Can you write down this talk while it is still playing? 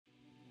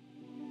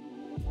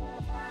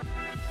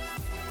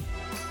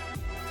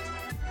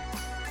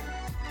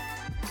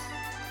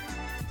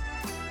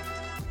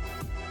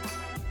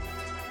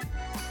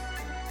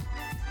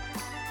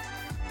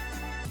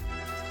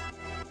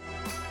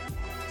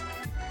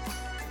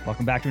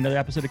Welcome back to another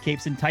episode of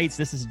Capes and Tights.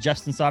 This is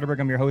Justin Soderberg.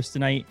 I'm your host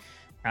tonight.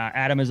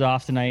 Adam is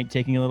off tonight,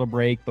 taking a little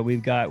break, but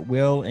we've got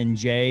Will and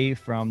Jay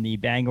from the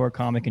Bangor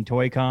Comic and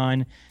Toy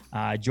Con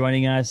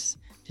joining us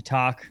to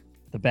talk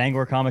the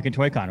Bangor Comic and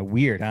Toy Con.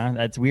 Weird, huh?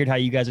 That's weird how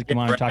you guys would come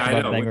on and talk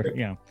about Bangor.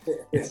 You know,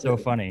 it's so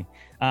funny.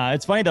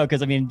 It's funny though,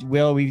 because I mean,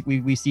 Will,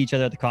 we see each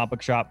other at the comic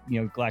book shop,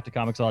 you know, Galactic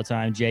Comics all the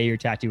time. Jay, you're a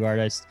tattoo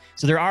artist.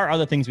 So there are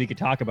other things we could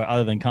talk about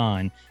other than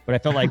con. But I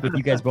felt like with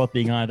you guys both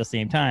being on at the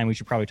same time, we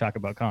should probably talk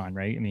about con,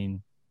 right? I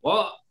mean.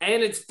 Well,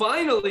 and it's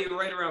finally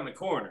right around the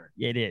corner.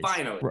 It is.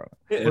 Finally.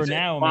 For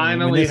now,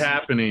 finally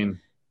happening.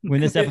 When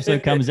this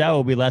episode comes out,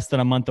 it'll be less than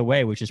a month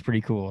away, which is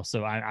pretty cool.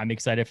 So I'm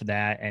excited for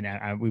that.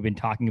 And we've been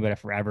talking about it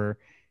forever.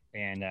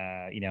 And,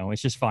 you know,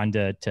 it's just fun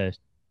to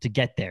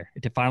get there,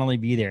 to finally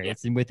be there. Yeah.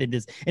 It's with it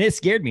is, and it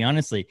scared me,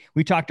 honestly.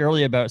 We talked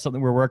earlier about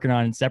something we're working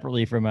on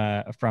separately from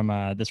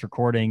this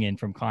recording and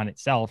from con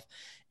itself.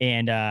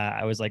 And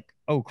I was like,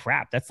 oh,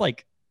 crap, that's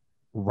like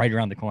right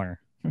around the corner.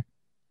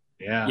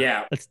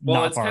 Yeah.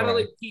 Well, it's kind of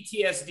like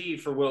PTSD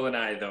for Will and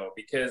I, though,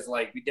 because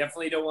like we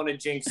definitely don't want to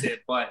jinx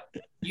it. But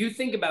you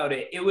think about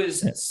it, it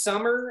was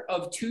summer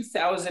of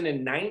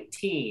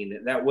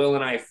 2019 that Will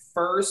and I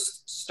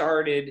first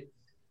started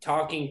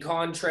talking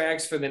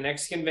contracts for the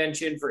next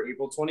convention for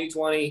April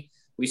 2020.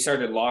 We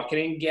started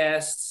locking in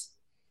guests,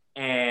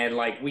 and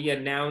like we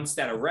announced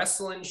at a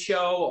wrestling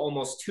show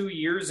almost 2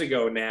 years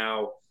ago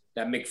now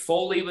that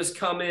McFoley was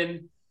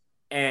coming.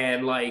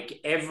 And like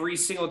every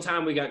single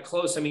time we got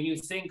close, I mean, you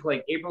think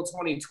like April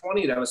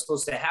 2020 that was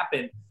supposed to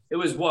happen. It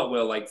was what,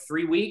 Will, like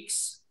 3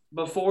 weeks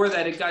before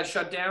that it got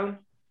shut down?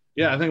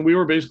 Yeah, I think we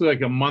were basically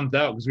like a month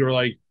out because we were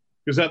like,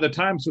 because at the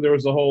time, so there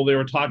was the whole, they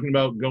were talking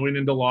about going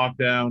into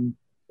lockdown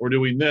or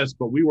doing this,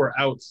 but we were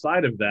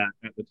outside of that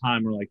at the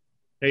time. We're like,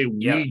 hey,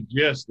 we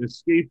just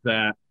escaped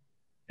that.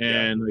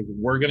 And like,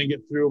 we're going to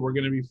get through, we're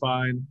going to be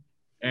fine.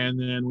 And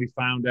then we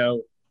found out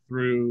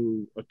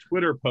through a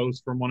Twitter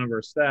post from one of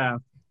our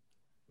staff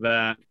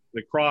that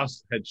the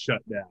Cross had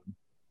shut down.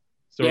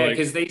 So yeah,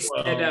 because they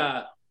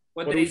said,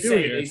 what they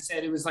say? They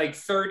said it was like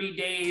 30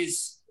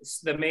 days.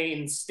 The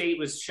main state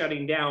was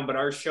shutting down, but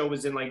our show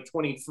was in like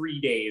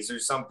 23 days or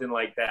something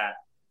like that.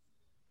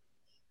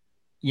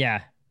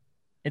 Yeah,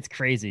 it's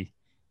crazy.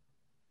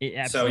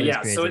 So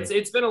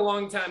it's been a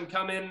long time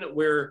coming.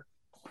 We're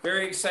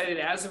very excited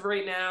as of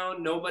right now.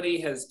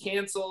 Nobody has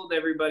canceled.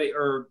 Everybody,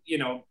 or you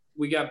know,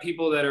 we got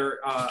people that are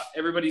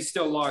everybody's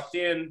still locked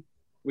in.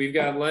 We've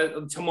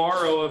got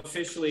tomorrow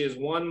officially is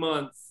 1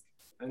 month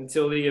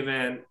until the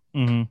event.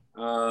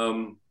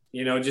 Mm-hmm.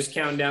 You know, just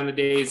counting down the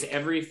days.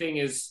 Everything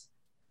is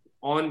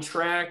on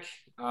track.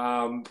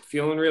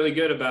 Feeling really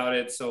good about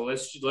it. So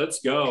let's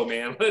go,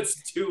 man.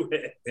 Let's do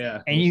it.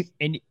 Yeah.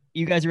 And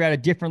you guys are at a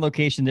different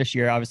location this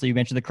year. Obviously, you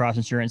mentioned the Cross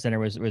Insurance Center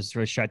was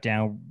shut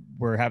down.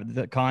 We're having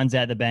the cons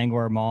at the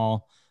Bangor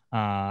Mall.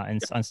 And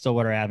on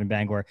Stillwater Ave in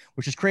Bangor,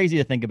 which is crazy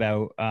to think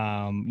about.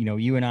 You know,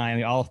 you and I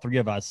mean, all three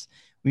of us,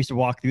 we used to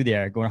walk through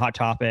there, go to Hot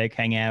Topic,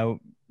 hang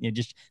out, you know,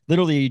 just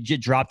literally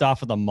get dropped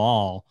off at the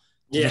mall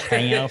to just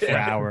hang out for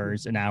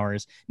hours and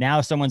hours.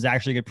 Now someone's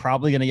actually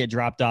probably going to get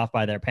dropped off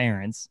by their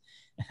parents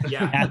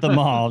at the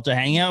mall to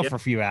hang out for a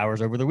few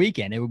hours over the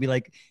weekend. It would be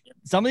like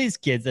some of these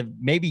kids that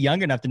may be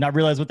young enough to not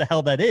realize what the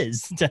hell that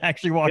is to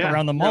actually walk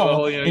around the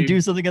mall and do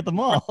something at the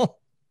mall.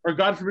 Or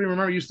God forbid,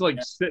 remember, you used to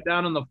like sit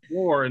down on the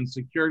floor and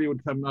security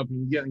would come up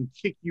and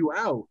kick you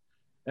out.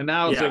 And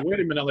now it's like, wait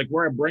a minute, like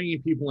we're bringing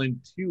people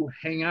in to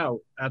hang out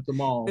at the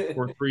mall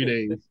for 3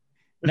 days.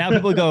 Now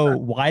people go,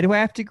 why do I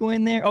have to go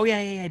in there? Oh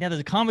yeah. Now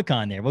there's a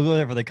Comic-Con there. We'll go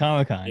there for the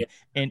Comic-Con.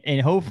 Yeah.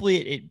 And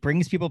hopefully it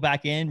brings people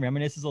back in,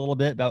 reminisces a little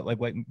bit about like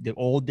what the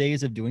old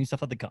days of doing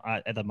stuff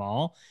at the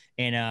mall.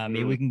 And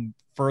maybe we can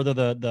further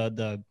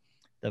the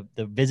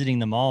visiting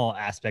the mall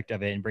aspect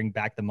of it and bring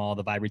back the mall,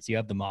 the vibrancy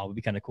of the mall would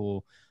be kind of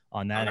cool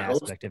on that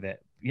aspect of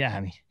it. Yeah,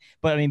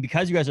 I mean,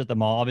 because you guys are at the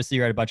mall, obviously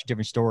you're at a bunch of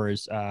different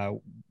stores.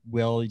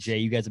 Will, Jay,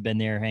 you guys have been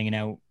there hanging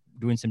out,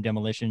 doing some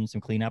demolition, some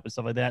cleanup and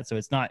stuff like that. So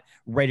it's not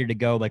ready to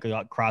go like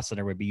a Cross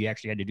Center would be. You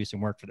actually had to do some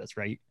work for this,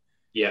 right?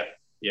 Yeah.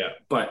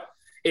 But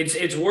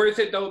it's worth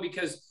it though,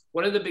 because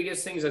one of the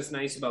biggest things that's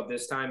nice about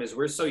this time is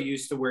we're so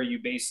used to where you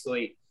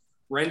basically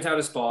rent out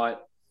a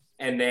spot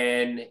and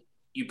then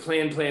you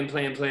plan,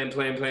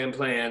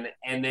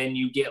 and then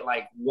you get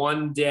like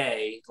one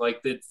day,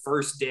 like the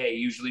first day,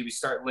 usually we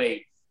start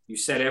late, you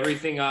set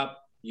everything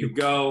up, you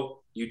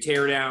go, you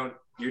tear down,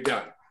 you're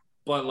done.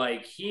 But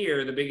like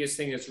here, the biggest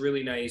thing that's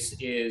really nice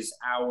is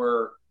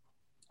our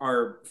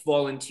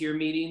volunteer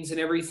meetings and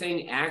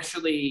everything.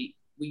 Actually,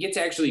 we get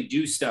to actually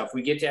do stuff.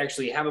 We get to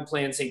actually have a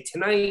plan, say,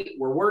 tonight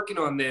we're working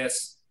on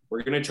this,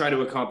 we're going to try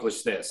to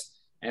accomplish this.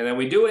 And then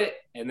we do it.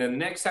 And then the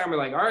next time we're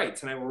like, all right,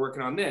 tonight we're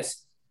working on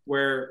this.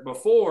 Where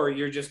before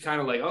you're just kind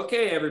of like,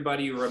 okay,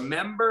 everybody,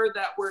 remember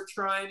that we're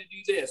trying to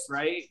do this,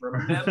 right?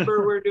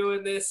 Remember we're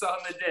doing this on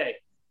the day.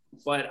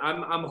 But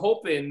I'm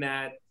hoping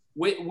that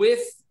with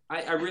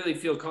I really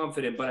feel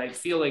confident, but I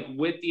feel like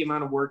with the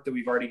amount of work that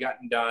we've already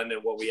gotten done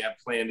and what we have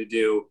planned to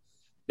do,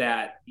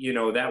 that, you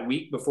know, that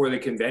week before the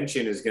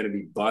convention is going to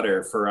be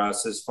butter for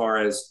us as far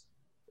as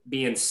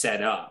being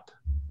set up.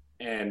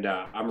 And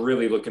I'm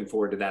really looking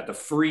forward to that. The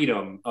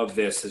freedom of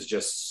this is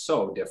just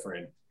so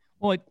different.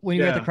 Well, like when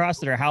you were at the CrossFit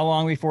Center, how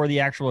long before the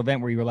actual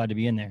event were you allowed to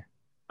be in there?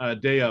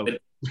 Day of.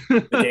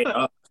 The day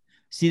of.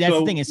 See, that's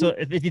the thing. And so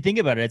if you think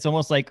about it, it's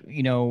almost like,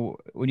 you know,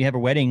 when you have a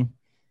wedding,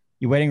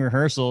 your wedding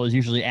rehearsal is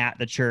usually at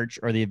the church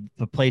or the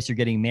place you're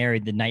getting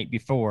married the night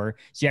before.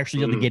 So you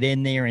actually have to get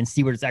in there and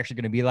see what it's actually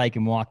going to be like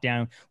and walk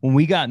down. When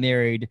we got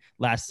married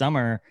last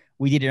summer,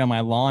 we did it on my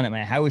lawn at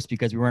my house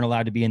because we weren't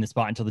allowed to be in the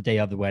spot until the day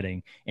of the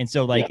wedding. And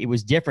so it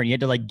was different. You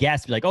had to like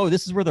guess, be like, oh,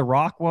 this is where the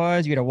rock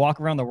was. You had to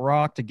walk around the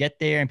rock to get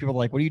there. And people are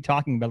like, what are you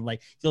talking about?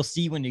 Like, you'll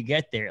see when you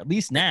get there. At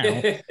least now,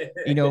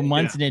 you know,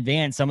 months in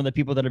advance, some of the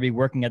people that will be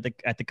working at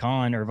the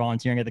con or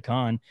volunteering at the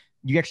con,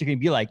 you actually can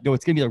be like, no,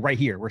 it's going to be like right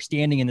here. We're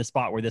standing in the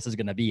spot where this is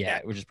going to be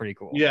at, which is pretty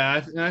cool.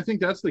 Yeah. And I think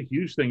that's the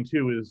huge thing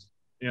too is,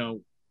 you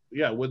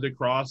know, with the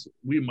cross,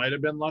 we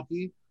might've been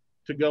lucky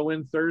to go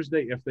in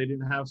Thursday if they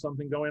didn't have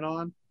something going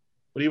on.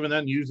 But even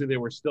then, usually they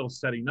were still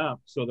setting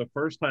up. So the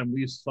first time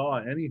we saw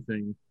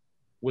anything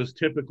was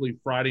typically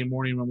Friday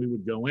morning when we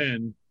would go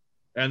in,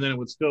 and then it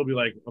would still be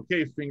like,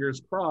 okay,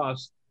 fingers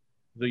crossed.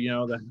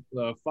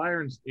 The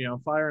fire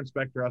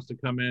inspector has to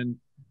come in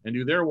and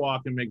do their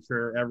walk and make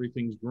sure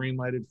everything's green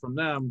lighted from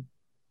them,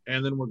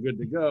 and then we're good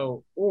to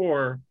go.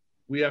 Or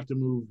we have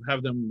to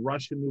have them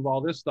rush and move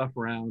all this stuff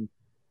around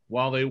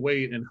while they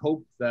wait and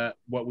hope that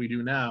what we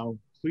do now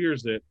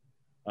clears it.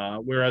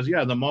 Whereas,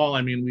 the mall,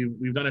 I mean,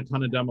 we've done a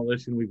ton of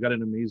demolition. We've got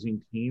an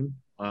amazing team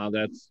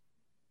that's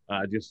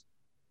just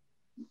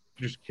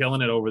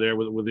killing it over there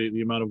with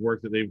the amount of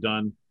work that they've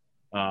done.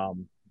 But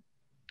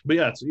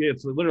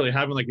it's literally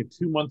having like a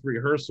 2-month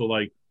rehearsal.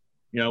 Like,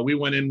 you know, we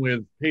went in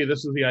with, hey,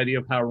 this is the idea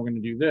of how we're going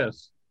to do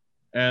this.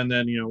 And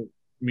then, you know,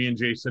 me and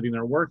Jay sitting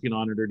there working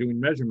on it or doing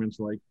measurements,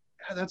 like,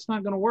 that's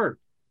not going to work.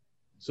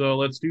 So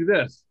let's do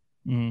this.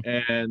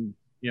 Mm-hmm. And,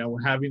 you know,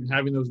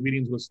 having those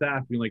meetings with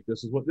staff, being like,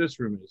 this is what this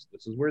room is.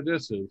 This is where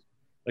this is.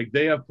 Like,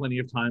 they have plenty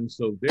of time,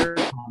 so they're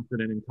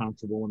confident and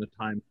comfortable when the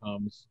time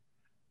comes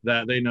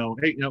that they know,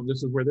 hey, you know,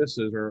 this is where this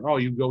is, or, oh,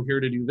 you go here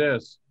to do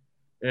this.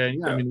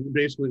 And I mean,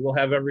 basically we'll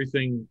have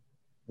everything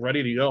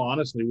ready to go,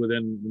 honestly,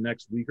 within the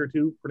next week or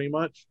two, pretty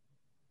much,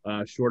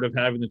 short of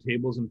having the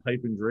tables and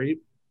pipe and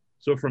drape.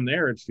 So from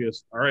there, it's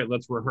just, all right,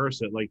 let's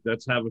rehearse it. Like,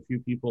 let's have a few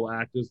people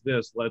act as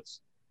this.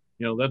 Let's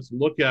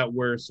look at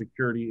where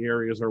security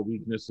areas are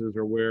weaknesses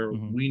or where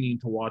we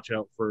need to watch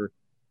out for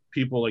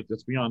people. Like,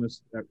 let's be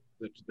honest, that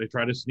they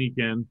try to sneak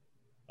in,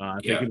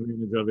 take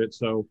advantage of it.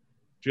 So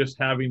just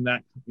having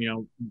that, you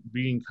know,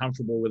 being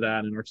comfortable with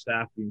that and our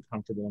staff being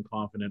comfortable and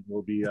confident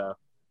will be a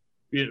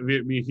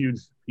huge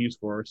piece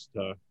for us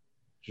to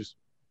just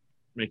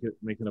make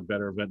it a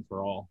better event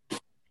for all.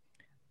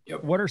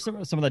 Yep. What are some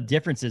of the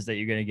differences that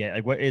you're going to get?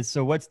 Like,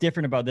 what's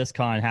different about this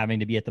con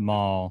having to be at the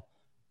mall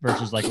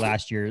versus like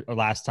last year or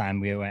last time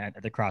we went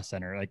at the Cross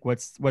Center? Like,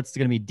 what's going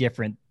to be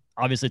different?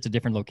 Obviously, it's a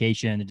different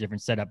location, a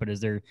different setup, but is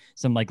there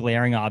some like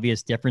glaring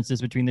obvious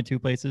differences between the two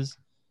places?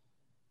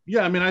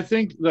 Yeah, I mean, I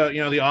think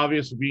the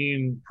obvious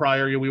being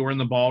prior, we were in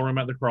the ballroom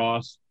at the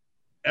Cross.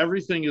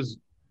 Everything is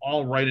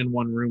all right in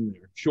one room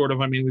there. Short of,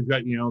 I mean, we've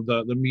got, you know,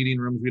 the meeting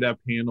rooms, we'd have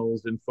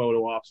panels and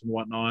photo ops and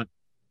whatnot.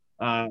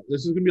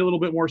 This is going to be a little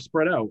bit more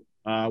spread out.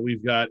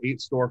 We've got 8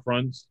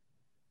 storefronts.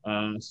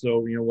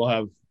 So, you know, we'll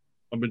have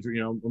a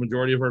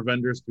majority of our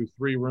vendors through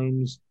 3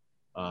 rooms.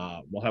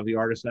 We'll have the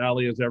artist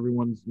alley, as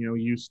everyone's, you know,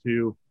 used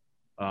to.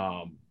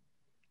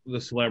 The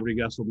celebrity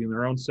guests will be in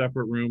their own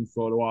separate room,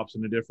 photo ops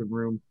in a different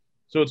room.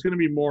 So it's going to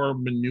be more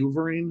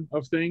maneuvering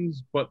of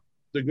things, but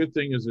the good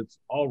thing is it's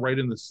all right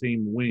in the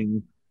same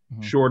wing,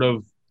 short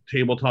of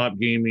tabletop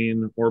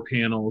gaming or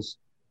panels.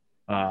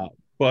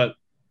 But,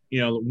 you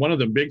know, one of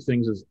the big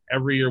things is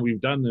every year we've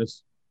done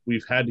this,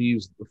 we've had to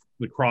use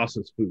the Cross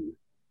as food.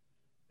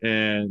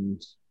 And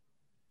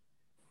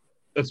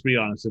let's be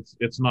honest,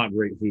 it's not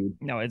great food.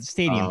 No, it's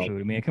stadium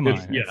food. I mean, come on.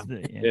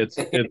 It's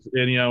and,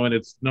 you know, and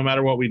it's no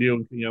matter what we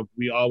do, you know,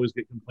 we always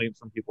get complaints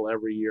from people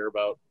every year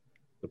about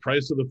the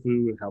price of the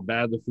food, how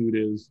bad the food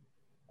is.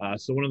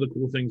 So one of the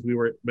cool things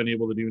been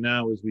able to do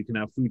now is we can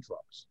have food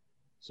trucks.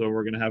 So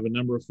we're going to have a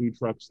number of food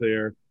trucks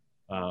there.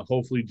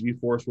 Hopefully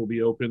G-Force will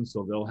be open,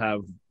 so they'll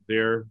have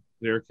their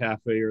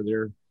cafe or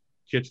their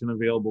kitchen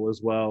available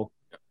as well.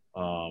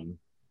 You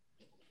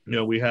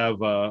know,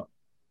 we're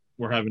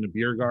having a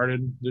beer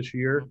garden this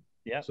year.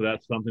 Yeah. So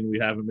that's something we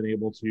haven't been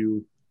able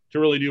to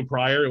really do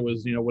prior. It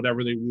was, you know,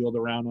 whatever they wheeled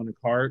around on a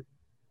cart.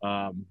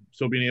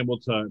 So being able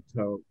to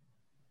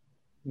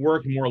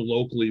work more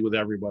locally with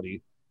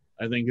everybody,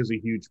 I think, is a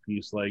huge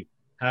piece. Like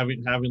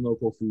having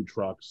local food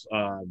trucks.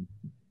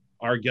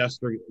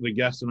 The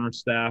guests and our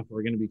staff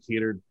are going to be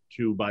catered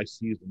to by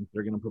season.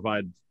 They're going to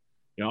provide,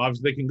 you know,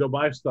 obviously they can go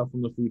buy stuff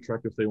from the food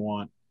truck if they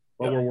want,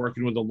 but we're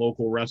working with a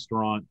local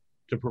restaurant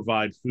to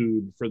provide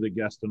food for the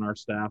guests and our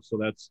staff. So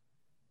that's,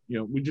 you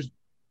know,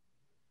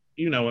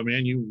 you know it,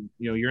 man. You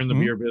know, you're in the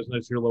beer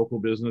business, your local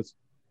business,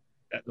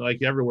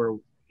 like everywhere.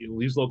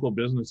 These local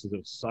businesses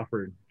have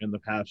suffered in the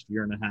past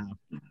year and a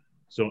half.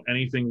 So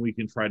anything we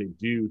can try to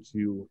do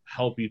to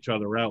help each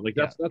other out, like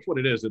that's what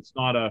it is. It's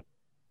not a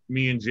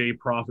me and Jay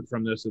profit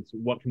from this. It's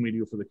what can we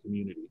do for the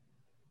community?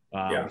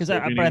 Because I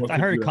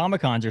heard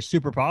Comic Cons are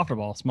super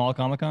profitable. Small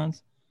Comic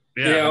Cons.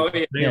 Yeah.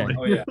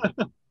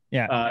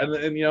 Yeah.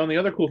 And you know, and the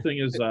other cool thing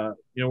is, you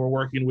know, we're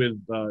working with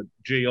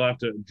Jay. You'll have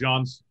to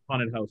John's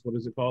Haunted House. What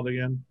is it called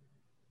again?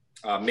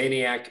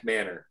 Maniac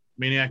Manor.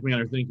 Maniac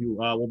Manor. Thank you.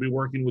 We'll be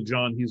working with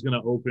John. He's going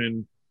to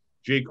open.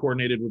 Jay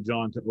coordinated with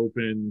John to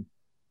open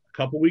a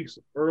couple weeks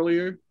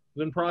earlier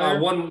than prior.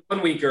 1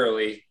 week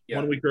early. Yeah.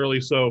 1 week early.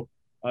 So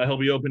he'll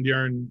be open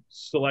during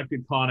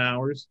selected con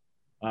hours.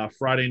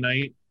 Friday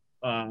night,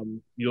 a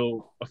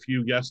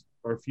few guests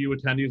or a few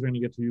attendees are going to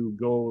get to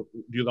go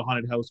do the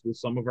haunted house with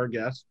some of our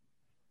guests.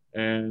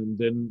 And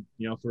then,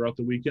 you know, throughout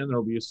the weekend,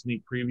 there'll be a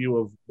sneak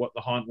preview of what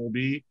the haunt will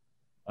be.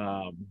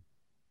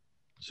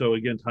 So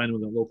again, tying in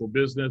with a local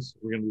business,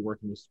 we're going to be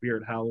working with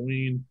Spirit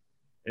Halloween.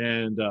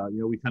 And, you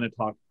know, we kind of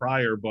talked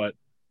prior, but,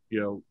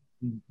 you know,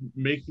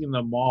 making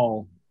the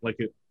mall like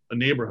a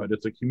neighborhood,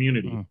 it's a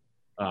community.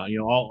 You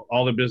know,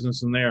 all the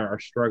business in there are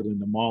struggling.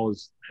 The mall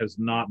has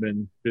not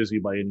been busy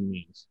by any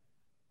means.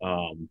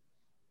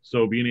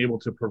 So being able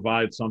to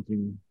provide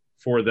something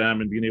for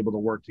them and being able to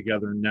work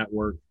together and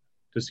network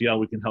to see how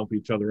we can help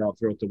each other out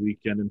throughout the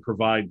weekend and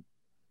provide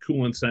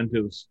cool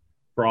incentives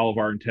for all of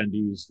our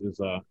attendees is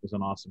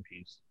an awesome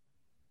piece.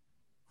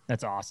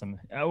 That's awesome.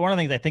 One of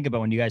the things I think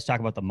about when you guys talk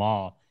about the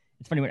mall,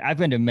 it's funny, I've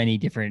been to many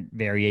different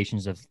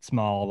variations of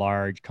small,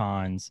 large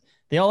cons.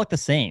 They all look the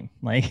same.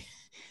 Like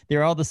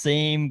they're all the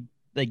same.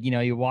 Like, you know,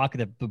 you walk,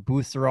 the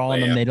booths are all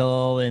in the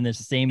middle and there's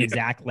the same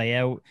exact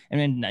layout.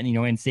 And then, you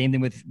know, and same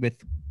thing with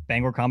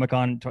Bangor Comic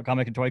and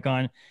Toy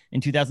Con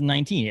in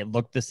 2019. It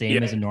looked the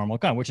same as a normal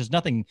con, which is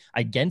nothing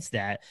against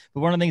that. But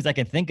one of the things I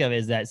can think of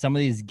is that some of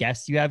these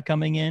guests you have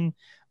coming in,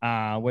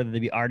 whether they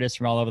be artists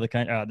from all over the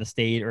country, the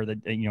state or the,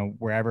 you know,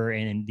 wherever,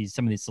 and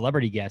some of these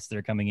celebrity guests that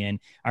are coming in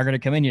are going to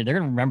come in here. They're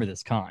going to remember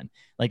this con.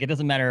 Like, it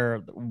doesn't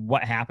matter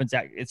what happens.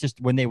 It's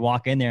just when they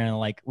walk in there and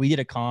like, we did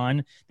a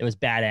con that was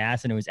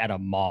badass and it was at a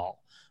mall.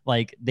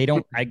 Like they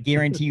don't, I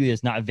guarantee you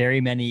there's not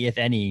very many, if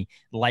any,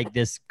 like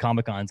this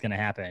Comic-Con is going to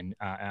happen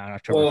on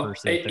October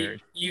 1st and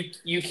 3rd.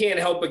 You can't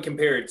help but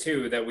compare it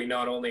too, that we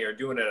not only are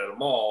doing it at a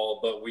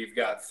mall, but we've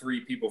got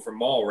 3 people from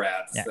Mall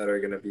Rats that are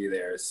going to be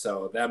there.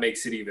 So that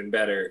makes it even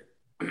better.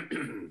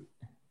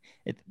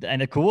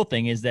 And the cool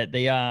thing is that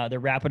they're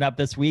wrapping up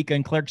this week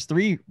on Clerks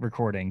 3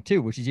 recording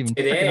too, which is even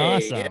freaking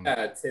awesome.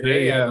 Yeah,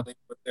 today I believe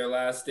was their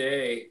last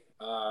day,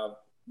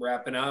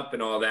 wrapping up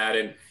and all that.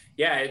 And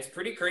yeah, it's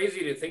pretty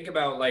crazy to think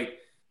about. Like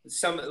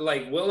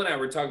Will and I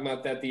were talking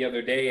about that the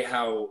other day,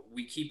 how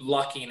we keep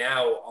lucking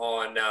out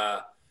on,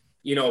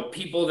 you know,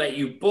 people that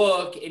you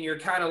book and you're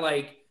kind of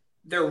like,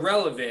 they're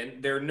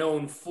relevant, they're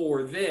known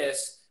for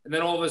this. And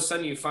then all of a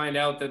sudden you find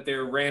out that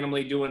they're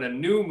randomly doing a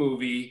new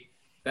movie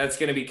that's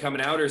going to be coming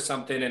out or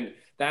something. And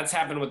that's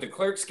happened with the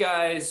Clerks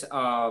guys.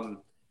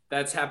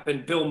 That's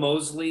happened. Bill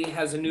Moseley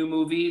has a new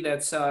movie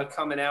that's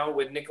coming out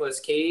with Nicolas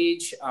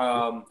Cage.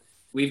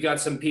 We've got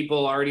some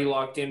people already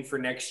locked in for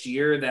next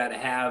year that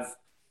have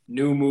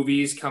new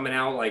movies coming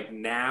out like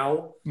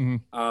now.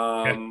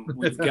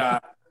 We've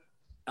got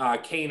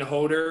Kane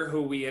Hodder,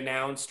 who we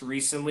announced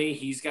recently.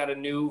 He's got a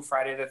new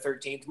Friday the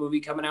 13th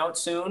movie coming out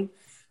soon.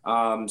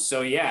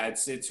 So yeah,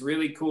 it's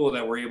really cool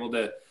that we're able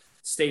to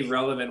stay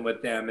relevant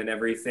with them and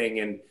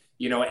everything. And,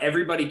 you know,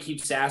 everybody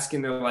keeps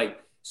asking, they're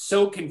like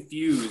so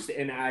confused.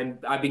 And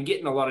I've been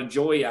getting a lot of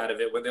joy out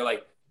of it where they're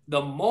like,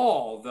 the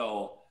mall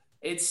though,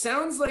 it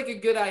sounds like a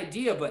good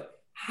idea, but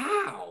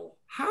how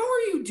are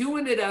you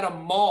doing it at a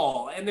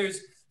mall? And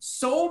there's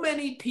so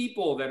many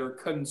people that are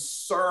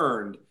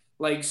concerned,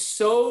 like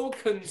so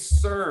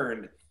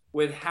concerned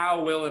with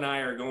how Will and I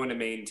are going to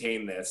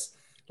maintain this.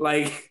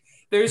 Like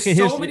there's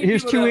so many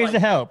here's 2 ways to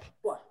help.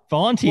 What?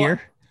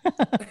 Volunteer.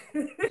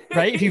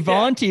 Right? If you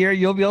volunteer,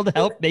 you'll be able to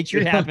help make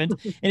sure it happens.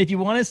 And if you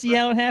want to see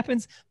how it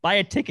happens, buy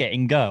a ticket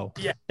and go.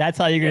 Yeah. That's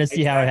how you're going to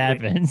see how it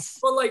happens.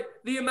 But like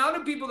the amount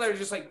of people that are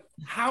just like,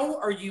 how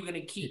are you going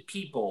to keep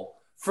people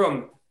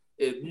from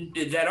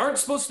that aren't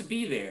supposed to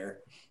be there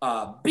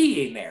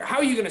being there? How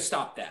are you going to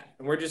stop that?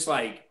 And we're just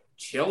like,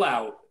 chill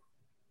out.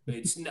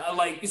 It's not,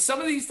 like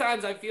some of these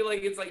times I feel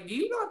like it's like, do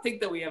you not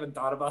think that we haven't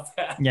thought about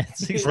that?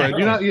 Yes,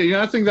 exactly. Right.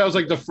 I think that was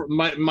like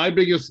my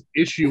biggest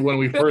issue when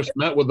we first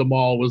met with the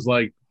mall was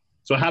like,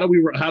 so how do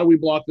we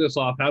block this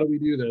off? How do we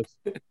do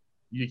this?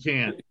 You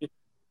can't.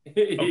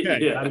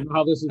 Okay, I don't know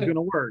how this is going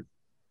to work.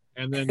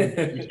 And then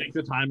we take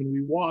the time and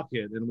we walk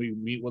it and we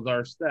meet with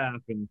our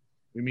staff and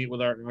we meet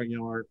with our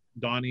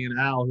Donnie and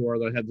Al, who are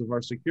the heads of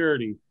our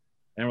security.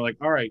 And we're like,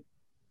 all right,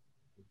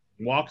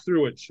 walk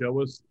through it.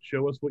 Show us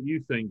what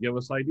you think. Give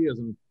us ideas.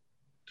 And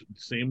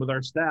same with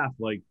our staff.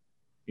 Like,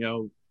 you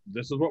know,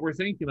 this is what we're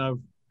thinking of.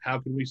 How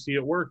can we see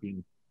it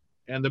working?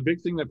 And the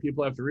big thing that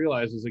people have to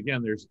realize is,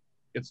 again,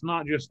 it's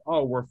not just,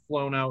 oh, we're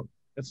flown out.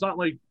 It's not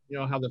like, you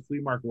know, how the flea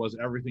market was.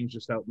 Everything's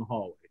just out in the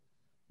hallway.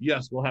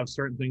 yes, we'll have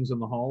certain things in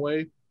the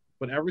hallway,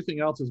 but everything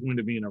else is going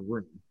to be in a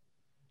room.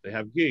 They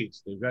have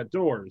gates, they've got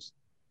doors,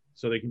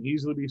 so they can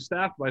easily be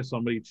staffed by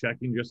somebody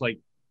checking, just like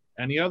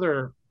any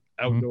other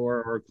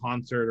outdoor or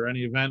concert or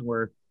any event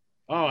where,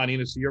 oh, I need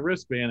to see your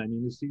wristband, I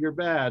need to see your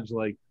badge.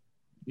 Like,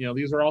 you know,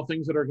 these are all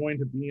things that are going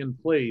to be in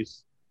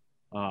place.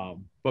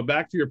 But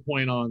back to your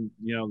point on,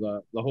 you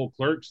know, the whole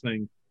Clerks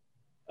thing,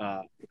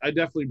 I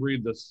definitely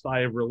breathed a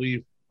sigh of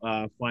relief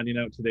finding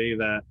out today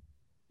that,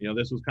 you know,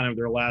 this was kind of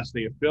their last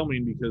day of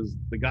filming, because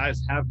the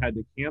guys have had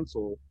to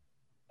cancel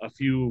a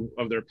few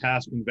of their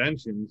past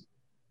conventions.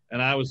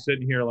 And I was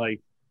sitting here like,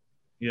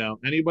 you know,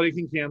 anybody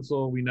can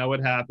cancel. We know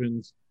it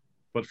happens.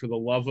 But for the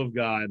love of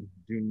God,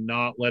 do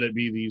not let it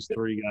be these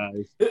three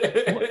guys.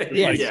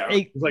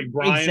 It's like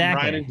Brian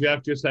and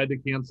Jeff just had to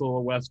cancel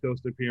a West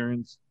Coast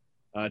appearance.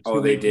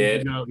 They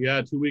did?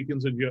 2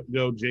 weekends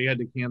ago, Jay had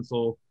to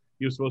cancel.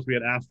 He was supposed to be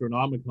at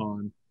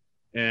Astronomicon,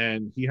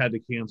 and he had to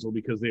cancel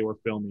because they were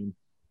filming.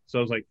 So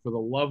I was like, for the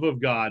love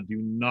of God, do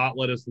not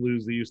let us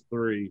lose these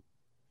three.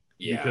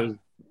 Yeah. Because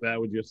that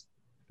would suck.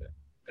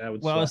 I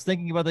was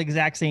thinking about the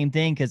exact same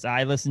thing, because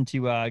I listened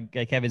to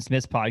Kevin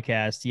Smith's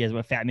podcast. He has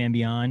a Fat Man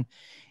Beyond,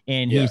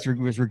 and he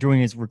was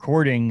doing his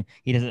recording.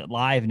 He does it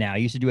live now.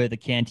 He used to do it at the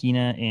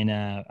Cantina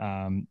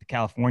in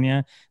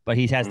California, but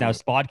he has now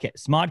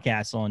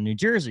Smodcastle in New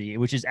Jersey,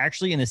 which is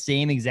actually in the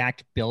same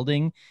exact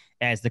building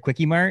as the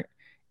Quickie Mart.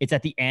 It's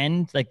at the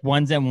end, like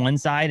one's on one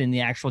side, and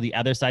the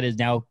other side is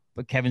now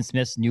Kevin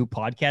Smith's new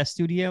podcast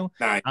studio.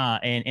 Nice.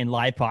 And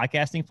live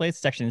podcasting place.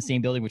 It's actually in the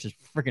same building, which is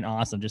freaking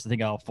awesome. Just to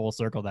think how full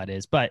circle that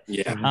is. But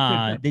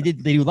they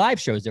do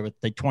live shows there with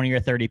like 20 or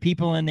 30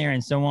 people in there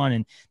and so on.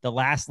 And the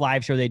last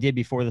live show they did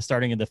before the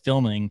starting of the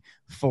filming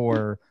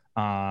for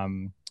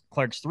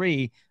Clerks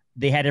 3,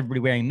 they had everybody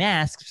wearing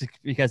masks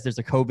because there's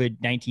a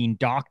COVID-19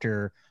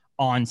 doctor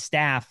on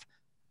staff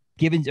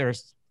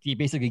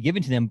basically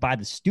given to them by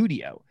the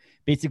studio.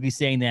 Basically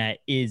saying that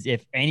is,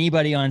 if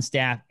anybody on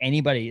staff,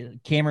 anybody,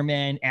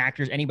 cameramen,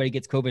 actors, anybody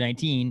gets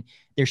COVID-19,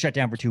 they're shut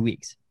down for 2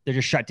 weeks. They're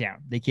just shut down.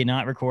 They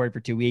cannot record for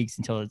 2 weeks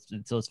until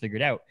it's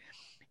figured out.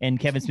 And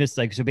Kevin Smith's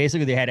like, so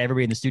basically they had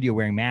everybody in the studio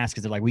wearing masks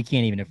because they're like, we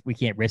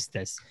can't risk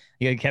this.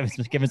 You know,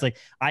 Kevin's like,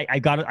 I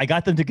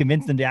got them to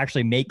convince them to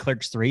actually make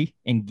Clerks 3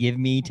 and give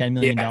me $10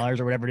 million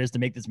or whatever it is to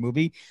make this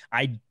movie.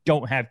 I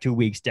don't have 2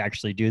 weeks to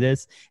actually do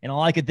this. And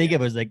all I could think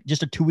of was like,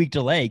 just a 2 week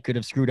delay could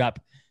have screwed up.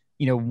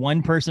 You know,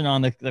 one person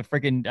on the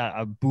freaking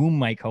boom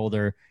mic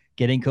holder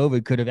getting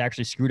COVID could have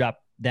actually screwed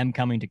up them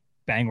coming to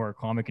Bangor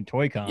Comic and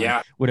Toy Con.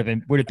 Yeah. Would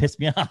have pissed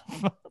me off.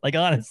 Like,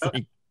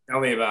 honestly. Tell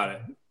me about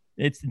it.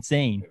 It's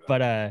insane.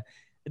 But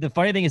the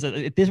funny thing is that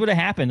if this would have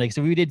happened, like,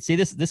 so we did see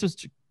this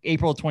was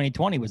April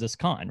 2020 was this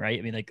con, right?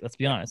 I mean, like, let's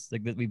be honest,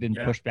 like we've been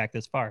pushed back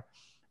this far.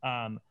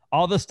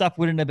 All this stuff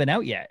wouldn't have been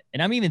out yet.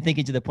 And I'm even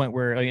thinking to the point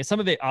where, like,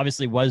 some of it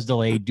obviously was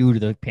delayed due to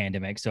the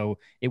pandemic. So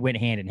it went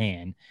hand in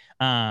hand.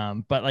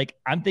 But like,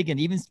 I'm thinking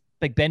even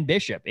like Ben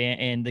Bishop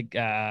and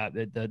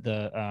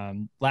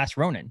the Last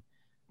Ronin,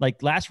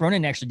 like Last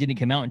Ronin actually didn't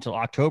come out until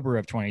October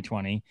of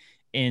 2020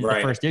 in the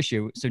first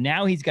issue. So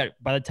now he's got,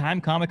 by the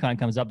time Comic-Con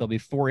comes up, there'll be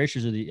 4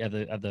 issues of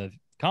the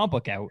comic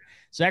book out.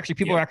 So actually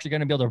people are actually going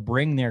to be able to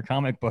bring their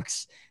comic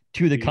books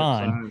to the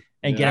con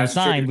and get them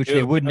signed, which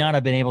they would not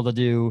have been able to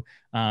do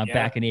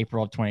back in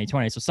April of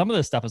 2020. So some of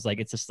this stuff is like,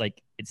 it's just like,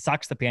 it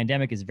sucks. The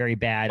pandemic is very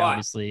bad,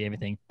 obviously,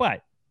 everything.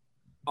 But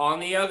on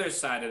the other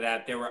side of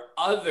that, there were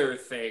other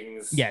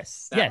things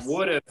that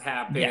would have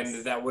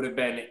happened that would have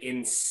been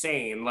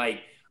insane.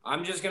 Like,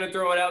 I'm just going to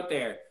throw it out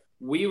there.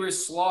 We were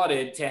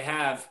slotted to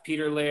have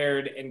Peter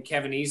Laird and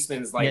Kevin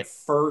Eastman's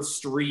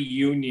first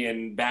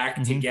reunion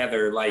back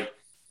together. Like,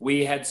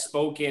 we had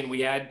spoken, we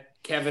had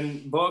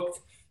Kevin booked,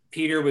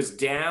 Peter was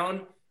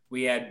down.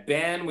 We had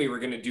Ben. We were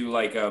going to do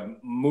like a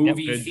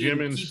movie.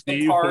 Jim and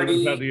Steve would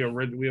have had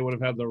we would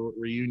have had the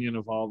reunion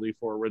of all the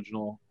 4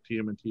 original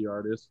TMNT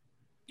artists.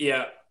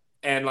 Yeah.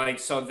 And like,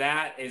 so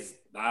that is,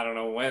 I don't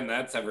know when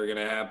that's ever going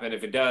to happen,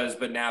 if it does,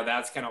 but now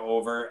that's kind of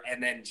over.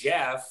 And then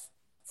Jeff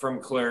from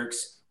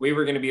Clerks, we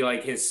were going to be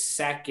like his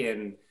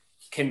second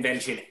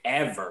convention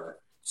ever.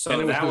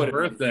 So that would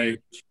have been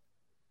huge.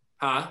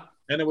 Huh?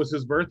 And it was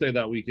his birthday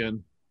that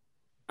weekend.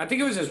 I think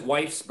it was his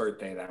wife's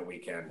birthday that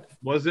weekend.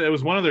 Was it? It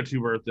was one of their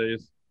 2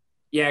 birthdays.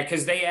 Yeah,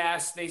 because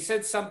they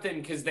said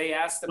something because they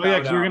asked about. Oh yeah,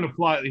 because you were gonna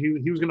fly.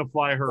 He was gonna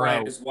fly her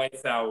out. His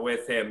wife out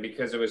with him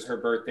because it was her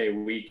birthday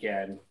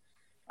weekend.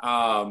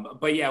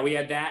 But yeah, we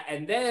had that,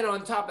 and then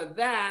on top of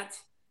that,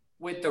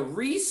 with the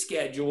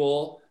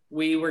reschedule,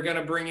 we were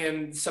gonna bring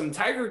in some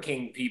Tiger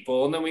King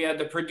people, and then we had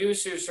the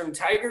producers from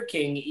Tiger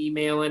King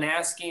emailing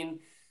asking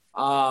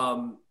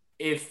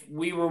if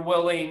we were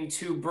willing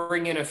to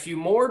bring in a few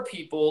more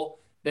people.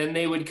 Then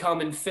they would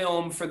come and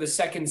film for the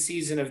second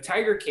season of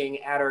Tiger King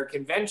at our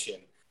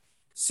convention.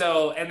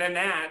 So, and then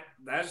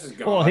that's just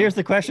gone. Well, here's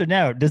the question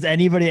now. Does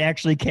anybody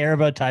actually care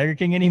about Tiger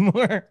King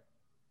anymore?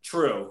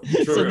 True.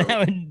 So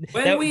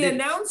when we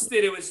announced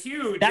it, it was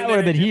huge. That would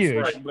have been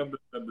huge. Like, blah, blah,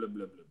 blah, blah,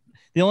 blah.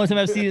 The only time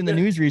I've seen it in the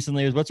news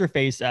recently was what's her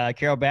face?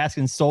 Carol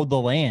Baskin sold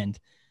the land.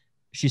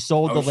 She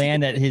sold the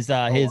land that his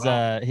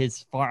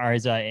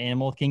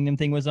animal kingdom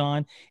thing was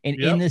on. And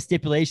in the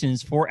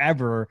stipulations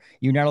forever,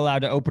 you're not allowed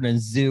to open a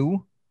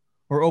zoo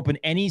or open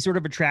any sort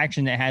of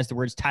attraction that has the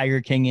words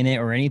Tiger King in it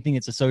or anything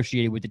that's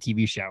associated with the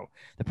TV show.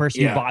 The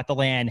person who bought the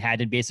land had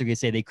to basically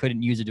say they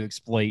couldn't use it to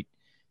exploit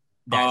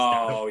that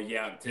stuff.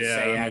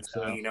 Say add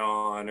something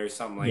on or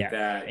something like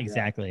that.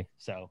 Exactly.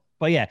 So,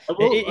 but yeah.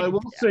 I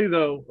will say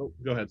though,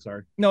 go ahead,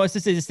 sorry. No, it's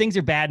just these things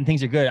are bad and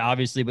things are good,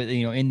 obviously, but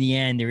in the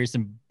end, there is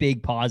some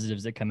big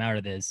positives that come out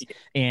of this.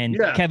 And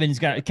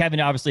Kevin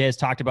obviously has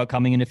talked about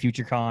coming into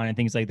FutureCon and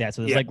things like that.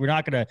 So it's like we're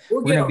gonna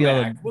be able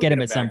to get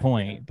him at some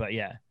point. But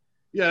yeah.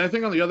 Yeah, I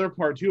think on the other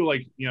part too,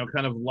 like,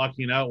 kind of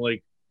lucking out,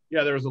 like,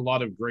 there was a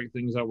lot of great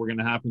things that were going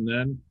to happen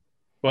then.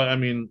 But I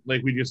mean,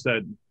 like we just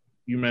said,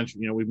 you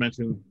mentioned, we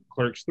mentioned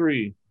Clerks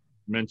 3,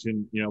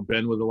 mentioned,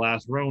 Ben with The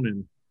Last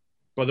Ronin.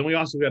 But then we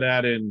also got to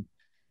add in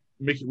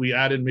we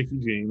added Mickey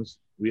James.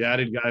 We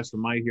added guys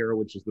from My Hero,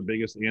 which is the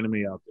biggest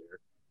anime out there.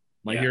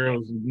 My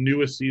Hero's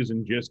newest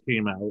season just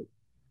came out.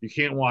 You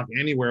can't walk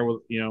anywhere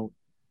with,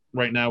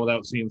 right now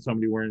without seeing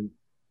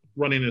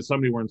running into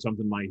somebody wearing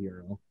something My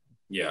Hero.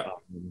 Yeah.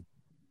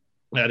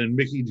 Added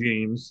Mickey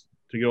James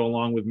to go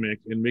along with Mick,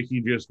 and Mickey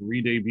just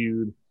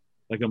re-debuted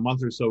like a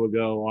month or so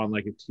ago on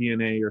like a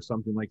TNA or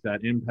something like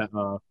that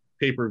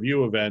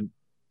pay-per-view event.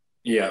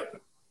 Yeah.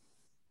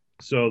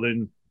 So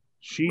then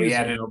she's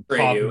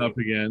popping up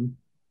again,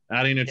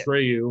 adding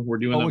Atreyu. We're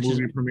doing a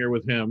movie premiere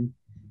with him,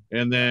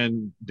 and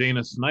then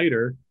Dana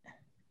Snyder,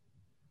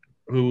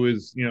 who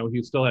is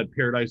he still had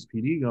Paradise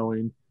PD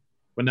going,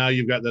 but now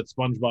you've got that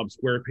SpongeBob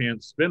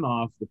SquarePants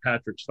spinoff, the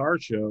Patrick Star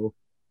Show.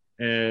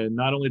 And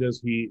not only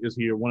is he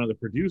one of the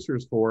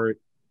producers for it,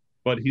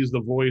 but he's the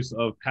voice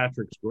of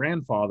Patrick's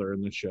grandfather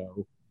in the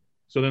show.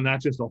 So then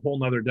that's just a whole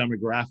nother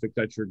demographic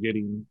that you're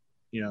getting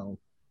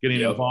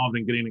involved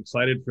and getting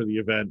excited for the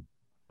event.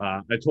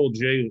 I told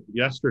Jay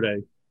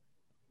yesterday,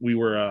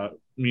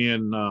 me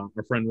and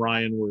our friend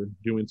Ryan were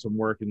doing some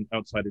work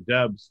outside of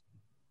Deb's,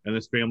 and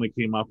this family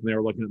came up and they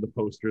were looking at the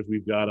posters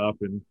we've got up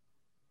and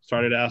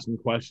started asking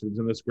questions.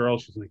 And this girl,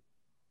 she's like,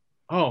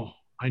 "Oh,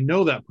 I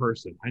know that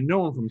person. I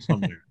know him from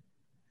somewhere."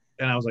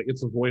 And I was like,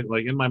 it's a voice,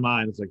 like in my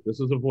mind, it's like, this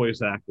is a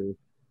voice actor.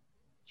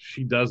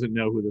 She doesn't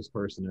know who this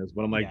person is.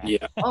 But I'm like,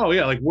 oh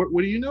yeah, like what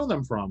do you know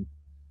them from?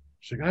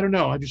 She's like, I don't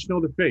know. I just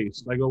know the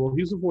face. I go, well,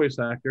 he's a voice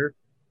actor.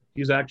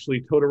 He's actually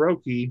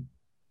Todoroki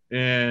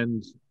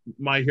and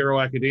My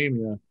Hero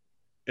Academia.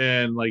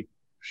 And like,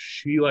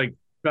 she like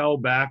fell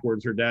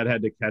backwards. Her dad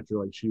had to catch her.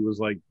 Like she was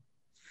like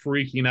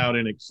freaking out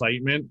in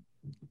excitement.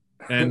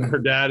 And her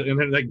dad, and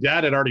then like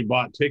dad had already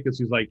bought tickets.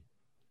 He's like,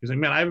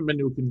 man, I haven't been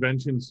to a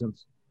convention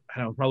since, I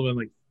don't know, probably been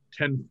like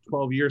 10,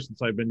 12 years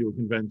since I've been to a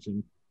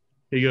convention.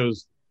 He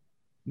goes,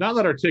 not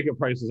that our ticket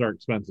prices are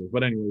expensive,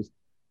 but anyways,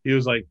 he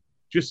was like,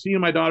 just seeing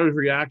my daughter's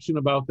reaction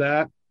about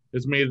that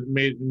has made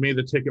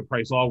the ticket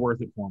price all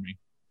worth it for me.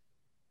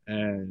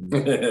 And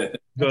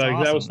so like,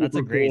 awesome. That was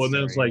super cool. And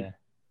then it's like,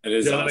 it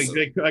is awesome.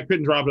 I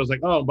couldn't drop it. I was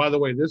like, oh, by the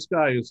way, this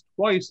guy is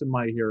twice in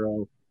My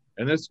Hero.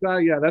 And this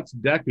guy, that's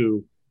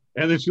Deku.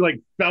 And then she like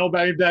fell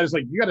back. Your dad is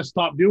like, you got to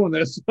stop doing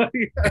this.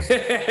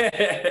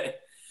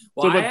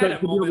 Well, I had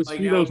a moment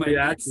like that with my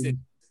reactions.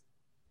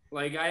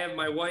 Like I have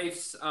my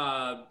wife's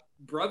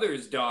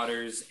brother's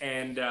daughters,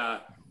 and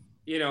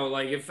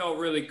like it felt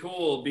really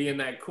cool being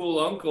that cool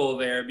uncle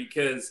there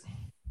because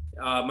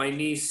my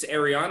niece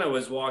Ariana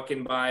was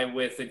walking by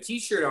with a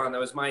T-shirt on that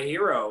was My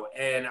Hero,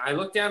 and I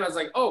looked down. I was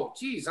like, oh,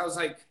 geez. I was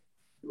like,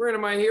 you're wearing a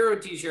My Hero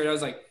T-shirt. I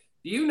was like,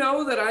 do you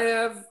know that I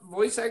have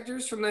voice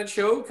actors from that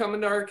show coming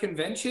to our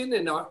convention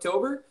in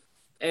October?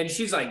 And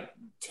she's like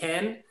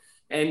 10,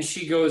 and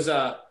she goes,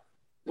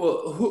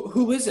 well,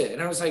 who is it?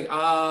 And I was like,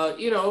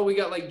 we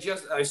got like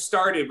I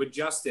started with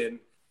Justin,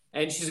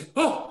 and she's like,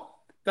 oh,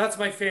 that's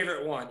my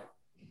favorite one.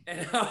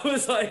 And I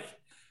was like,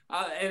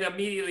 and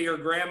immediately her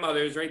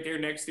grandmother is right there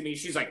next to me.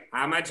 She's like,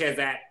 how much is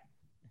that?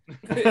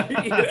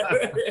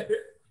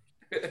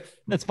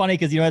 That's funny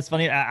because it's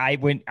funny. I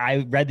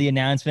read the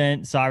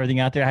announcement, saw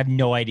everything out there. I have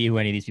no idea who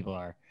any of these people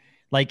are.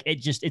 Like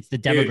it's the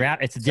demographic.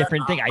 It's a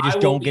different thing. I just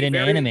don't get into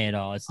anime at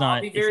all. It's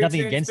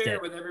nothing against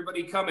it. With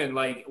everybody coming,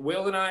 like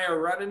Will and I are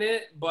running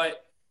it,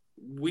 but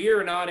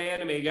we're not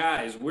anime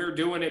guys. We're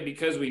doing it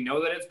because we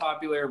know that it's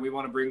popular. We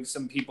want to bring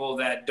some people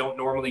that don't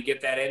normally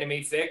get that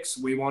anime fix.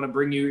 We want to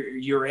bring you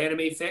your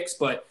anime fix,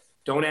 but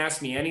don't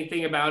ask me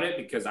anything about it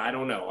because I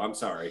don't know. I'm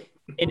sorry.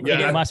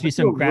 It must be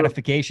some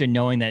gratification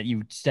knowing that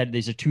you said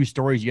these are two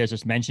stories you guys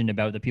just mentioned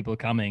about the people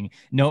coming.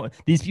 No,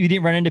 you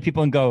didn't run into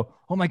people and go,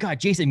 "Oh my God,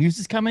 Jason Mewes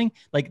is coming!"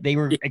 Like they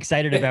were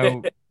excited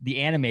about the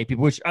anime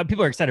people, which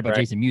people are excited about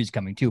Jason Mewes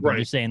coming too. But I'm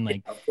just saying,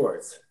 like, of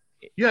course.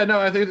 Yeah, no,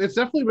 I think it's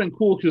definitely been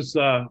cool because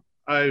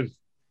I've,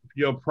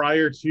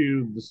 prior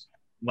to this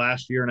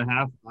last year and a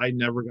half, I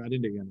never got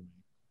into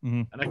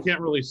anime, and I can't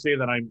really say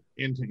that I'm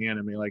into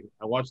anime. Like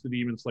I watched the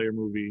Demon Slayer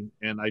movie,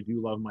 and I do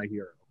love My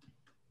Hero.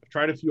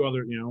 Tried a few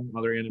other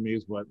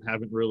animes, but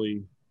haven't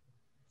really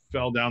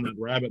fell down that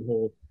rabbit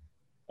hole.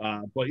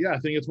 But yeah, I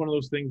think it's one of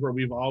those things where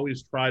we've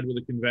always tried with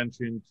a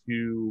convention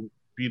to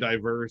be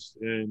diverse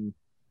and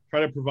try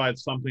to provide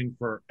something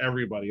for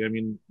everybody. I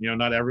mean,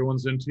 not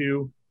everyone's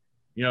into,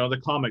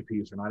 the comic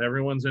piece, or not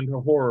everyone's into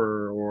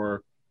horror,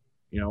 or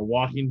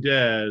Walking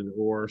Dead,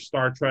 or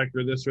Star Trek,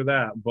 or this or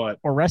that,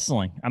 or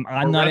wrestling.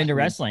 I'm not into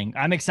wrestling.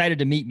 I'm excited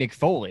to meet Mick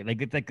Foley.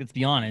 Like, let's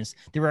be honest.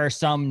 There are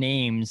some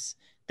names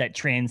that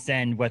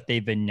transcend what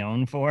they've been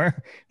known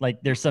for.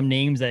 Like, there's some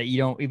names that you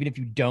don't, even if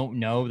you don't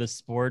know the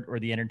sport or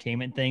the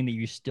entertainment thing, that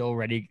you're still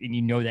ready and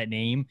you know that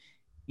name.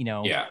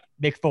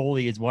 Mick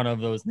Foley is one of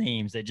those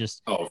names that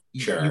just,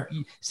 sure.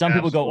 Some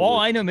people go, oh,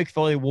 I know Mick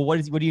Foley. Well,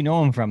 what do you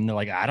know him from? And they're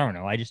like, I don't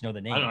know. I just know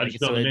the name.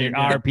 There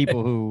are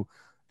people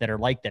that are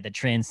like that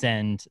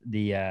transcend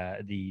the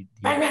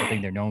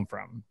thing they're known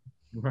from.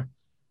 Right.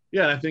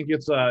 Yeah. I think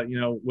it's,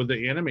 with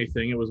the anime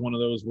thing, it was one of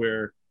those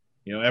where,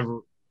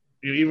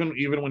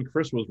 even when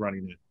Chris was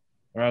running it,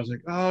 where I was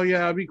like, oh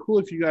yeah, it'd be cool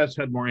if you guys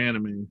had more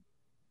anime.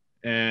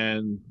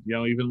 And,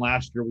 even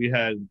last year we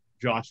had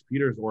Josh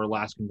Peters, or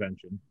last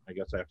convention, I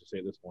guess I have to say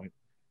at this point,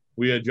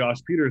 we had Josh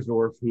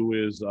Petersdorf, who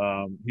is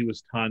he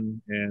was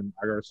Ton and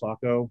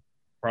Agarasako,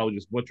 probably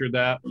just butchered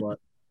that,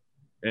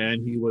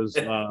 and he was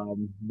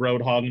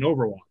Roadhog in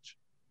Overwatch,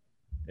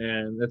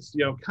 and that's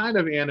kind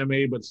of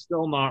anime, but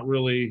still not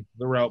really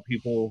the route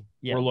people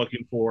were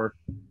looking for.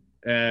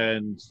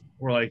 And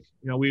we're like,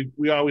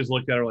 we always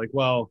looked at it like,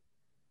 well,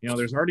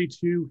 there's already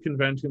 2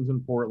 conventions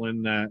in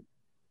Portland that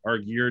are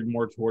geared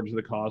more towards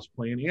the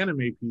cosplay and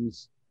anime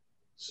piece.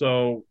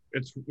 So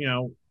it's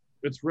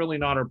really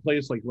not our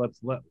place. Like,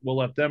 we'll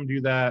let them do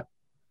that,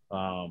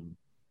 and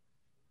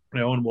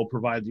we'll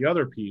provide the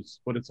other piece.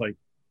 But it's like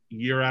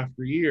year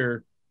after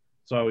year,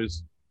 it's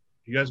always,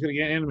 you guys got to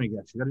get anime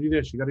guests. You got to do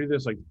this. You got to do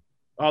this. Like,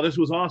 oh, this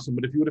was awesome.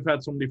 But if you would have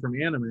had somebody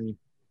from anime,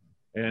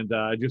 and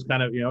just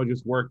kind of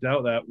just worked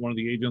out that one of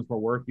the agents we're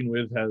working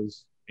with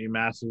has a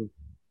massive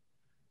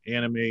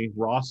anime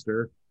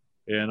roster,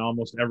 and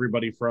almost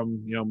everybody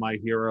from My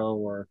Hero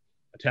or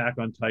Attack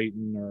on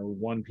Titan or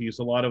One Piece,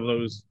 a lot of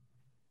those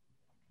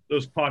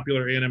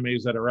popular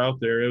animes that are out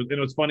there. And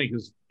it's funny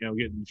because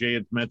Jay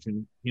had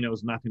mentioned he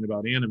knows nothing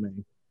about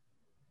anime,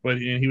 but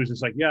he was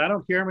just like, yeah, I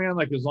don't care, man.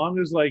 Like, as long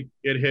as like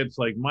it hits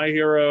like My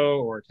Hero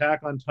or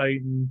Attack on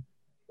Titan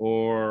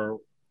or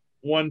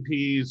One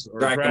Piece or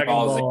Dragon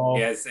Ball.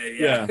 Yes,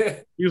 yeah.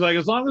 He was like,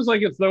 as long as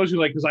like it's those, you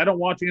like, because I don't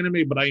watch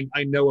anime, but I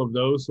know of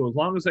those. So as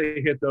long as they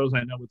hit those,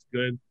 I know it's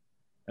good.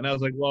 And I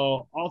was like,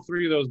 well, all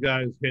 3 of those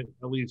guys hit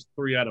at least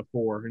 3 out of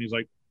 4. And he's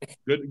like,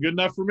 good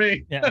enough for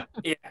me. Yeah.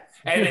 Yeah.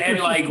 And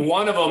like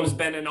one of them's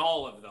been in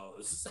all of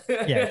those.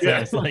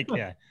 It's like,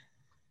 yeah.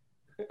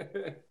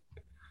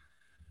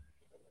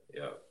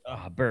 Yeah.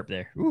 Oh, burp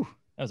there. Ooh,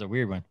 that was a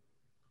weird one.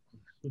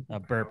 A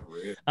burp.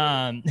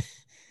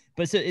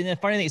 But so, and the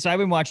funny thing, so I've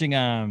been watching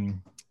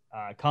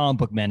Comic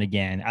Book Men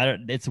again.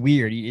 It's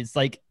weird. It's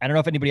like, I don't know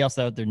if anybody else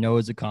out there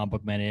knows what Comic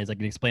Book Men is. I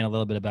can explain a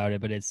little bit about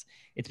it, but it's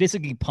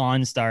basically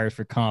Pawn Stars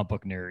for comic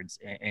book nerds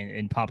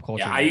and pop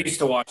culture. Yeah, I used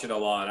to watch it a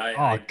lot.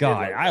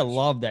 I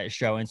love that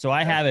show. And so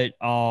I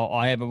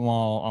have them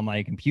all on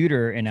my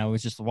computer, and I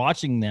was just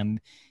watching them.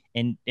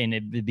 And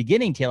at the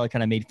beginning, Taylor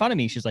kind of made fun of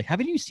me. She's like,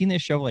 haven't you seen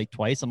this show like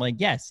twice? I'm like,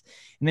 yes.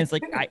 And then it's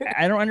like,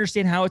 I don't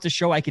understand how it's a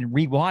show I can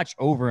rewatch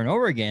over and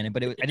over again.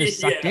 But I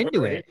just sucked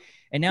into it.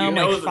 And now I'm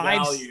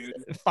like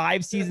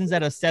 5 seasons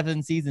out of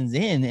 7 seasons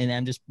in, and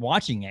I'm just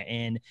watching it.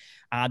 And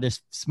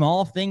there's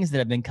small things that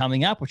have been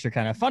coming up, which are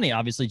kind of funny.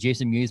 Obviously,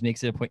 Jason Mewes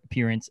makes an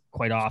appearance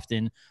quite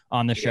often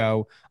on the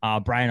show.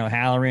 Brian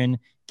O'Halloran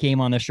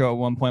came on the show at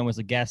one point, was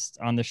a guest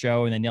on the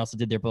show, and then they also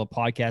did their little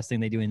podcast thing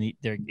they do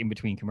they're in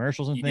between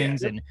commercials and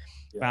things. And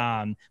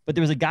but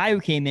there was a guy who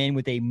came in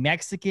with a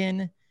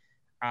Mexican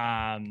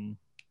knockoff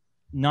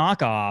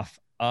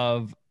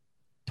of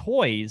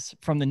toys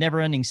from the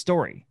Neverending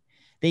Story.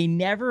 They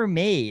never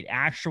made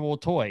actual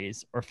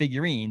toys or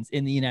figurines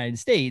in the United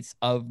States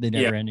of the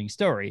Neverending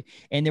Story.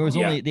 And there was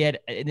and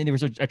then there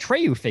was a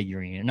Treyu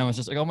figurine. And I was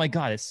just like, oh my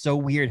God, it's so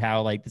weird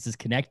how like this is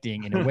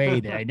connecting in a way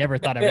that I never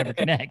thought I'd ever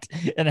connect.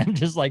 And I'm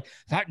just like,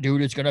 that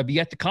dude is going to be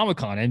at the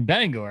Comic-Con in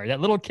Bangor,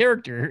 that little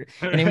character.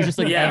 And it was just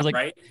like, I was like,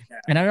 right?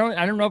 And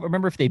I don't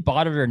remember if they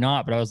bought it or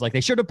not, but I was like,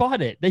 they should have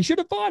bought it. They should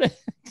have bought it.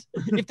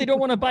 If they don't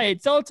want to buy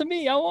it, sell it to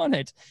me. I want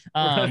it.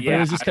 But it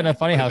was just kind of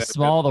funny how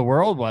small the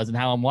world was and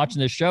how I'm watching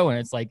this show. And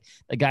it's like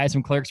the guys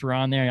from Clerks were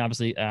on there. And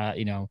obviously,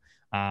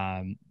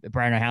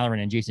 Brian O'Halloran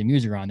and Jason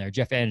Mewes are on there.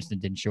 Jeff Anderson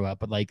didn't show up,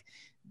 but like,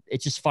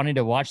 it's just funny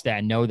to watch that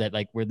and know that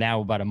like we're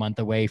now about a month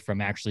away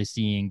from actually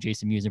seeing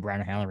Jason Mewes and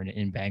Brian O'Halloran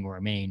in Bangor,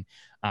 Maine,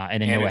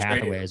 and then Noah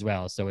Hathaway as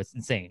well. So it's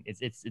insane.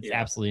 It's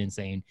absolutely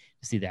insane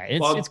to see that.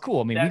 It's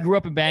cool. I mean, we grew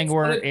up in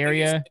Bangor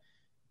area.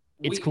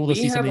 It's cool to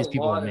see some of these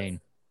people in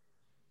Maine.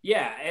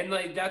 Yeah, and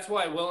like that's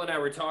why Will and I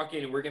were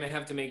talking, and we're gonna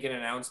have to make an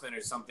announcement or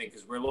something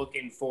because we're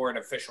looking for an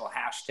official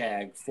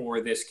hashtag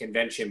for this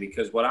convention.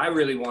 Because what I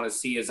really want to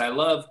see is I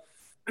love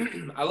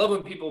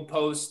when people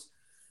post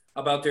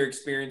about their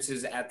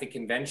experiences at the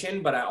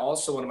convention, but I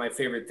also, one of my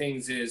favorite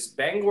things is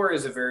Bangor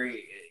is a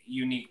very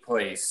unique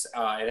place.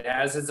 It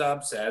has its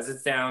ups, it has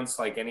its downs,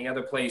 like any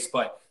other place,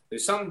 but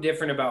there's something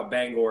different about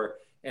Bangor.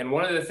 And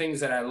one of the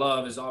things that I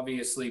love is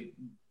obviously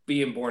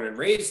being born and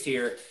raised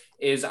here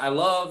is I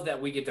love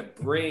that we get to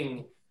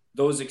bring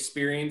those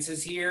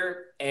experiences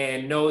here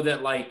and know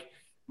that like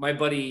my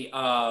buddy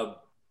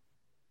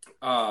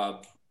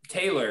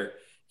Taylor,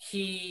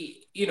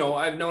 he, you know,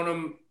 I've known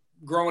him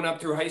growing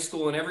up through high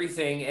school and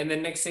everything. And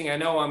then next thing I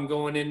know, I'm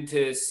going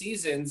into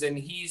seasons and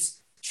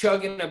he's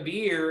chugging a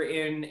beer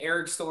in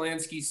Eric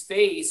Stolansky's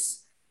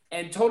face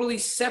and totally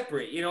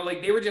separate, you know,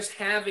 like they were just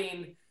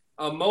having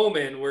a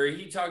moment where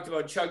he talked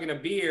about chugging a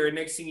beer. And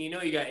next thing you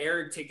know, you got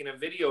Eric taking a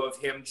video of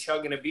him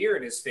chugging a beer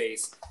in his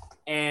face.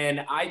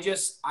 And I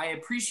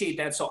appreciate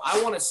that. So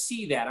I want to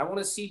see that. I want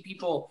to see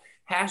people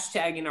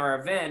hashtagging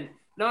our event,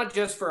 not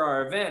just for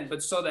our event,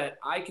 but so that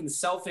I can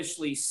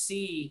selfishly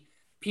see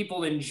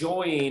people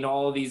enjoying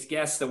all of these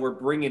guests that we're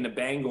bringing to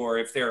Bangor.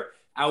 If they're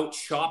out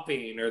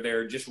shopping or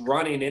they're just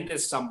running into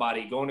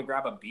somebody, going to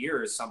grab a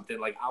beer or something,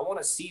 like I want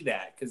to see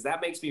that because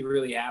that makes me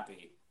really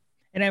happy.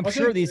 And I'm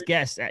sure these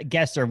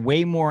guests are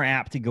way more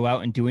apt to go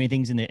out and doing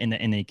things in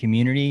the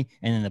community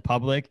and in the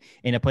public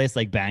in a place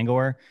like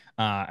Bangor,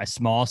 a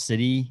small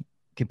city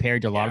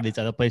compared to a lot of these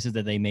other places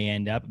that they may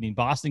end up. I mean,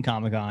 Boston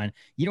Comic Con,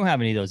 you don't have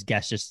any of those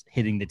guests just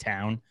hitting the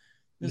town.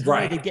 There's no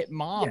way they get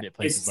mobbed at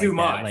places like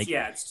that. Like,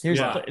 it's too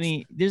much. I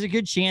mean, there's a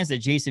good chance that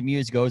Jason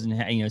Mewes goes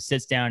and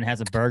sits down and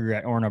has a burger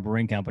at Orno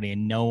Brewing Company,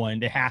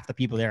 and half the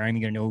people there aren't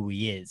even gonna know who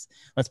he is.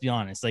 Let's be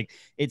honest. Like,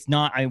 it's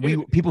not.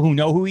 People who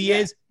know who he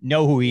is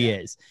know who he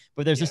is,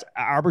 but there's just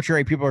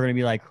arbitrary people are gonna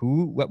be like,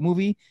 who? What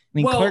movie? I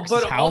mean, Clerks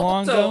is how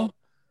long ago?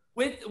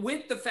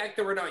 With the fact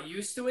that we're not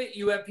used to it,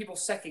 you have people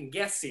second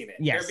guessing it.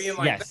 Yes, they're being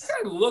like, that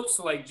guy looks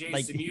like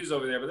Jason Mewes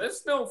over there, but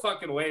there's no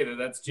fucking way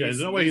that's Jason. There's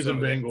no way he's in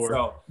Bangor.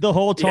 So, the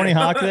whole Tony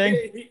Hawk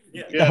thing,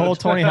 the whole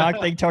Tony Hawk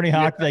thing, Tony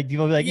Hawk, like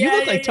people be like, you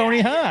look like Tony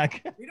Hawk.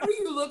 You know,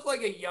 you look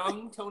like a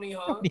young Tony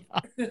Hawk.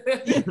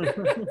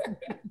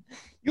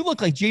 You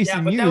look like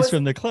Jason Mewes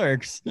from the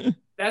Clerks.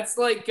 That's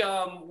like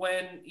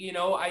when, you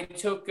know, I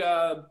took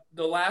the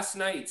last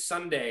night,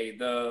 Sunday,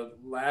 the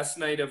last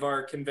night of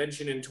our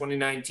convention in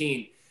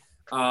 2019.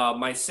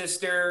 My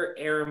sister,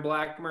 Erin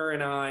Blackmer,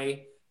 and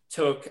I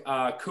took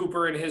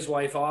Cooper and his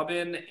wife,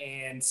 Aubin,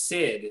 and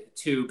Sid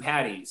to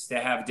Patty's to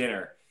have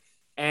dinner.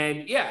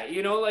 And yeah,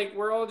 you know, like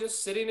we're all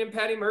just sitting in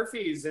Patty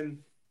Murphy's and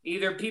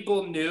either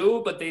people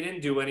knew, but they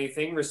didn't do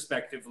anything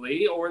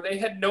respectively, or they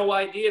had no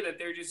idea that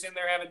they're just in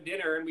there having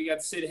dinner. And we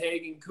got Sid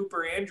Haig and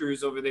Cooper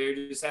Andrews over there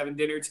just having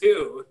dinner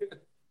too.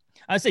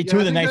 I'd say two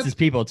of the nicest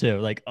people too.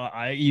 Like,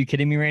 are you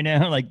kidding me right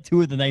now? Like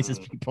two of the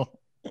nicest people.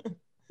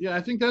 Yeah,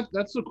 I think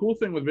that's the cool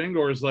thing with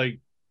Bangor is like,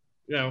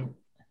 you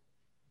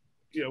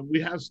know,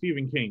 we have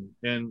Stephen King,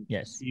 and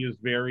he is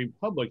very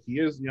public. He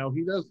is,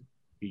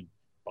 he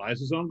buys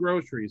his own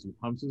groceries, he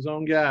pumps his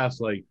own gas,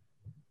 like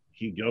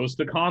he goes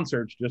to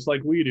concerts just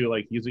like we do.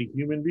 Like he's a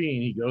human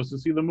being. He goes to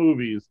see the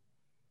movies,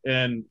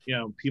 and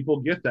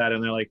people get that,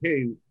 and they're like,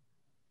 hey,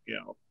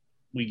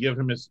 we give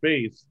him his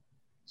space.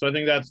 So I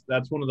think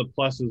that's one of the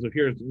pluses of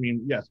here. I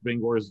mean, yes,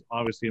 Bangor is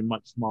obviously a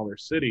much smaller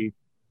city.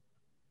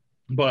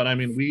 But I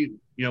mean,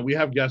 we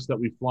have guests that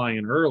we fly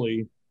in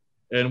early,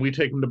 and we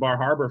take them to Bar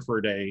Harbor for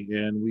a day,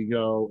 and we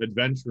go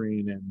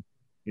adventuring, and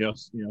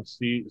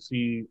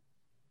see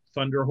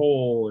Thunder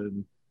Hole,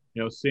 and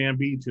Sand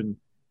Beach, and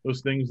those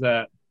things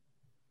that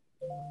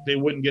they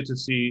wouldn't get to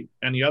see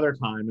any other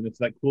time. And it's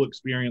that cool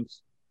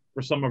experience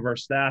for some of our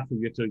staff who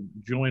get to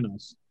join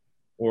us,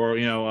 or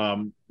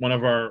one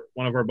of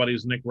our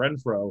buddies, Nick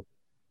Renfro,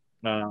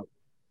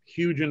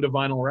 huge into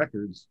vinyl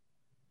records.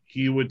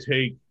 He would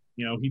take.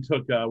 He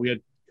took, we had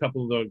a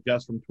couple of the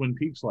guests from Twin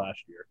Peaks last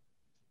year,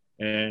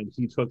 and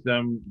he took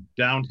them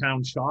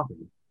downtown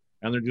shopping,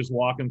 and they're just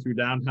walking through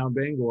downtown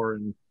Bangor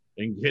and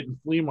hitting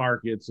flea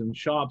markets and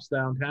shops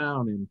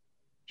downtown and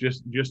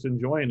just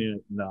enjoying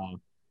it.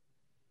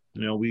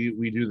 And,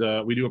 we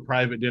do a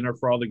private dinner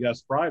for all the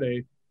guests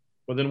Friday,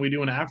 but then we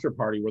do an after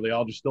party where they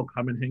all just still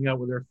come and hang out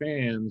with their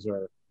fans,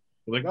 or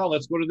they're like, oh,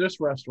 let's go to this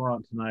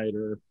restaurant tonight,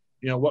 or,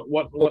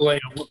 what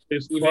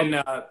place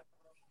even,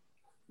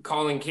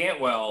 Colin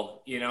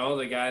Cantwell,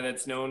 the guy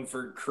that's known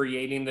for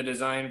creating the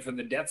design for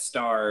the Death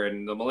Star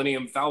and the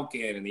Millennium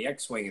Falcon and the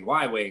X-Wing and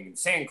Y-Wing and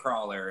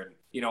Sandcrawler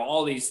and,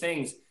 all these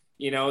things,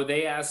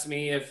 they asked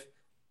me if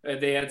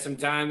they had some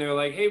time. They were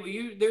like,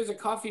 hey, there's a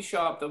coffee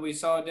shop that we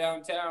saw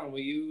downtown. Will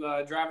you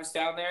drive us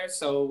down there?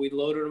 So we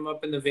loaded them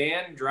up in the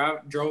van,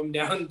 drove them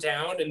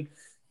downtown, and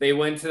they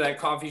went to that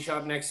coffee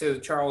shop next to the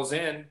Charles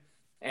Inn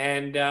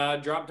and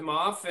dropped them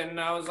off. And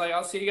I was like,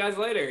 I'll see you guys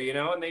later,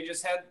 and they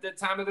just had the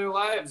time of their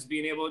lives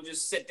being able to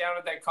just sit down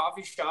at that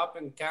coffee shop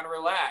and kind of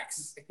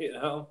relax,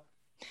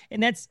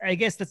 And I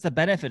guess that's the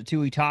benefit too.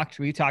 We talked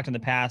in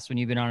the past when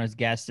you've been on as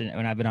guest and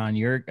when I've been on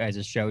your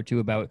guys' show too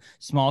about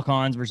small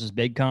cons versus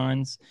big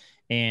cons,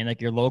 and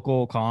like your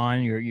local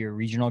con, your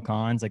regional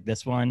cons, like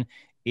this one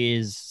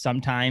is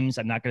sometimes,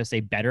 I'm not going to say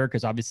better,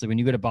 because obviously when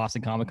you go to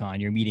Boston Comic Con,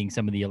 you're meeting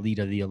some of the elite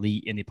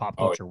in the pop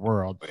culture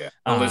world.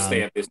 Oh,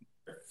 yeah.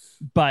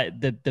 But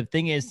the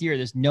thing is here,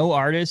 there's no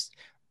artist,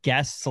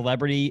 guest,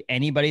 celebrity,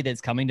 anybody that's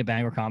coming to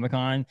Bangor Comic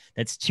Con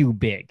that's too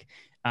big.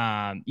 You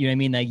know what I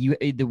mean? Like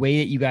the way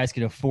that you guys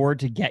can afford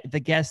to get the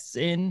guests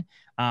in,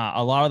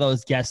 a lot of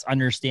those guests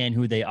understand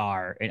who they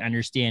are and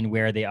understand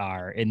where they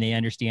are. And they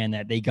understand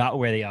that they got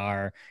where they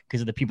are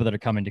because of the people that are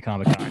coming to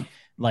Comic-Con.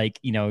 Like,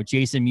 you know,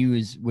 Jason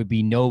Mewes would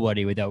be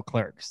nobody without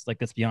Clerks. Like,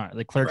 let's be honest.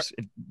 Like Clerks,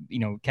 right. You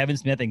know, Kevin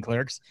Smith and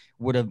Clerks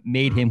would have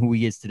made him who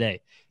he is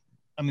today.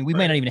 I mean, we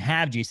might not even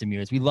have Jason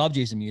Mewes. We love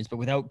Jason Mewes, but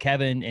without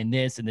Kevin and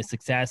this and the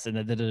success and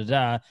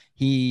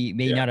he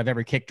may not have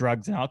ever kicked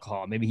drugs and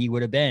alcohol. Maybe he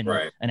would have been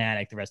an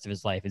addict the rest of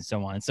his life and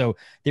so on. And so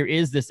there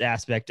is this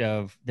aspect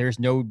of there's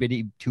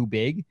nobody too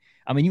big.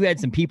 I mean, you had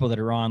some people that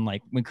are on,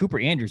 like when Cooper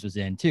Andrews was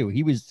in too,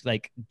 he was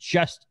like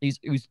he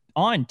was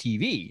on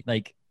TV.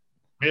 Like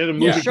he had a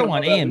movie show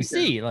on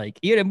AMC. Like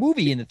he had a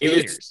movie in the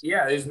theaters.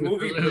 His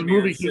movie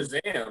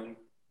Shazam.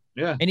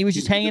 Yeah. And he was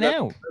just hanging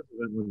out.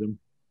 With him.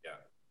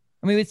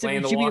 I mean, it's Fatone,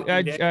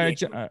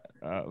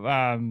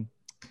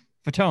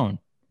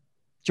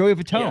 Joey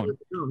Fatone.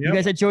 You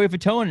guys had Joey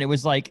Fatone, and it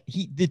was like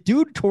the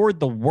dude toured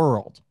the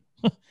world.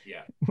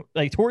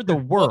 Like toured the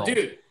world. Well,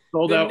 dude,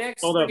 sold out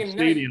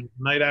stadiums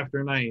night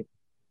after night.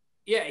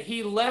 Yeah,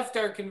 he left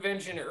our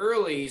convention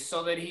early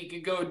so that he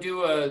could go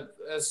do a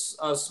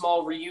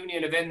small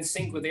reunion of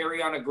NSYNC with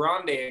Ariana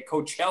Grande at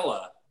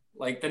Coachella,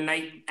 like the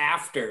night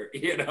after,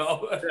 you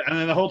know. And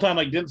then the whole time,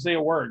 like, didn't say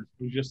a word.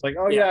 He was just like,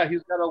 "Oh yeah,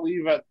 he's got to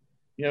leave at."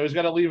 You know, he's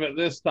got to leave at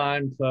this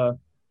time to,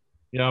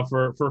 you know,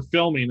 for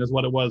filming is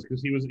what it was,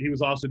 because he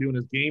was also doing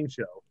his game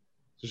show.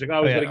 So she's like,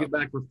 "Oh, he's got to get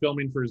back for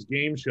filming for his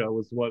game show,"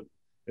 is what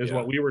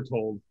we were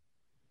told.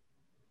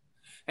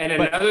 And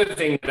another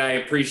thing that I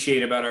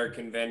appreciate about our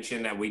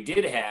convention that we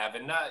did have,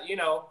 and not, you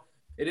know,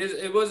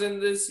 it wasn't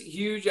this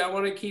huge. I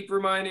want to keep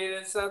reminding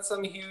it's not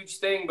some huge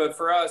thing, but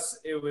for us,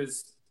 it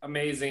was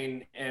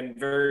amazing and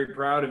very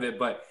proud of it.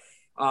 But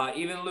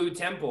even Lou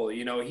Temple,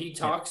 you know, he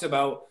talks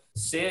about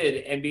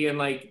Sid and being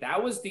like,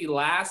 that was the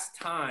last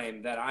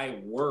time that I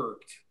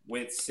worked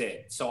with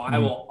Sid. So I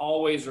will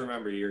always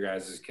remember your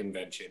guys'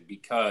 convention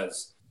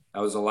because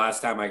that was the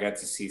last time I got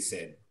to see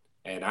Sid.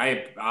 And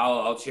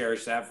I'll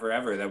cherish that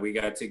forever, that we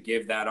got to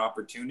give that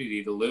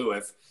opportunity to Lou.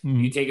 If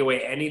you take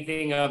away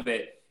anything of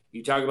it,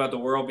 you talk about the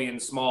world being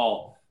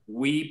small,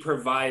 we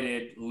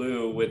provided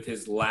Lou with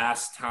his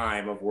last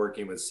time of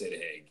working with Sid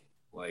Haig.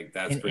 Like,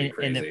 that's pretty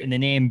crazy. And the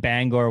name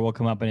Bangor will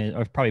come up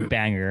or probably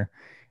Bangor.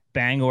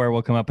 Bangor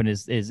will come up in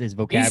his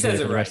vocabulary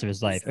for the rest of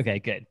his life. Okay,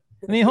 good.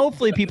 I mean,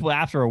 hopefully people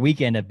after a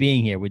weekend of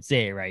being here would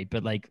say it right,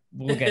 but like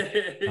we'll get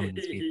some of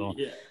these people.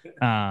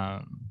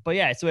 But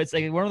yeah, so it's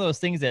like one of those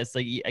things that's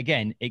like,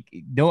 again,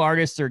 no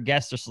artists or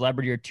guests or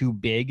celebrity are too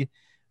big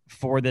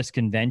for this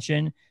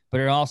convention,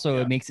 but it also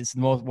it makes it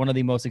one of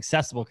the most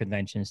accessible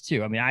conventions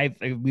too. I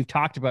mean, we've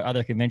talked about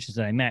other conventions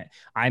that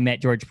I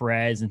met George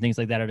Perez and things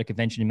like that at a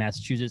convention in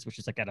Massachusetts, which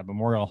is like at a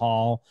Memorial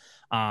Hall.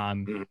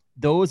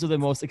 Those are the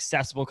most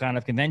accessible kind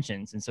of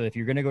conventions. And so if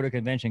you're going to go to a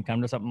convention,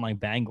 come to something like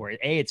Bangor.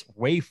 It's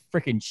way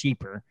freaking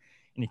cheaper.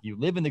 And if you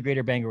live in the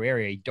greater Bangor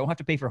area, you don't have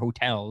to pay for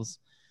hotels.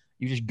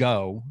 You just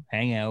go,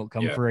 hang out,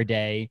 come for a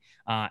day.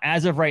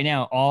 As of right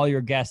now, all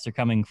your guests are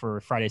coming for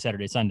Friday,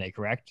 Saturday, Sunday,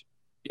 correct?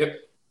 Yep.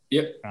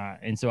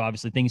 And so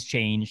obviously things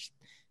change.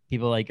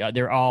 People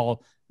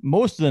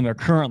most of them are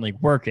currently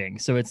working.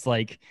 So it's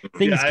like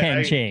things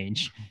can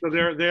change. So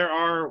there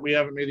are, we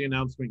haven't made the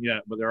announcement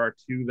yet, but there are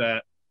two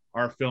that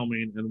are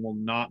filming and will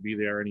not be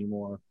there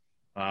anymore.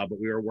 But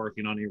we are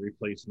working on a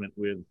replacement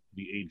with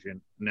the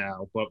agent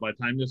now. But by the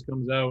time this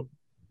comes out,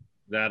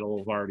 that'll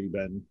have already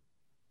been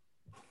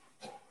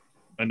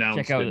announced.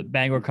 Check out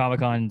Bangor Comic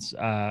Con's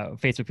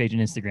Facebook page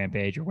and Instagram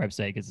page or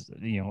website, because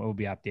it will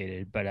be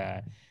updated.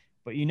 But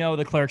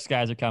the Clerks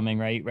guys are coming,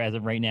 right? As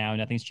of right now,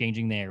 nothing's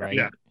changing there, right?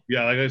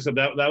 Yeah. Like I said,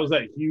 that was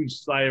that huge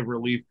sigh of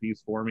relief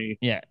piece for me.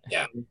 Yeah.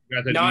 Not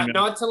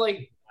to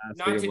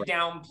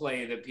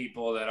downplay the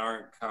people that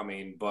aren't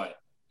coming,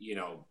 but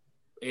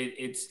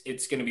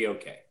it's going to be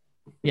okay.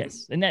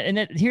 Yes, and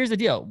that here's the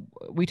deal.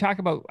 I talk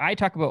about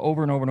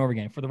over and over and over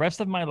again. For the rest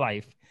of my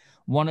life,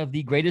 one of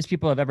the greatest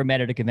people I've ever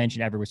met at a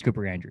convention ever was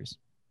Cooper Andrews.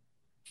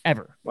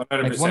 Ever.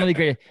 100%. Like one of the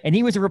greatest, and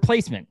he was a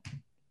replacement.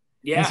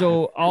 Yeah. And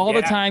so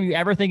the time you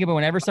ever think about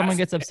whenever someone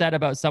gets upset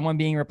about someone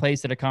being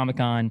replaced at a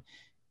Comic-Con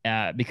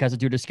because of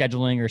due to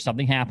scheduling or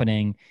something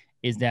happening,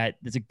 is that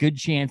there's a good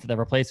chance that the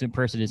replacement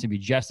person is going to be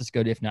just as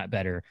good, if not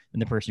better, than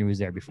the person who was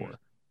there before.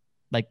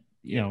 Like,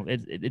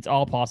 it's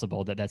all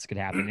possible that's could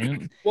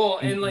happen.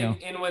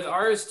 And with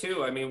ours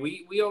too, I mean,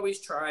 we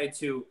always try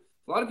to,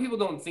 a lot of people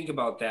don't think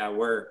about that,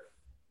 where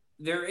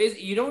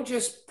you don't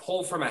just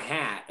pull from a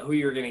hat who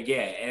you're going to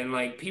get. And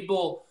like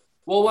people,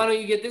 well, why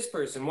don't you get this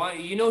person? Why,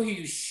 who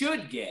you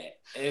should get?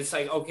 And it's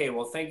like, okay,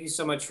 well, thank you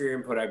so much for your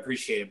input. I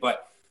appreciate it.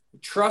 But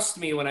trust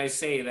me when I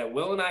say that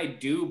Will and I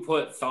do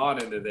put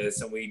thought into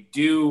this, and we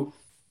do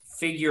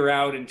figure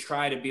out and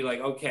try to be like,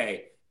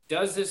 okay,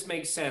 does this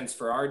make sense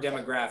for our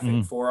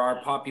demographic, for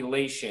our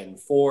population,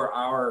 for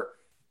our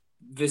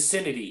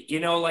vicinity?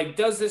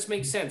 Does this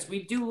make sense?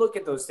 We do look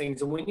at those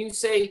things. And when you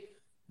say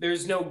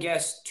there's no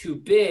guest too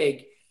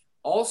big,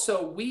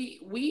 also,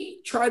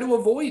 we try to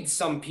avoid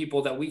some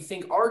people that we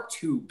think are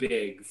too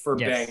big for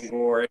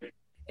Bangor.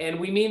 And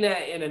we mean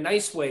that in a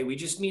nice way. We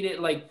just mean it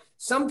like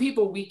some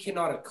people we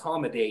cannot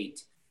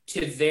accommodate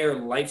to their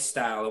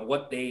lifestyle and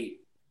what they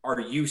are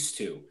used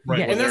to.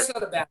 Right. And that's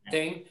not a bad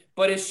thing,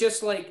 but it's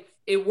just like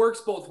it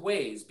works both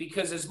ways,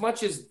 because as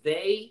much as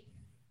they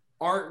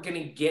aren't going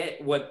to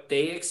get what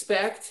they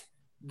expect,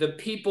 the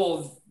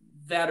people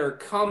that are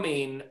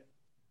coming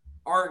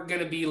aren't going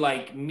to be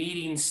like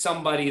meeting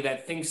somebody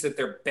that thinks that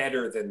they're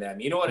better than them.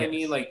 You know what I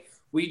mean? Like,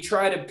 we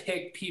try to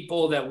pick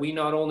people that we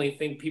not only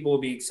think people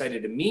will be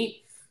excited to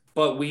meet,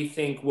 but we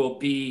think will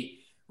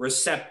be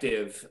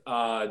receptive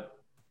to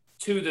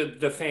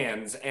the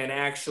fans and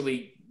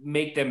actually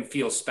make them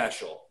feel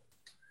special.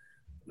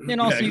 And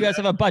also, you guys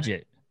have a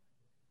budget.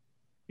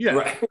 Yeah.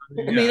 Right.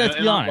 I mean, let's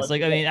be honest.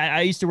 Like, I mean,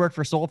 I used to work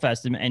for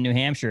Soulfest in New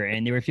Hampshire,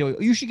 and they were feeling,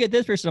 you should get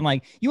this person. I'm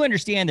like, you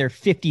understand they're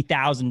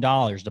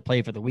 $50,000 to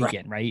play for the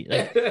weekend, right?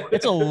 Like,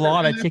 it's a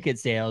lot of ticket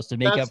sales to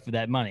make up for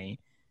that money.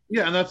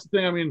 Yeah, and that's the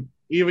thing. I mean,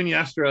 even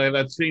yesterday,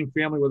 that same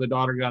family where the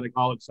daughter got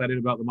all excited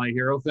about the My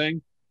Hero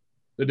thing,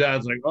 the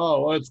dad's like,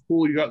 oh, well, it's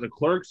cool you got the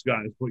Clerks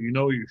guys, but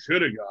you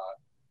should have got.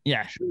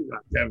 Yeah. Should have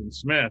got Kevin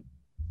Smith.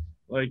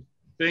 Like,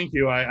 thank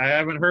you. I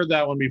haven't heard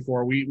that one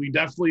before. We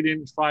definitely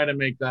didn't try to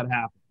make that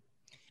happen.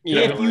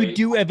 If you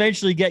do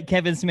eventually get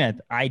Kevin Smith,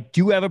 I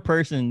do have a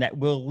person that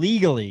will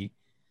legally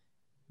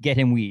get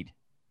him weed.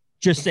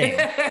 Just saying.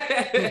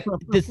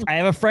 I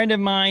have a friend of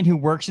mine who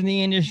works in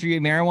the industry,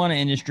 marijuana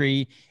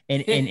industry,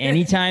 and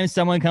anytime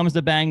someone comes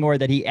to Bangor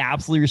that he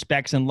absolutely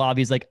respects and loves,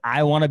 he's like,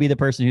 I want to be the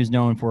person who's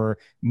known for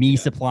me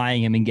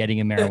supplying him and getting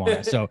him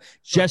marijuana. So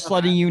just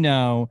letting you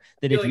know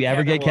that if you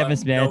ever get Kevin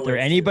Smith or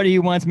anybody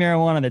who wants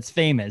marijuana that's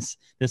famous,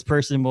 this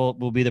person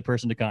will be the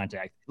person to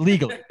contact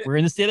legally. We're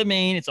in the state of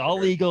Maine. It's all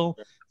legal.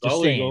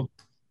 Just saying. Legal.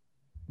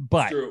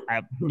 But,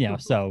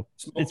 so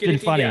it's been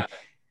funny. Yeah.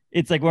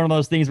 It's like one of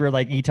those things where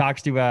like he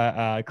talks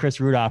to Chris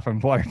Rudolph from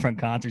Waterfront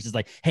Concerts. Is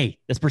like, hey,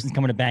 this person's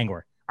coming to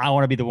Bangor. I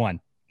want to be the one.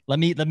 Let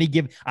me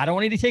give. I don't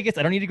want any tickets.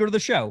 I don't need to go to the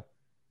show.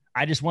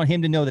 I just want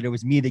him to know that it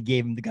was me that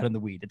got him the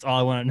weed. That's all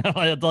I want to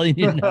know. That's all you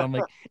need to know. I'm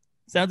like,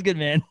 sounds good,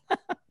 man.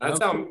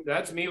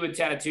 That's me with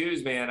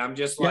tattoos, man. I'm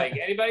just like,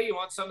 anybody, you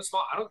want something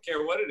small? I don't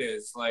care what it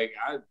is. Like,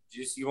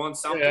 you want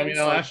something. Yeah, I mean,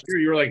 last year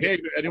you were like, hey,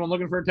 anyone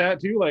looking for a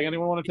tattoo? Like,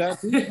 anyone want a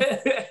tattoo?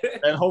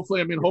 And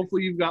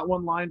hopefully you've got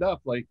one lined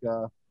up. Like,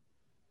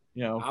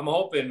 I'm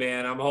hoping,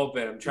 man. I'm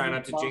trying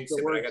not to jinx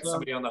it, but I got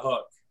somebody on the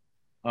hook.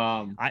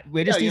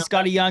 We just need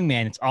Scotty Young,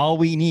 man. It's all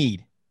we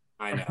need.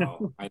 I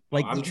know.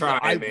 Like, I'm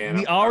trying, man.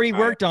 We already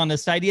worked on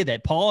this idea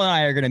that Paul and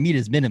I are going to meet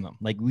his minimum.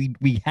 Like,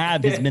 we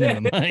have his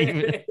minimum.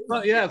 It's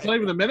not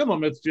even the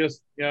minimum. It's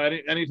just,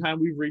 anytime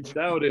we've reached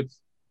out, it's,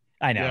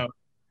 I know,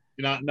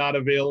 not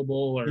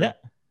available or,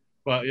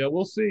 but yeah,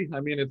 we'll see.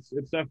 I mean, it's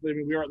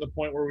definitely, we are at the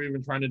point where we've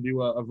been trying to do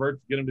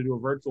get him to do a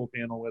virtual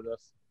panel with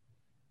us.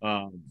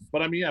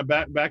 But I mean,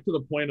 back to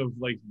the point of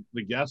like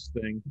the guest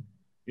thing,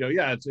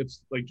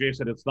 it's like Jay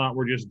said, it's not,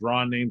 we're just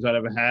drawing names out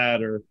of a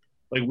hat, or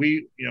like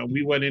we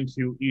went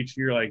into each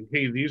year like,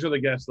 hey, these are the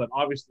guests that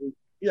obviously,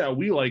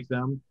 we like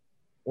them,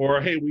 or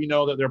hey, we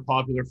know that they're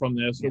popular from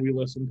this, or we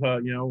listen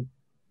to,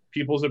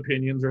 people's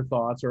opinions or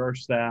thoughts or our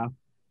staff.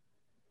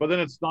 But then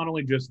it's not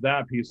only just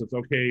that piece, it's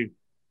okay,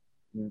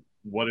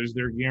 what is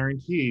their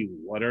guarantee?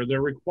 What are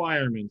their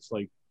requirements?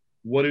 Like,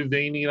 what do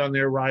they need on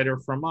their rider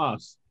from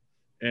us?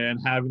 And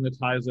having the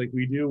ties like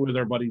we do with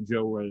our buddy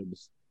Joe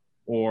Ribs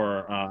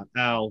or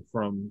Al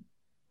from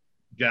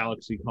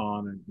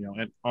GalaxyCon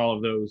and all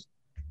of those,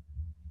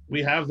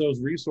 we have those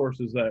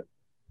resources that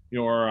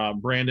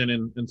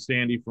Brandon and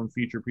Sandy from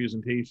Feature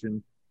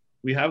Presentation,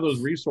 we have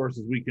those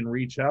resources we can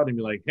reach out and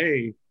be like,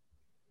 hey,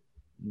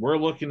 we're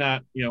looking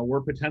at,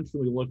 we're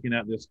potentially looking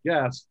at this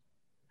guest.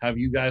 Have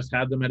you guys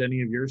had them at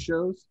any of your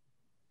shows?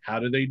 How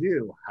do they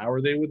do? How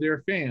are they with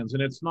their fans?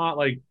 And it's not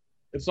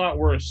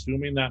we're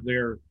assuming that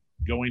they're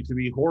going to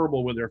be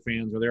horrible with their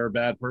fans or they're a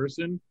bad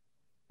person.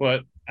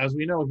 But as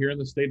we know, here in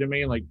the state of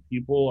Maine, like,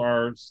 people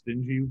are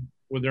stingy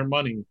with their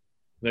money.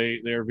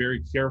 They're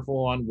very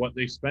careful on what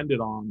they spend it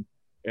on,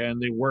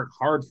 and they work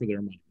hard for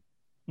their money.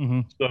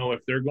 Mm-hmm. So if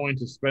they're going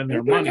to spend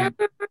their money,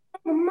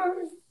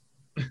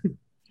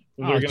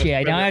 now I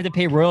have to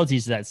pay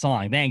royalties to that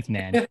song. Thanks,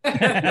 man.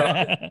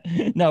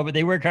 No, but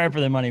they work hard for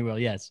their money, Will.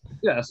 Yes.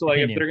 Yeah. So like,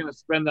 if they're going to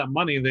spend that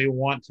money, they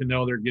want to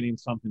know they're getting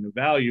something of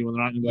value, and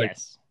they're not going to be like,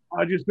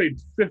 I just paid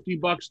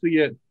 $50 to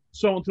get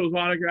so-and-so's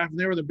autograph, and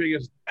they were the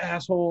biggest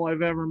asshole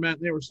I've ever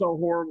met. They were so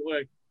horrible.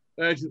 Like,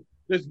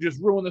 this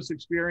just ruined this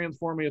experience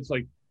for me. It's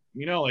like,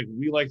 like,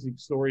 we like the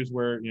stories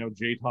where,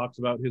 Jay talks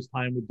about his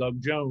time with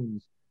Doug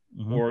Jones,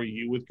 or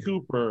you with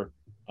Cooper,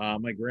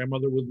 my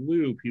grandmother with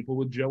Lou, people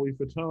with Joey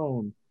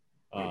Fatone,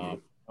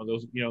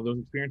 those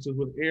experiences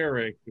with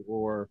Eric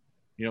or,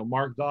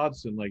 Mark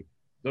Dodson. Like,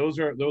 those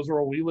are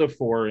what we live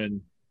for. And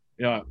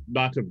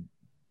not to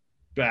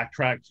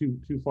backtrack too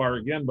far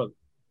again, but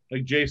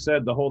like Jay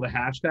said, the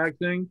hashtag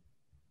thing,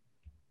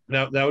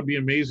 that would be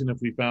amazing if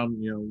we found,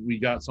 we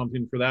got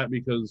something for that,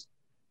 because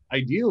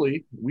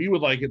ideally we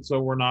would like it so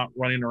we're not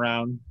running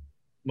around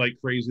like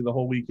crazy the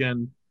whole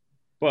weekend,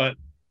 but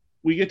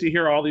we get to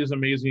hear all these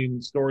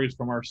amazing stories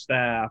from our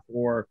staff,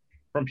 or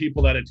from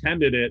people that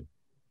attended it,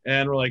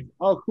 and we're like,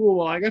 oh, cool.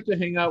 Well, I got to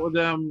hang out with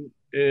them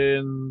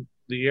in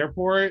the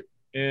airport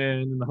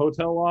and in the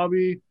hotel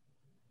lobby,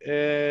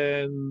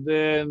 and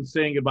then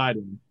saying goodbye to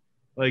them.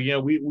 Like, you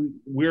know,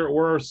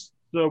 we're so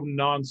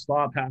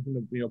nonstop having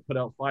to, you know, put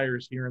out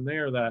fires here and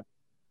there that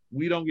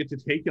we don't get to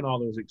take in all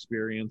those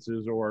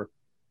experiences. Or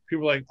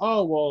people are like,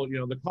 oh, well, you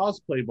know, the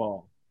cosplay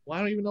ball. Well,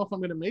 I don't even know if I'm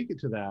going to make it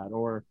to that.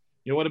 Or,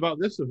 you know, what about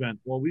this event?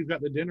 Well, we've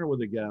got the dinner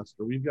with a guest,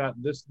 or we've got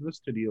this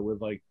to deal with.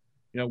 Like,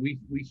 you know, we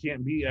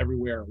can't be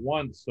everywhere at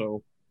once.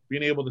 So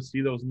being able to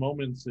see those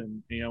moments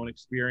and, you know, and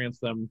experience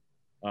them,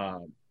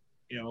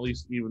 you know, at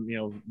least even, you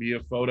know, via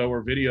photo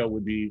or video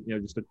would be, you know,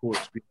 just a cool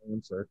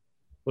experience or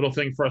little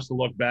thing for us to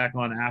look back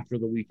on after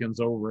the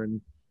weekend's over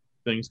and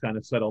things kind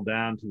of settle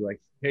down to like,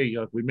 hey, you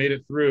know, we made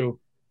it through.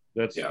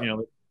 That's, you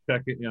know,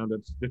 check it, you know,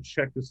 let's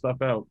check this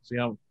stuff out. See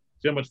how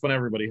much fun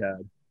everybody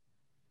had.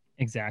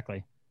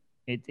 Exactly.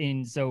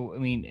 And so, I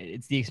mean,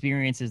 it's the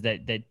experiences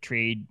that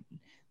trade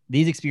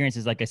these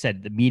experiences, like I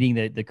said, the meeting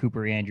the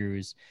Cooper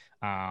Andrews,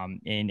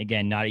 and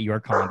again, not at your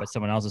con, but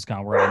someone else's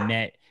con, where I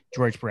met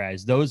George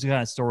Perez. Those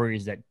kind of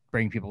stories that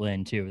bring people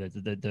in too.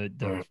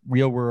 The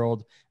real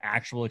world,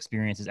 actual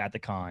experiences at the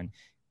con.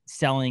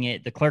 Selling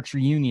it, the Clerks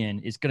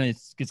reunion it's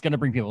gonna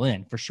bring people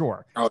in for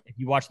sure. If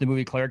you watch the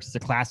movie Clerks, it's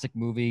a classic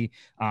movie.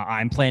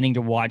 I'm planning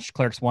to watch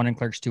Clerks 1 and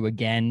Clerks 2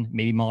 again,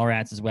 maybe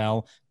Mallrats as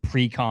well,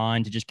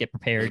 pre-con, to just get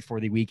prepared for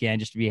the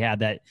weekend, just to have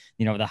that,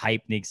 you know, the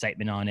hype and the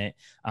excitement on it.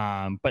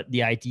 But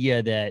the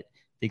idea that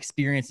the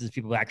experiences of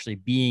people actually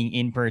being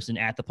in person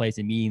at the place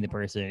and meeting the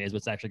person is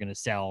what's actually going to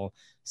sell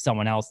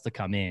someone else to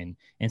come in.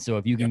 And so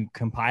if you can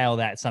compile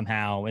that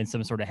somehow in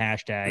some sort of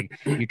hashtag,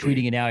 you're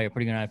tweeting it out, you're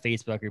putting it on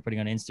Facebook, you're putting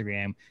it on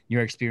Instagram,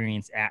 your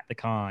experience at the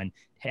con,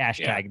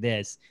 hashtag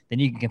this, then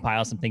you can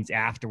compile some things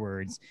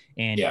afterwards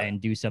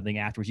and do something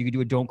afterwards. You could do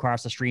a Don't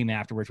Cross the Stream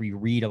afterwards, where you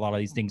read a lot of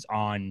these things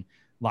on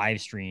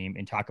live stream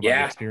and talk about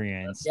the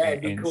experience. Yeah,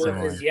 it'd be cool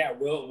because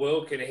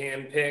Will could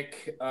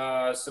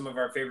handpick some of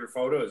our favorite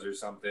photos or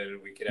something.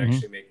 We could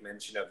actually make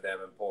mention of them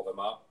and pull them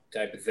up,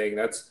 type of thing.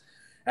 That's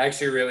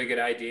actually a really good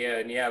idea.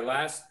 And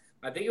I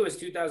think it was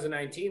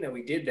 2019 that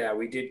we did that.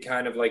 We did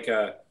kind of like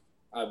a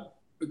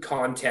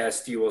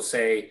contest, you will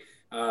say,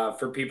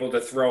 for people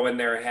to throw in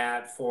their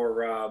hat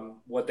for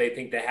what they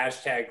think the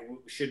hashtag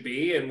should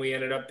be. And we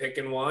ended up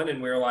picking one, and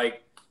we were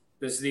like,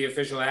 this is the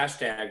official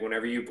hashtag.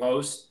 Whenever you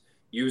post,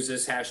 use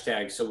this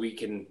hashtag so we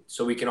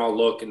can all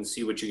look and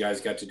see what you guys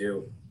got to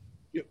do.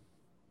 Yep.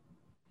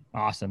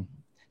 Awesome.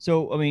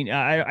 So, I mean,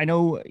 I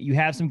know you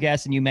have some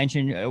guests, and you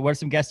mentioned what are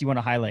some guests you want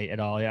to highlight at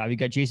all? Yeah, we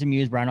got Jason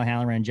Mewes, Brian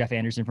O'Halloran, and Jeff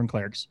Anderson from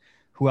Clerks.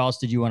 Who else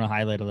did you want to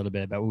highlight a little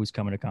bit about who's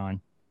coming to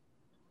con?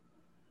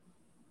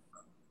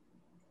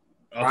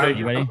 I'll take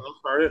you. Ready? I'll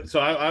start it. So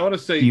I want to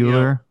say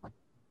Bueller.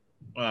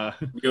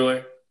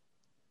 Bueller.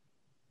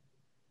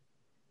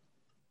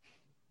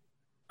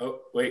 Oh,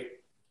 wait.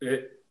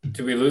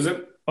 Did we lose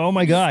him? Oh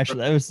my gosh,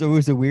 that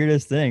was the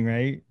weirdest thing,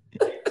 right?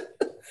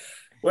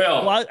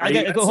 Well, I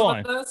got to go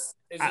on.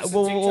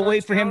 We'll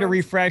wait for him to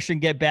refresh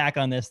and get back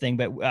on this thing.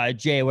 But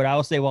Jay, what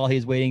I'll say while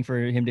he's waiting for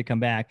him to come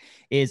back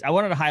is I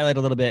wanted to highlight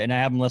a little bit, and I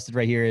have them listed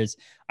right here. Is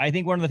I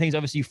think one of the things,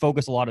 obviously, you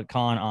focus a lot at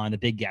con on the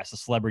big guests, the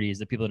celebrities,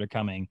 the people that are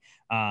coming.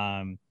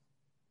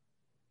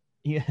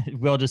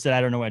 Will just said,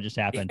 I don't know what just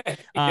happened.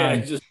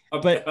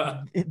 But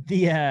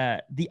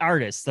the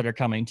artists that are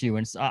coming too.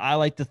 And so I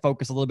like to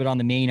focus a little bit on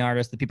the main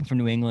artists, the people from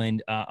New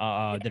England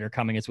that are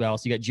coming as well.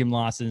 So you got Jim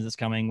Lawson that's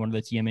coming, one of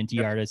the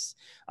TMNT artists.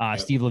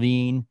 Steve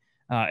Levine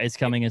is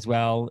coming as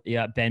well.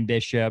 Yeah, Ben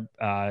Bishop,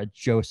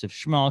 Joseph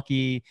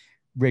Schmalke,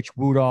 Rich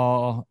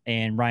Woodall,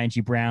 and Ryan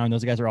G. Brown.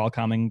 Those guys are all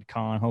coming to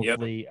con,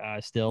 hopefully,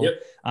 still.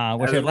 Which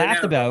I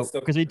laughed about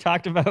because we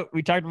talked about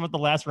the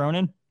Last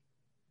Ronin.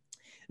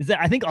 Is that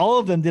I think all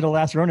of them did a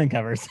Last Ronin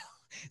cover.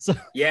 So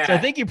I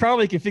think you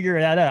probably can figure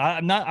that out.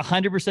 I'm not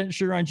 100%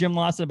 sure on Jim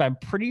Lawson, but I'm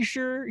pretty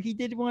sure he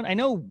did one. I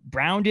know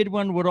Brown did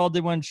one, Woodall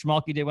did one,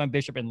 Schmalke did one,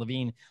 Bishop and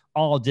Levine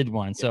all did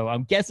one. So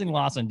I'm guessing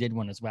Lawson did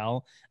one as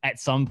well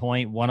at some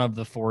point. One of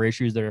the 4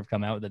 issues that have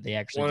come out that they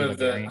actually did a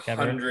variant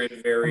cover.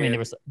 100 variants. I mean,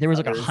 there was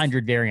like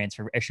 100 variants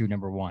for issue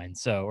number 1,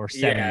 or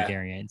 70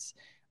 variants.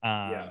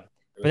 But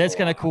that's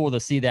kind of cool to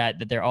see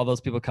that there are all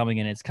those people coming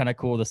in. It's kind of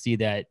cool to see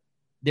that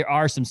there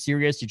are some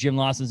serious Jim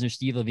Lawson's or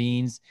Steve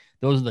Levine's.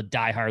 Those are the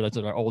diehard,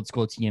 those are our old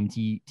school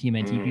TMNT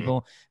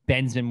people.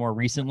 Ben's been more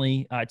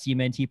recently a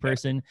TMNT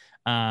person.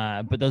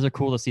 But those are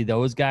cool to see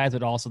those guys,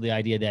 but also the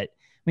idea that,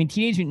 I mean,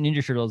 Teenage Mutant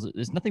Ninja Turtles,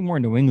 there's nothing more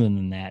New England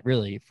than that,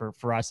 really,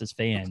 for us as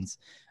fans.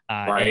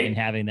 And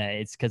having that,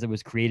 it's because it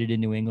was created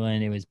in New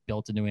England, it was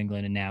built in New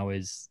England, and now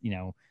is,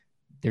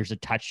 there's a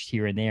touch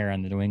here and there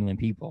on the New England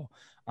people.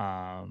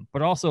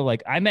 But also,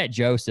 like, I met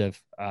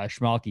Joseph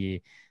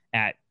Schmalke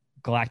at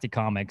Galactic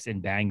Comics in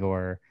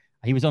Bangor.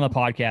 He was on the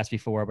podcast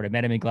before, but I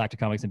met him in Galactic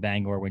Comics in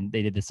Bangor when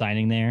they did the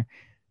signing there.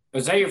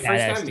 Was that your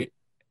first time?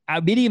 I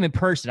met him in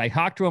person. I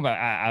talked to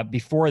him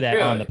before that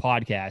on the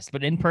podcast,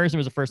 but in person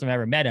was the first time I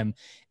ever met him.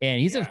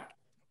 And he's a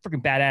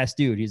freaking badass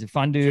dude. He's a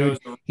fun dude.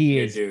 He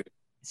is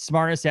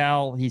smart as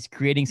hell. He's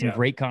creating some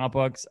great comic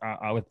books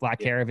with Black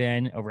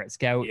Caravan over at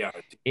Scout. Yeah.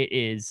 It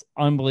is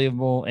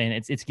unbelievable, and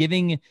it's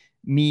giving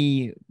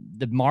me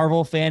the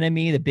Marvel fan of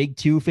me, the big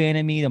two fan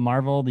of me, the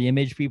Marvel, the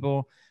Image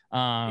people,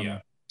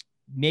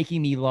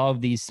 making me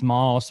love these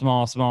small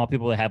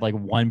people that have like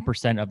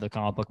 1% of the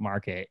comic book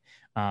market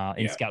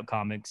in Scout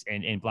Comics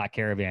and in Black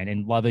Caravan,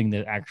 and loving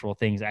the actual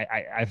things.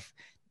 I've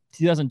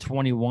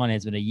 2021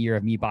 has been a year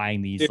of me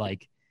buying these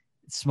like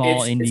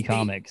small indie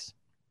comics.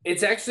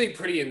 It's actually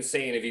pretty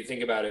insane if you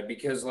think about it,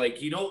 because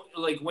like, you don't,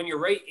 like, when you're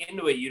right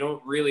into it, you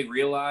don't really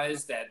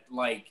realize that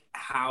like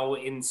how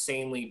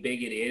insanely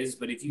big it is.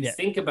 But if you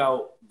think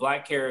about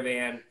Black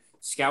Caravan,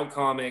 Scout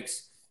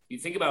Comics, you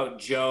think about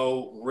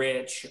Joe,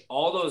 Rich,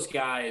 all those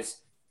guys,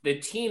 the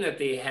team that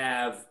they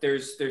have,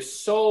 there's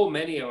so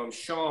many of them,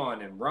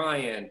 Sean and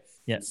Ryan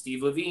and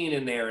Steve Levine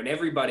in there and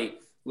everybody.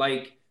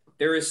 Like,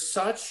 there is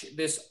such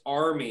this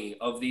army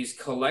of these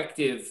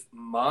collective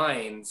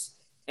minds,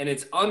 and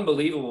it's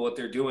unbelievable what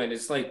they're doing.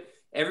 It's like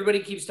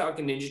everybody keeps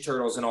talking Ninja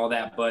Turtles and all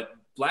that, but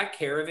Black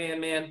Caravan,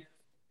 man,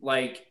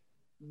 like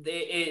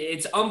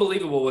it's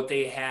unbelievable what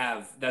they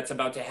have that's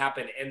about to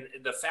happen. And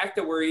the fact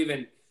that we're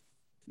even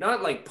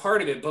not like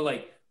part of it, but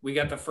like we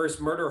got the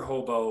first Murder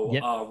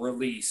Hobo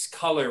release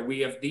color. We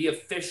have the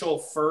official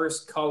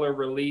first color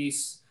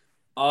release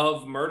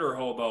of Murder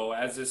Hobo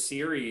as a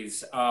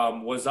series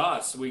was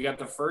us. We got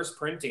the first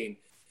printing.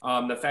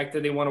 The fact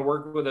that they want to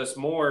work with us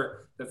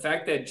more, the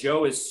fact that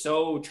Joe is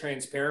so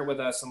transparent with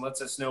us and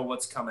lets us know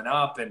what's coming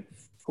up and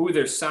who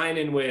they're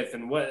signing with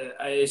and what,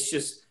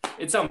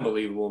 it's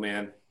unbelievable,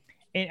 man.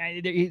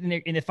 And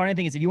the funny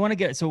thing is, if you want to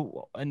get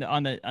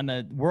on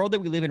the world that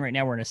we live in right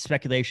now, we're in a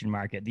speculation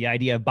market. The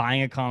idea of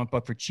buying a comic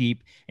book for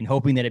cheap and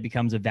hoping that it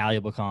becomes a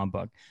valuable comic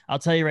book. I'll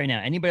tell you right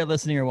now, anybody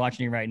listening or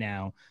watching right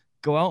now,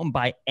 go out and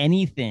buy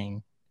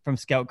anything from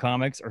Scout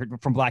Comics or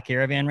from Black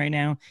Caravan right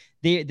now.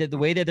 The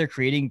way that they're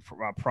creating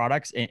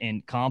products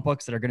and comic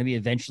books that are going to be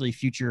eventually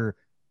future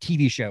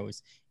TV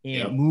shows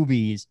and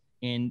movies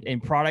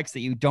and products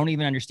that you don't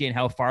even understand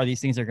how far these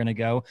things are going to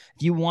go.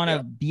 If you want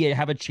to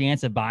have a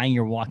chance of buying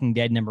your Walking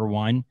Dead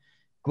 #1,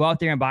 go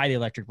out there and buy the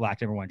Electric Black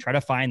 #1. Try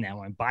to find that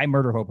one. Buy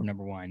Murder Hope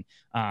 #1.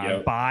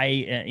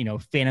 Buy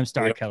Phantom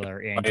Star Killer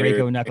and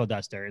Draco Knuckle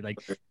Duster. Like,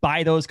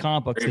 buy those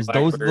comic books, because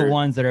those are the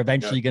ones that are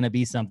eventually going to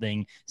be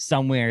something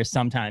somewhere,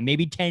 sometime,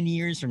 maybe 10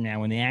 years from now,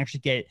 when they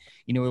actually get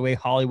the way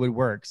Hollywood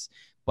works.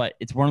 But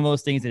it's one of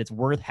those things that it's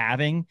worth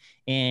having.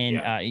 And,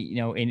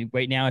 and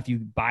right now, if you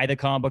buy the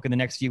comic book in the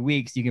next few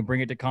weeks, you can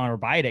bring it to con or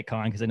buy it at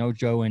con, because I know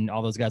Joe and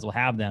all those guys will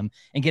have them,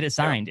 and get it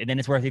signed. And then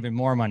it's worth even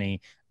more money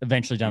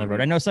eventually down the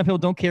road. I know some people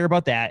don't care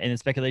about that. And the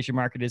speculation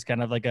market is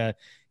kind of like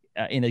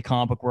in the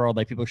comic book world,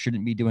 like people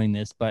shouldn't be doing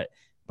this. But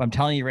I'm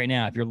telling you right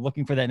now, if you're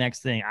looking for that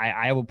next thing,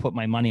 I will put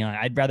my money on.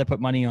 I'd rather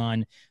put money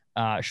on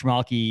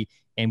Schmalke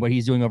and what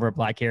he's doing over at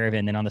Black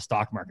Caravan than on the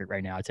stock market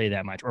right now. I'll tell you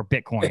that much, or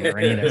Bitcoin or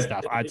any of that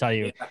stuff. I'll tell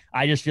you,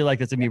 I just feel like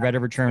that's gonna be rate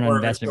of return on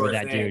investment with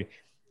that dude.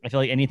 I feel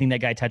like anything that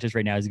guy touches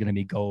right now is going to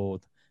be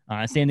gold.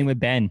 Same thing with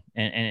Ben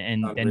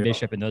and Ben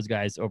Bishop and those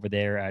guys over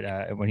there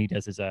at when he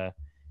does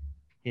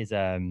his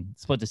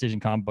split decision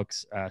comic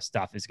books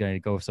stuff is going to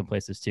go some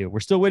places too.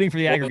 We're still waiting for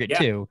the aggregate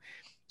too.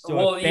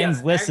 So if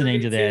Ben's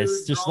listening to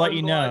this, just let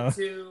you know.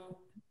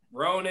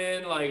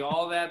 Ronan, like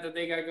all that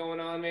they got going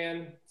on,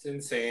 man. It's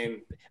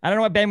insane. I don't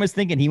know what Ben was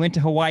thinking. He went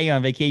to Hawaii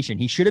on vacation.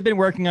 He should have been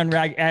working on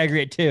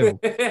aggregate too.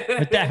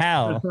 What the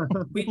hell?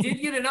 We did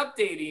get an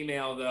update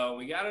email though.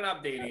 We got an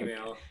update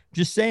email.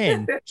 Just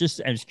saying. I'm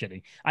just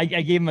kidding. I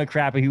gave him a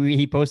crap.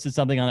 He posted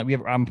something on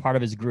it. I'm part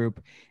of his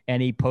group,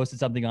 and he posted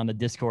something on the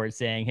Discord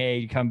saying, "Hey,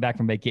 you coming back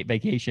from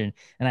vacation?"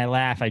 And I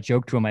laughed. I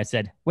joked to him. I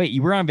said, "Wait,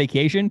 you were on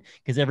vacation?"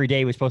 Because every day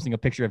he was posting a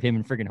picture of him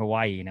in freaking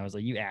Hawaii, and I was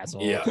like, "You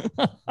asshole!" Yeah.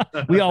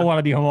 We all want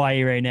to be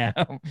Hawaii right now.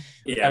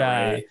 Yeah.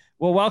 But, right.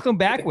 Well, welcome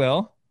back,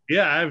 Will.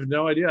 Yeah, I have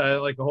no idea. I had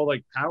like a whole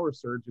power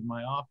surge in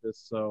my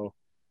office. So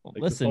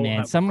listen,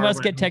 man, some of us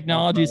get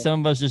technology,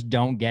 some of us just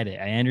don't get it.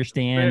 I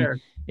understand. Fair.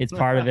 It's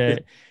part of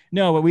it.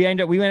 No, but when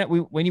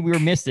we were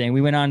missing, we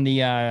went on the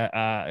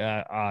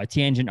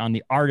tangent on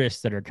the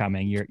artists that are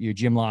coming. Your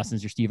Jim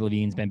Lawsons, your Steve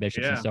Levines, Ben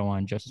Bishops, and so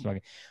on. Justice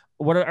Smoking.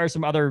 What are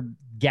some other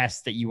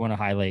guests that you want to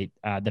highlight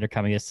that are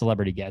coming as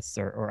celebrity guests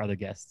or other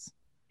guests?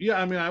 Yeah,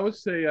 I mean, I would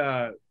say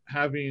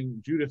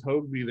having Judith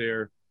Hogue be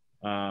there,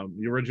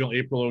 the original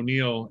April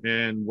O'Neil,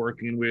 and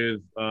working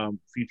with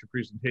Feature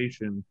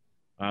Presentation.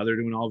 They're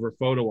doing all of our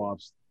photo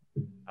ops.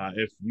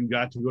 If you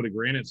got to go to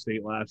Granite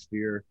State last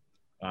year,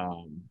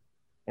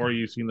 or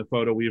you've seen the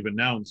photo we've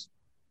announced,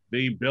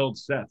 they built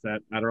sets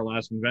at our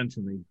last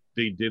convention.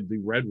 They did the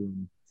Red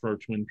Room for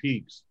Twin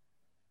Peaks.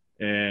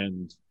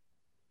 And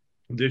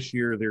this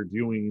year they're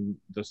doing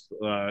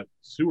the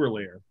sewer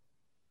layer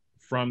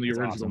from the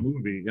original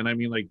movie. And I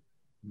mean,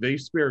 they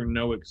spare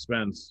no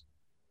expense.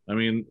 I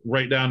mean,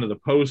 right down to the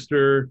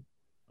poster,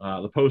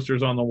 the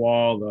posters on the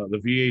wall, the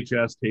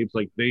VHS tapes,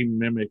 they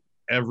mimic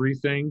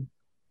everything.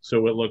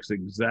 So it looks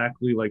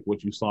exactly like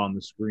what you saw on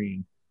the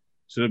screen.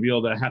 So to be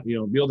able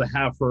to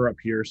have her up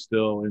here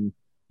still, and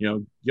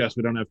yes,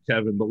 we don't have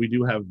Kevin, but we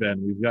do have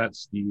Ben. We've got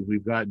Steve.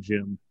 We've got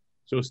Jim.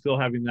 So still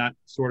having that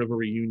sort of a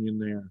reunion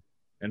there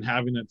and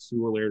having that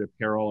sewer lair to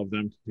pair all of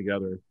them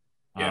together,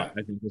 I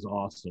think is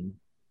awesome.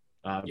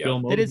 Bill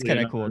Moseley, that is kind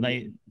of cool. Now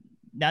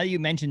that you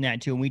mentioned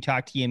that too, and we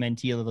talked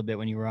TMNT a little bit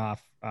when you were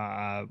off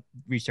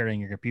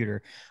restarting your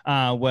computer,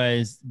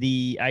 was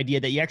the idea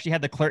that you actually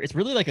had the clerk. It's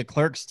really like a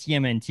Clerks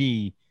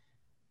TMNT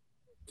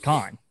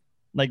con.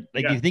 Like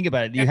you think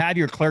about it, you have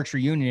your Clerks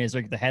reunion as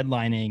like the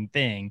headlining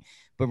thing,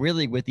 but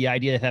really with the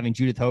idea of having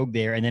Judith Hogue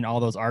there and then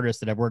all those artists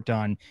that have worked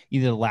on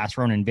either the Last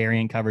Ronin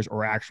variant covers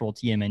or actual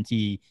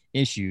TMNT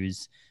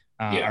issues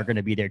are going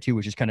to be there too,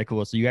 which is kind of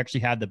cool. So you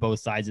actually have the both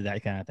sides of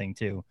that kind of thing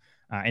too,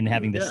 and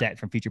having the set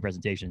from future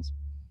presentations.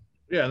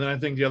 Yeah, and then I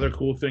think the other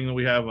cool thing that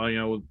we have,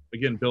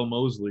 again, Bill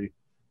Moseley,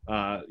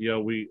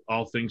 we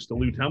all thanks to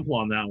Lou Temple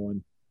on that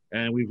one.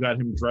 And we've got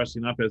him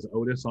dressing up as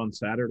Otis on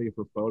Saturday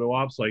for photo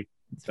ops. Like,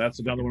 that's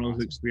another one of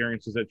those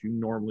experiences that you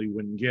normally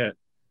wouldn't get.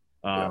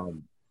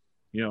 Talking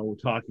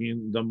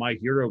the My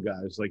Hero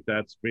guys, like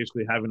that's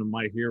basically having a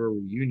My Hero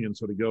reunion.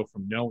 So to go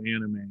from no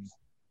anime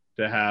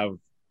to have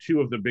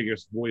two of the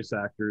biggest voice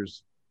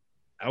actors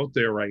out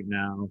there right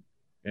now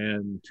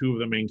and two of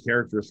the main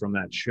characters from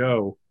that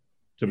show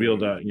to be able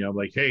to,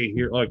 like, hey,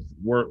 here, look,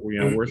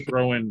 we're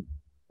throwing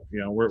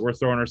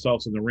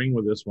ourselves in the ring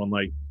with this one.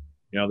 Like,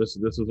 this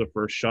is a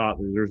first shot.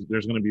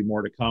 There's going to be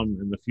more to come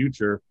in the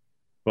future,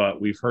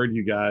 but we've heard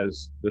you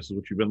guys. This is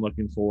what you've been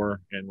looking for,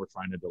 and we're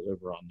trying to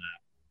deliver on that.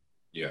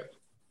 Yeah,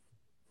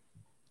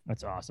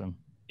 that's awesome.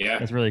 Yeah,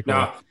 that's really cool.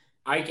 Now,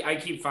 I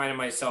keep finding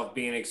myself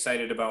being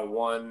excited about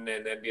one,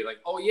 and then be like,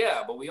 oh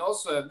yeah, but we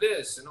also have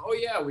this, and oh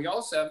yeah, we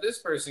also have this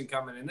person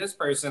coming, and this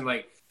person.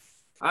 Like,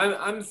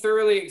 I'm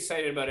thoroughly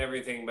excited about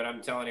everything, but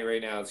I'm telling you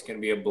right now, it's going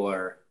to be a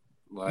blur.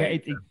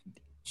 Like, it's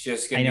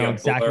just going to be a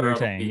exactly blur.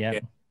 What you're saying. Yeah.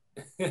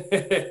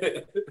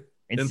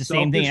 It's the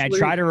same thing. I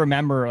try to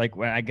remember, like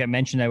when I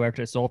mentioned I worked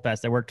at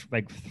Soulfest, I worked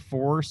like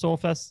 4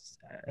 Soulfest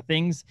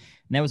things,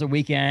 and that was a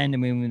weekend. I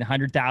mean,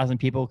 100,000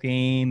 people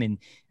came, and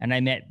I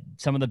met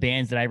some of the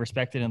bands that I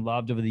respected and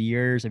loved over the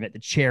years. I met the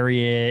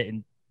Chariot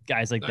and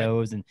guys like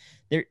those, and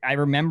I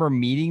remember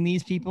meeting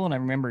these people, and I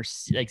remember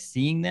like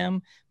seeing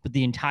them, but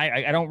the entire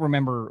I don't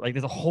remember, like,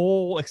 there's a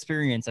whole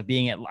experience of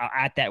being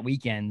at that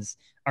weekends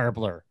are a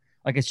blur.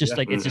 Like, it's just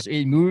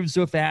it moves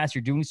so fast.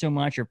 You're doing so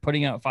much. You're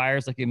putting out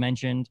fires, like you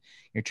mentioned.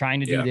 You're trying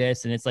to do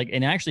this. And it's like,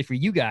 and actually for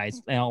you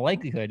guys, in all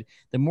likelihood,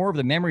 the more of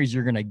the memories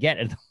you're going to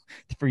get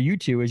for you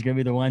two is going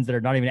to be the oones that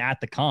are not even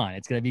at the con.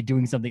 It's going to be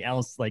doing something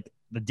else, like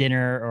the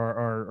dinner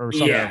or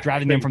something,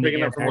 driving them from the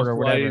airport or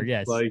whatever. Flight,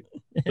 yes. Like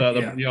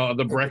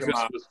the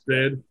breakfast with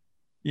Sid.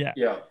 Yeah.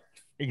 Yeah.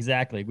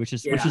 Exactly. Which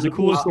is a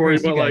cool story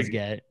you guys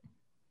get.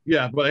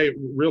 Yeah. But hey,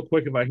 real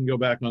quick, if I can go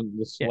back on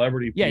the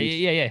celebrity piece.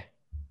 Yeah.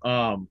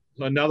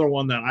 Another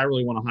one that I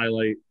really want to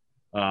highlight,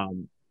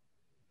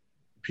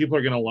 people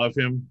are going to love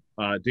him.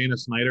 Dana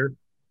Snyder,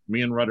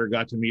 me and Rudder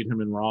got to meet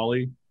him in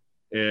Raleigh,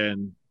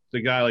 and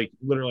the guy, like,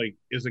 literally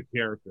is a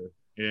character,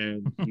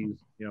 and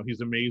he's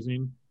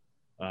amazing.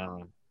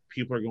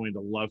 People are going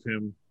to love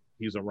him.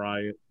 He's a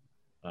riot.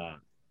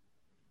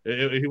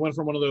 He went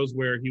from one of those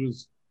where he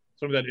was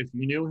somebody that if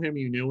you knew him,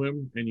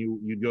 and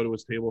you'd go to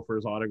his table for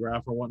his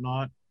autograph or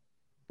whatnot.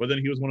 But then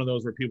he was one of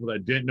those where people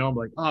that didn't know him,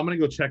 like, oh, I'm going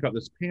to go check out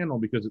this panel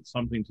because it's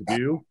something to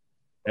do.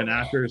 And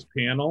after his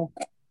panel,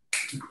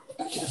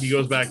 he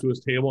goes back to his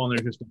table, and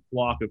there's just a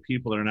flock of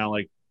people that are now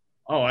like,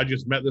 oh, I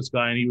just met this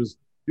guy, and he was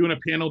doing a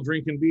panel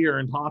drinking beer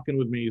and talking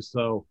with me.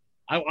 So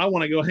I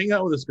want to go hang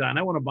out with this guy, and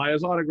I want to buy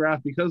his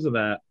autograph because of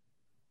that.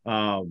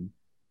 And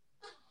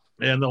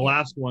the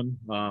last one,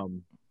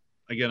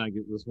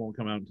 again, this won't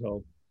come out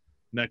until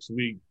next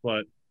week,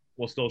 but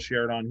we'll still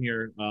share it on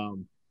here.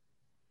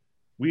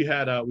 We've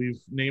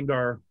named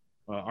our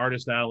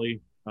artist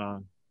alley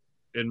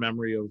in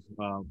memory of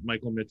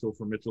Michael Mitchell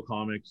from Mitchell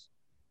Comics,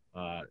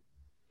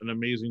 an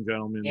amazing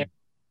gentleman. Yeah.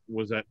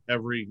 Was at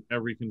every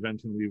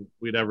convention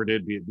we'd ever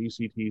did, be it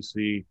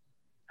BCTC,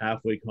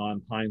 Halfway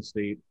Con, Pine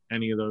State,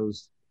 any of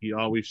those. He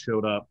always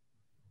showed up.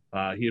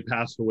 He had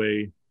passed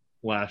away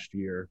last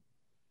year,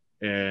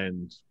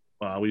 and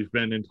we've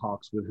been in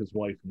talks with his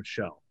wife,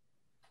 Michelle,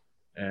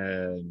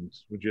 and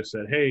we just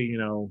said, hey,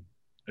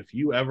 if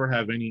you ever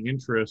have any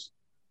interest,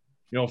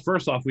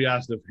 first off, we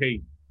asked if,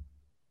 hey,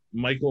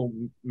 Michael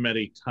meant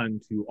a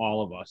ton to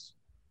all of us,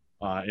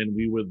 and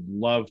we would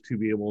love to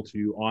be able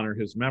to honor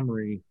his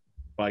memory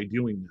by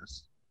doing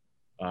this,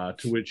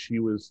 to which he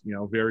was,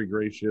 very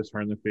gracious.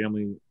 Her and the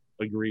family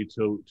agreed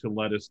to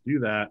let us do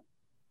that.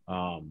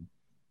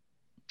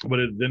 But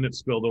then it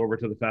spilled over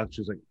to the fact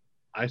she's like,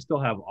 I still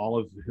have all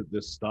of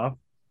this stuff,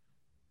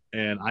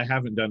 and I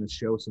haven't done a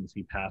show since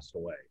he passed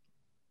away.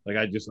 Like,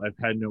 I've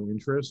had no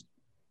interest,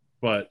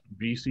 but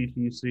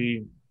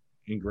BCTC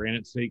and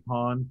Granite State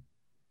Con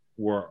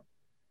were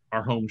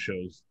our home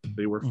shows.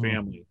 They were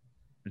family.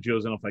 And she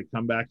goes, and if I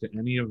come back to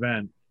any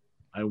event,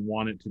 I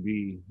want it to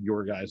be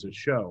your guys'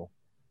 show.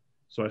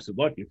 So I said,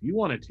 look, if you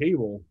want a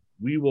table,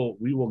 we will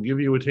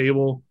give you a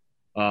table.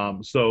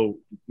 So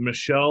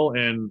Michelle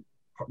and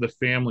the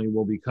family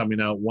will be coming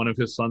out. One of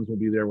his sons will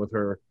be there with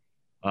her.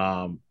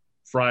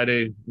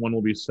 Friday, one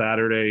will be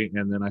Saturday,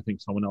 and then I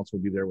think someone else will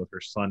be there with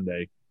her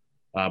Sunday.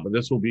 But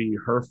this will be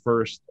her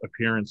first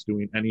appearance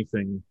doing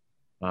anything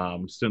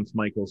since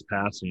Michael's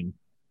passing.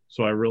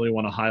 So I really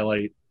want to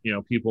highlight,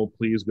 people,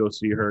 please go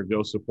see her,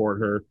 go support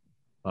her.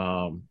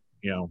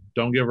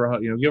 Don't give her a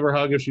hug, give her a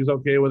hug if she's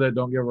okay with it.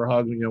 Don't give her a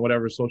hug,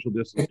 whatever social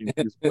distancing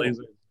she's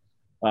pleasing.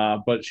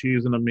 But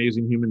she's an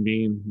amazing human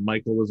being.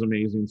 Michael is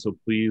amazing. So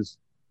please,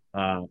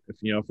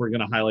 if we're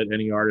going to highlight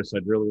any artist,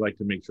 I'd really like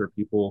to make sure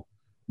people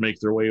make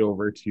their way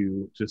over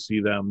to see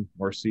them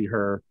or see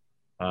her,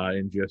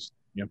 and just,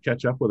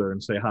 catch up with her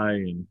and say hi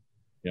and,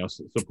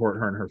 support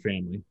her and her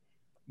family.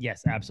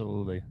 Yes,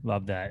 absolutely.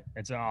 Love that.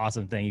 It's an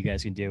awesome thing you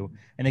guys can do.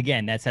 And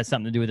again, that has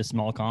something to do with a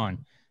small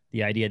con.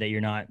 The idea that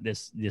you're not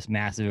this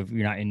massive,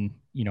 you're not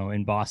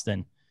in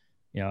Boston,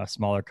 a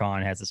smaller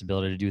con has this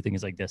ability to do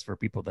things like this for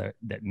people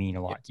that mean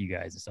a lot to you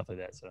guys and stuff like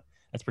that. So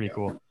that's pretty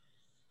cool.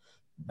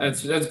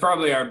 That's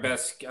probably our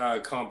best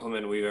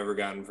compliment we've ever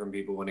gotten from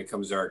people when it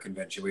comes to our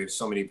convention. We have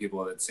so many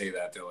people that say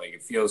that. They're like,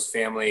 it feels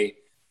family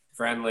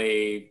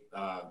friendly,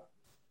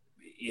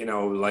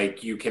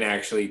 like you can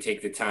actually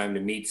take the time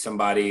to meet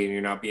somebody and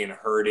you're not being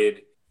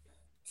herded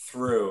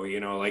through,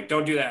 like,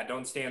 don't do that.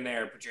 Don't stand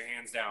there. Put your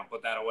hands down.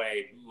 Put that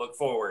away. Look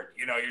forward.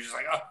 You're just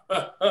like,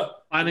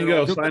 sign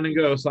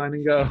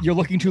and go. You're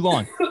looking too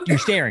long. You're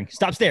staring.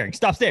 Stop staring.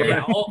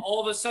 Yeah.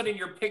 All of a sudden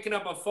you're picking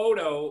up a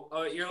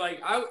photo. You're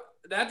like,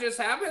 that just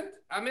happened.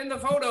 I'm in the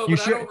photo. You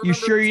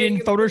sure you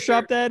didn't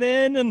Photoshop that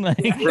in? And like,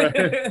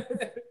 right.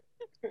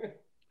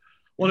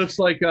 Well, it's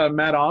like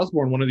Matt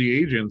Osborne, one of the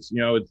agents.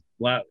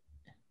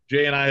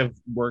 Jay and I have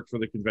worked for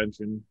the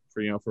convention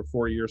for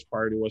 4 years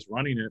prior to us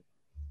running it.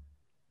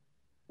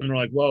 And we're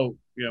like, well,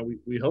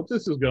 we hope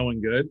this is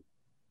going good.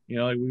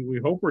 We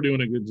hope we're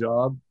doing a good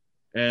job.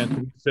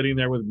 And sitting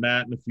there with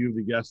Matt and a few of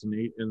the guests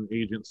and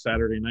agents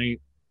Saturday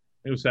night.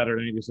 It was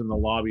Saturday night, just in the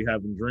lobby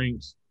having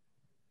drinks.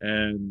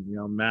 And,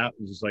 Matt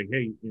was just like,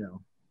 hey,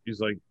 he's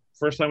like,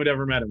 first time we'd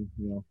ever met him,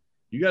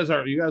 you guys are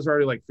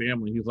already like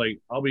family. He's like,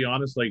 I'll be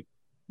honest, like,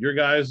 your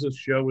guys'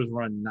 show was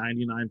run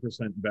 99%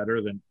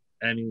 better than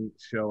any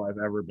show I've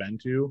ever been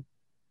to.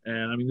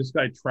 And I mean, this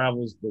guy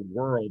travels the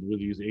world with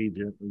these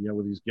agents,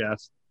 with these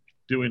guests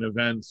doing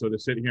events. So to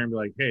sit here and be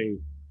like, hey,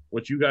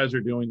 what you guys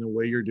are doing, the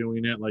way you're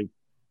doing it, like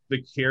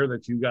the care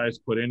that you guys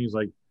put in, he's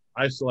like,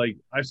 I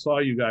saw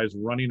you guys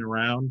running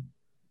around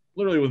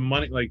literally with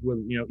money, like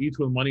with, each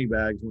with money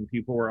bags when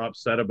people were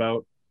upset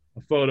about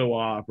a photo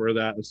op or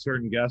that a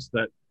certain guest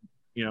that,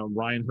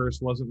 Ryan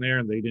Hurst wasn't there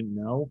and they didn't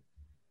know.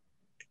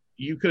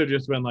 You could have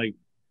just been like,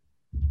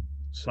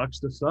 sucks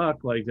to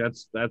suck. Like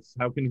that's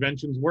how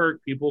conventions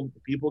work. People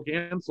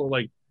cancel.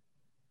 Like,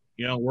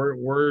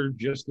 we're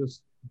just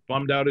as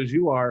bummed out as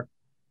you are,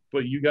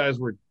 but you guys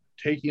were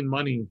taking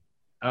money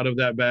out of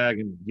that bag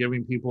and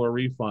giving people a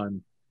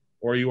refund,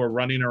 or you were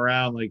running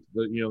around like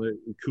the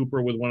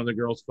Cooper with one of the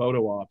girls'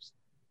 photo ops.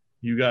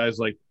 You guys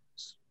like,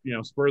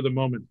 spur of the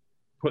moment,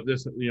 put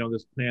this,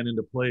 this plan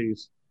into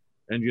place,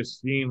 and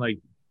just seeing like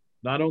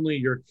not only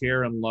your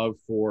care and love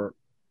for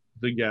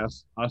the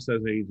guests, us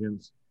as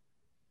agents,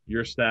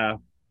 your staff,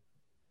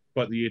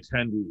 but the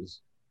attendees.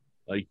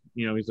 Like,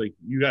 he's like,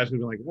 you guys have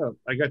been like, oh,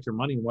 I got your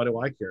money. Why do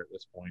I care at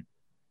this point?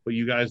 But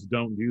you guys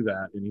don't do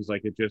that. And he's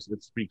like,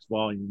 it speaks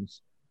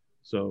volumes.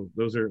 So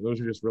those are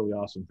just really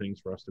awesome things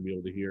for us to be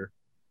able to hear.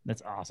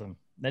 That's awesome.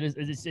 That is,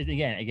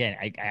 again,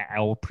 I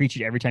will preach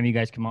it every time you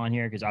guys come on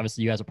here, because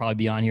obviously you guys will probably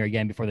be on here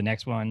again before the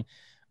next one.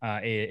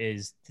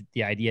 Is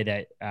the idea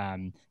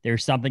that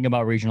there's something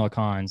about regional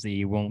cons that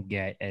you won't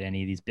get at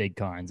any of these big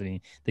cons. I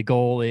mean, the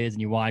goal is,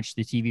 and you watch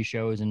the TV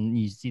shows and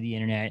you see the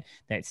internet,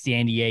 that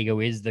San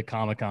Diego is the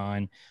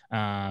Comic-Con.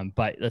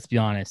 But let's be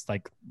honest,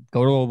 like,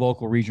 go to a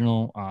local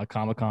regional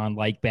Comic-Con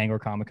like Bangor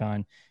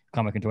Comic-Con,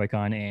 Comic and Toy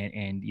Con,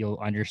 and you'll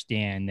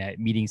understand that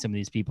meeting some of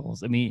these people,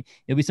 I mean,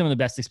 it'll be some of the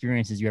best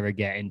experiences you ever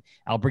get. And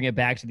I'll bring it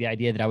back to the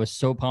idea that I was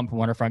so pumped when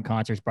Waterfront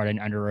Concerts brought in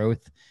Under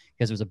Oath,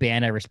 because it was a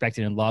band I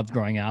respected and loved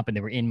growing up, and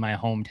they were in my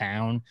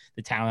hometown,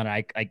 the town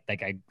that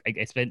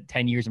I spent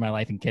 10 years of my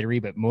life in Kittery,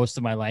 but most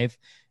of my life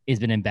has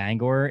been in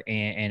Bangor.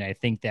 And I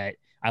think that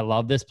I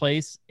love this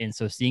place. And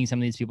so seeing some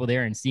of these people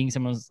there and seeing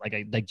someone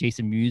like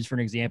Jason Mewes, for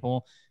an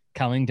example,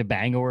 coming to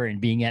Bangor and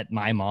being at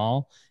my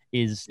mall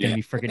is going to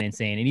be freaking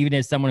insane. And even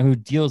as someone who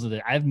deals with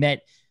it, I've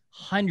met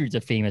hundreds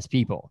of famous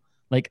people,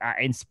 like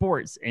in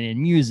sports and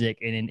in music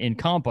and in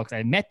comic books.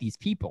 I've met these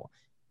people.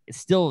 It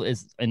still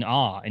is an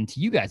awe. And to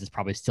you guys, it's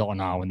probably still an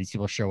awe when these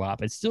people show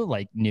up. It's still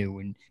like new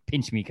and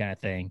pinch me kind of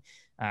thing,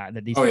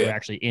 that these people are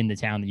actually in the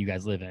town that you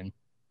guys live in.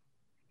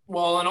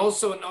 Well, and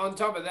also on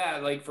top of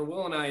that, like for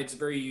Will and I, it's a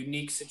very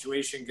unique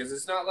situation, because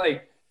it's not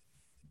like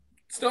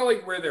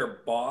we're their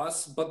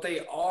boss, but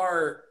they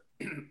are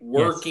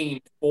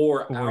working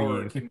for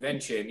our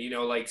convention.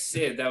 Like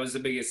Sid, that was the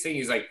biggest thing.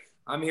 He's like,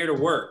 I'm here to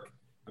work.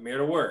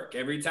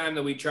 Every time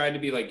that we tried to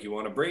be like, you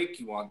want a break,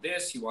 you want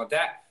this, you want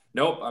that,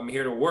 nope, I'm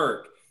here to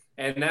work.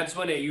 And that's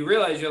when you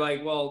realize, you're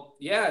like, well,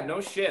 yeah, no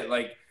shit,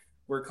 like,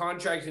 we're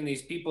contracting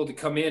these people to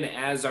come in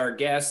as our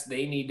guests.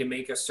 They need to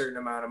make a certain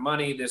amount of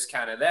money, this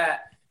kind of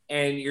that.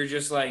 And you're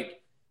just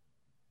like,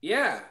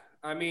 Yeah.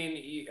 I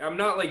mean, I'm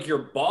not like your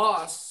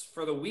boss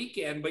for the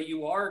weekend, but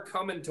you are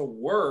coming to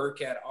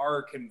work at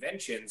our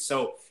convention.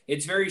 So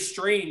it's very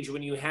strange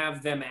when you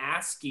have them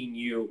asking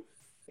you,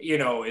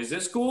 is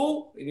this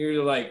cool? And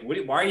you're like,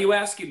 why are you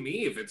asking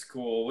me if it's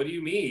cool? What do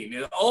you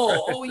mean?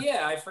 Oh,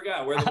 yeah, I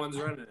forgot. We're the ones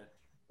running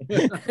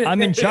it.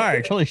 I'm in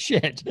charge. Holy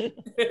shit.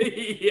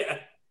 Yeah.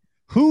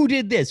 Who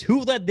did this?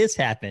 Who let this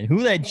happen? Who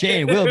let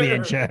Jay and Will be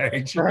in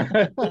charge?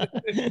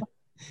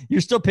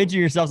 You're still pinching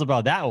yourselves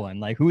about that one.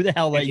 Like, who the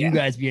hell let you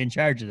guys be in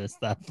charge of this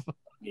stuff?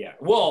 Yeah.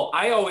 Well,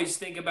 I always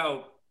think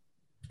about,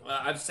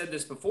 I've said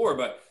this before,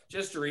 but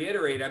just to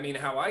reiterate, I mean,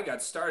 how I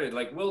got started,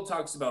 like Will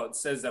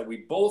says that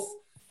we both,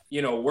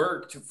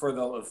 worked for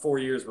the 4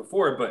 years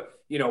before, but,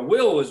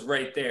 Will was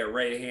right there,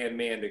 right-hand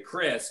man to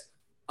Chris.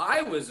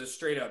 I was a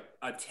straight up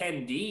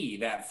attendee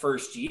that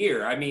first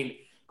year. I mean,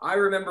 I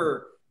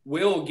remember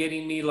Will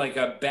getting me like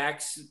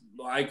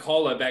I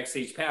call it a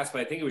backstage pass,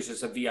 but I think it was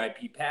just a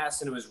VIP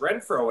pass, and it was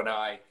Renfro and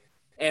I.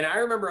 And I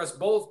remember us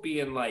both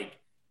being like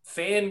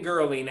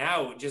fangirling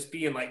out, just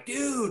being like,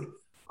 dude,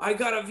 I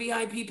got a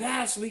VIP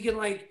pass. We can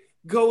like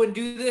go and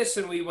do this.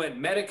 And we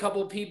met a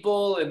couple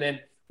people, and then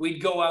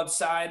we'd go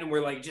outside and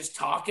we're like just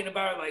talking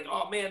about it, like,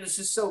 oh man, this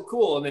is so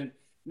cool. And then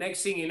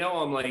next thing you know,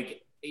 I'm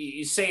like,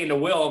 he's saying to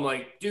Will, I'm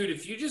like, dude,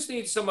 if you just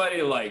need somebody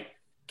to like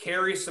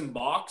carry some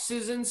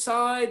boxes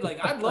inside, like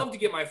I'd love to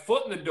get my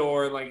foot in the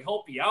door and like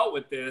help you out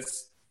with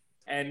this.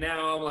 And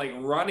now I'm like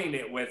running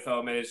it with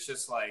them, and it's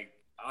just like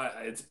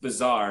it's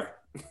bizarre.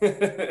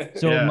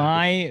 So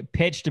my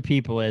pitch to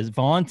people is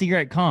volunteer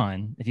at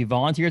con. If you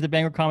volunteer at the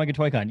Bangor Comic and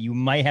Toy Con, you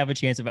might have a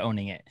chance of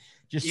owning it.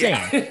 Just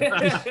saying.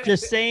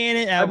 just saying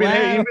it out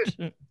loud.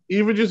 Hey,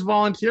 even just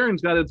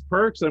volunteering's got its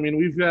perks. I mean,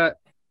 we've got,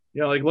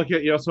 like look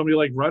at somebody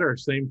like Rudder,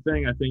 same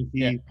thing. I think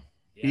he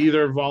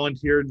either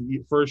volunteered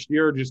first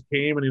year or just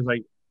came, and he was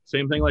like,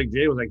 same thing like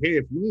Jay was like, hey,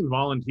 if you need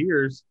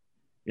volunteers,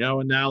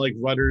 and now like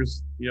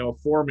Rudder's,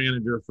 floor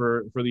manager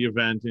for the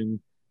event, and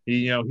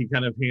he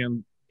kind of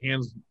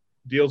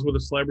deals with the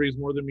celebrities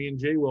more than me and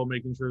Jay will,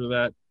 making sure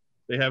that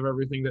they have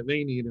everything that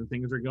they need and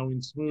things are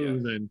going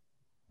smooth. And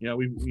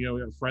we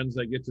have friends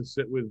that get to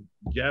sit with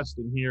guests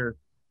and hear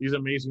these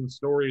amazing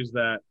stories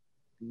that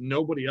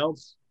nobody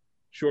else,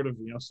 short of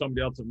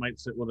somebody else that might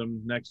sit with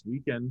them next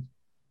weekend,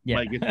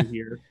 might get to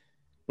hear.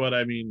 But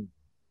I mean,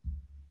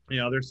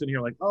 they're sitting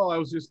here like, oh, I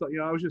was just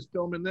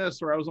filming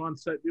this, or I was on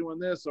set doing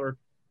this, or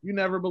you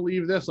never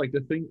believe this. Like,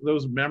 to think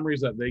those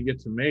memories that they get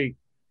to make.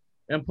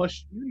 And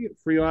plus, you get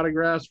free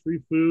autographs, free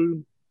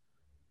food,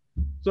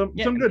 some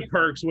good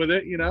perks with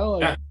it,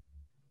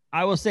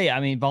 I will say, I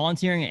mean,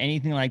 volunteering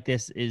anything like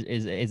this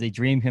is a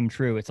dream come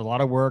true. It's a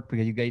lot of work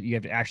because you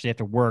have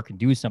to work and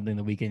do something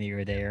the weekend that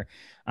you're there.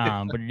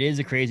 But it is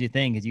a crazy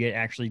thing because you get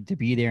actually to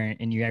be there,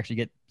 and you actually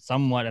get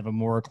somewhat of a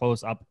more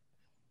close up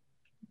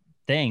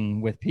thing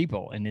with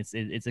people, and it's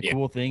a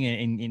cool thing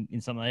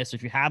in something like this. So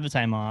if you have the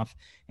time off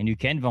and you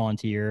can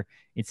volunteer,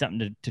 it's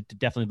something to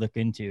definitely look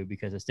into,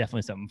 because it's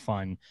definitely something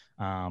fun.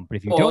 But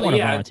if you don't want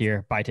to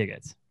volunteer, buy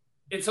tickets.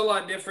 It's a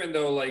lot different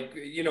though. Like,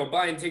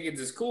 buying tickets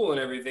is cool and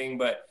everything,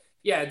 but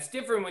it's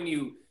different when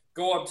you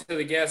go up to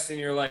the guests and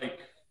you're like,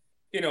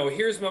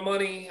 here's my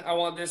money. I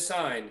want this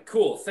sign.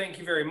 Cool. Thank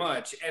you very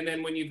much. And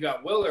then when you've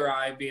got Will or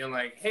I being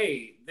like,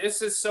 hey,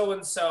 this is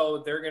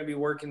so-and-so, they're going to be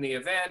working the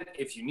event.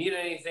 If you need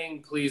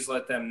anything, please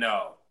let them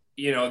know.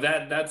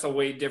 That's a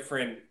way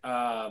different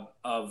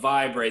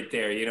vibe right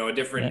there. A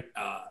different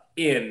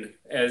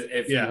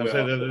if you will.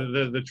 So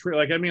the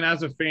like, I mean,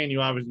 as a fan,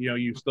 you obviously,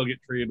 you still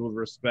get treated with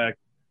respect,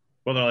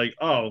 but they're like,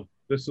 oh,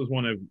 this is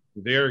one of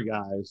their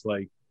guys,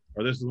 like,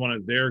 or this is one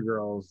of their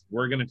girls.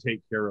 We're going to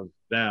take care of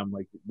them.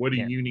 Like, what do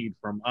you need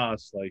from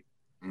us? Like,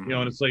 and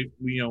it's like,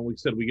 we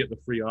said we get the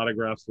free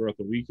autographs throughout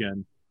the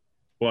weekend,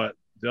 but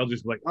they'll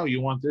just be like, oh, you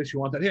want this?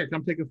 You want that? Here,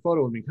 come take a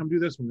photo with me. Come do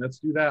this one. Let's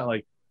do that.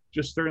 Like,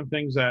 just certain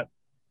things that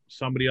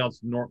somebody else,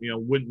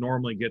 wouldn't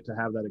normally get to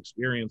have that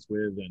experience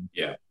with.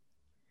 And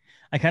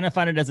I kind of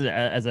find it as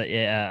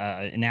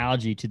a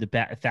analogy to the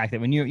fact that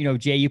when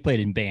Jay, you played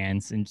in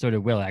bands, and so did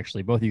Will,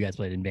 actually. Both of you guys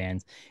played in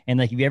bands. And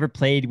like, have you ever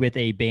played with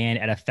a band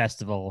at a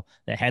festival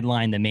that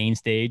headlined the main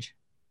stage,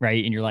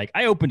 right? And you're like,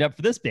 I opened up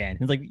for this band.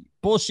 It's like,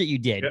 bullshit, you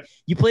did. Yeah.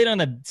 You played on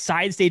the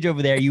side stage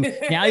over there.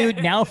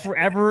 Now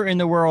forever in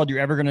the world you're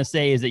ever gonna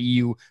say is that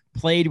you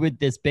played with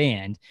this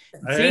band.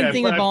 Same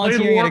thing with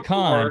volunteering at a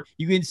con.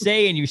 You can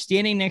say, and you're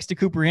standing next to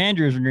Cooper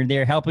Andrews when you're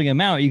there helping him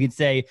out, you can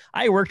say,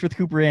 I worked with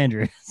Cooper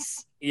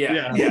Andrews.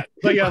 Yeah.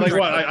 But like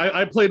what?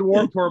 I played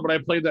Warped Tour, but I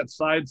played that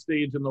side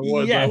stage in the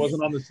woods. Yes. I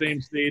wasn't on the same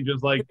stage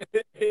as like,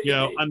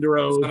 Under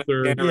Oath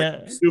or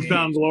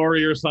Newfound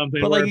Glory or something.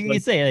 But like you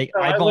can say, like,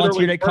 I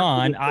volunteered at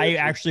con. I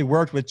actually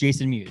worked with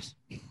Jason Mewes.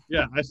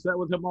 Yeah, I sat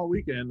with him all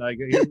weekend. Like,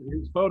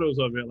 here's photos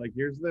of it. Like,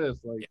 here's this.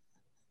 Like,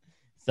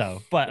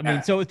 so, but I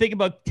mean, so think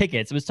about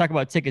tickets. Let's talk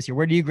about tickets here.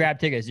 Where do you grab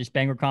tickets? Just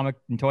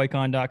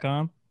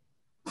BangorComicandToyCon.com?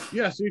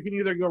 Yeah, so you can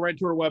either go right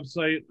to our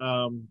website,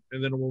 and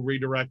then we'll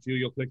redirect you.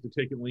 You'll click the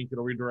ticket link.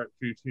 It'll redirect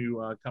you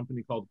to a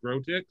company called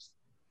GrowTix.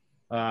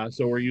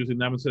 So we're using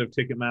them instead of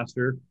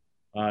Ticketmaster,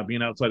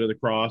 being outside of the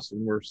Cross,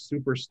 and we're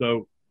super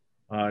stoked.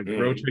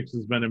 GrowTix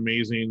has been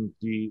amazing.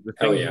 The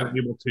things we're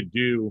able to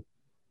do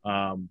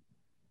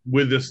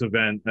with this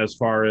event, as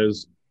far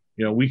as,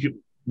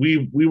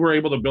 we were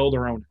able to build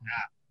our own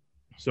app.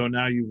 So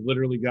now you've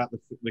literally got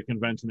the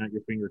convention at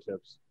your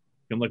fingertips.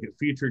 You can look at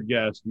featured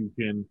guests. You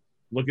can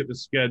look at the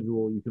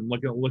schedule. You can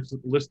look at a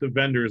list of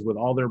vendors with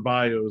all their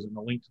bios and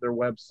a link to their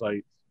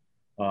websites.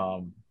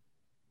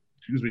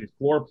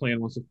 Floor plan.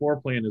 Once the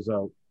floor plan is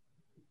out,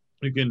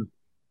 you can,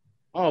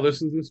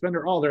 this is this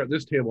vendor. Oh, they're at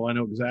this table. I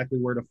know exactly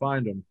where to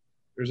find them.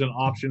 There's an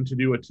option to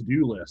do a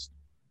to-do list.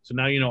 So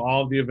now you know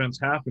all of the events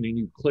happening.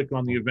 You click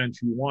on the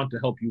events you want to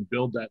help you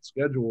build that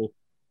schedule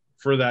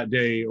for that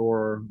day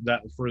or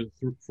that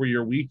for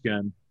your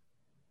weekend.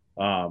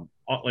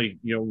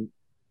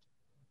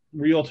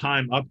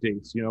 Real-time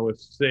updates. If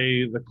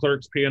say the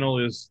clerks panel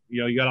is,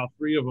 you got all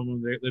three of them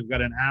and they've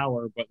got an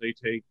hour, but they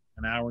take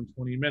an hour and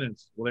 20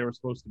 minutes. Well, they were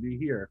supposed to be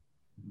here.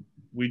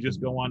 We just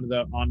go onto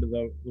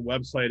the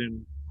website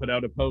and put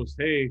out a post.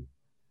 Hey,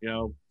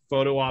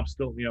 photo ops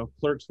still,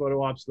 clerks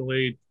photo ops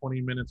delayed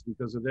 20 minutes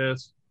because of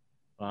this.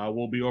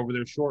 We'll be over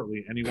there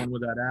shortly. Anyone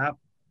with that app,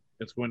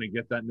 it's going to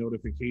get that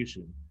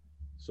notification.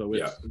 So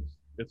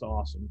it's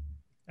awesome.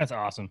 That's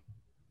awesome.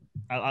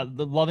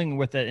 The loving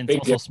with it, and it's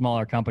also a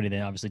smaller company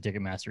than obviously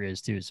Ticketmaster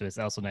is too. So it's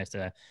also nice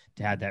to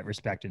have that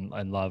respect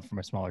and love from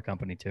a smaller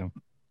company too.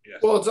 Yes.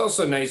 Well, it's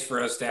also nice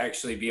for us to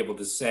actually be able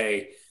to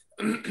say,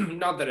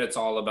 not that it's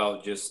all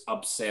about just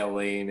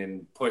upselling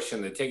and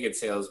pushing the ticket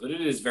sales, but it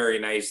is very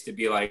nice to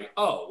be like,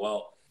 oh,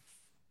 well,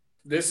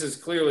 this is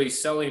clearly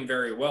selling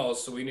very well.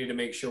 So we need to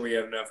make sure we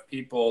have enough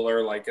people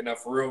or like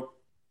enough room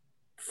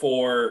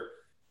for,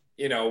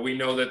 we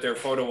know that they're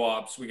photo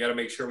ops. We got to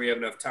make sure we have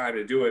enough time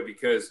to do it,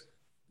 because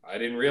I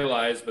didn't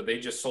realize, but they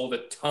just sold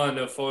a ton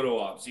of photo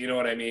ops. You know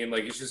what I mean?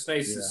 Like, it's just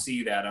nice to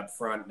see that up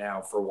front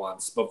now for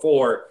once.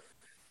 Before,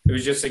 it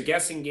was just a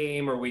guessing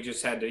game, or we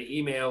just had to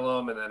email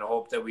them and then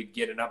hope that we'd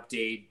get an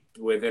update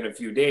within a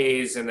few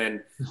days. And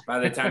then by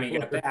the time you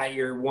got that,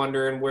 you're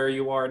wondering where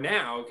you are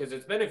now because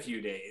it's been a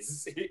few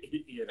days,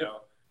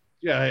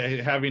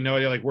 Yeah, having no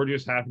idea. Like, we're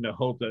just having to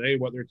hope that, hey,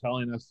 what they're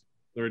telling us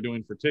they're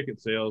doing for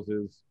ticket sales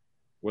is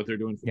what they're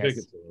doing for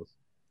ticket sales.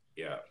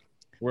 Yeah.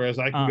 Whereas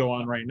I can go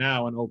on right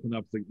now and open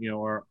up the,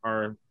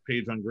 our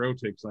page on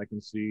GrowTix. I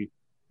can see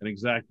an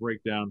exact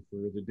breakdown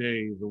for the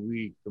day, the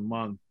week, the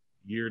month,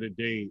 year to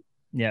date.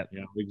 Yeah.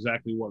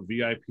 Exactly what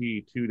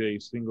VIP, 2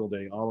 days, single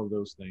day, all of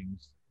those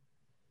things.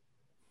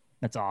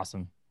 That's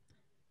awesome.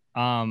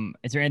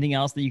 Is there anything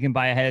else that you can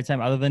buy ahead of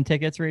time other than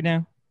tickets right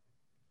now?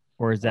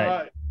 Or is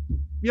that?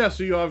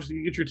 So you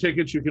obviously get your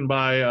tickets. You can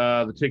buy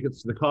the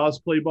tickets to the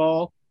cosplay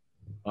ball.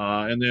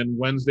 And then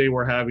Wednesday,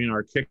 we're having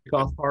our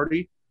kickoff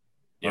party.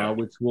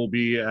 Which will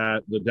be at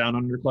the Down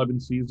Under Club in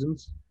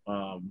Seasons,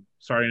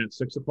 starting at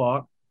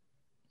 6:00.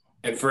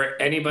 And for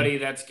anybody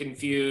that's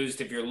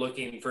confused, if you're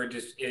looking for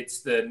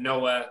it's the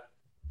Noah,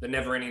 the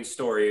Never Ending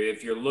Story.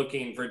 If you're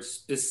looking for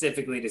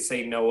specifically to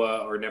say Noah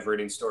or Never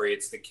Ending Story,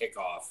 it's the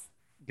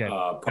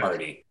kickoff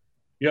party.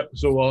 Yep.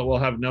 So we'll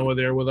have Noah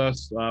there with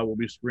us. We'll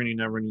be screening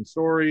Never Ending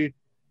Story.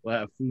 We'll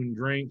have food and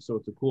drink. So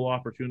it's a cool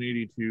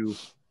opportunity to,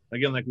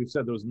 again, like we've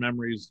said, those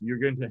memories. You're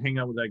going to hang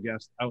out with that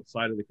guest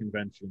outside of the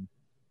convention.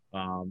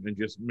 And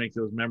just make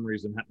those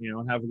memories and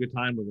have a good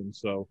time with them.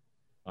 So,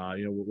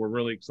 we're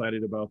really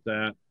excited about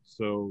that.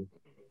 So,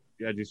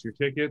 just your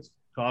tickets,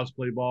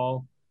 cosplay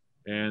ball,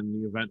 and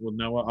the event with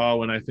Noah.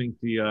 Oh, and I think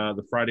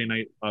the Friday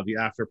night the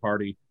after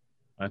party,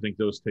 I think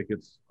those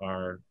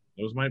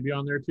might be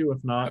on there too.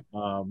 If not,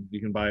 you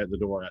can buy at the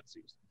door at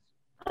Seasons.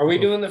 Are we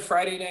doing the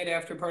Friday night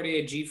after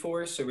party at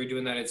G-Force? Are we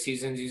doing that at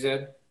Seasons? You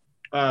said.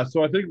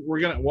 So I think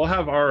we'll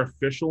have our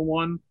official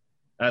one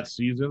at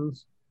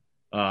Seasons.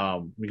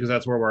 Because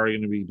that's where we're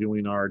going to be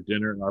doing our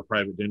dinner, our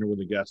private dinner with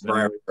the guests,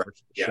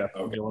 chef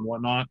meal and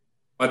whatnot.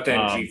 But then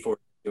G-Force.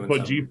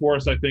 But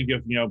G-Force, I think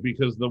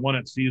because the one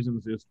at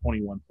Seasons is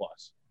 21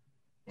 plus.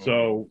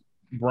 So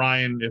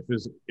Brian,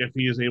 if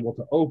he is able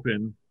to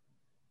open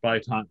by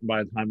the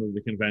time of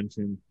the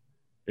convention,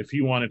 if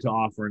he wanted to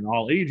offer an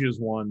all ages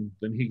one,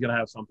 then he can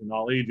have something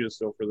all ages.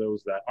 So for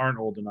those that aren't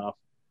old enough,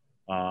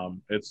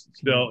 it's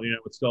still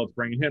it's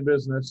bringing him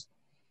business,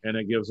 and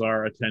it gives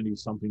our attendees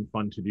something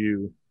fun to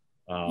do.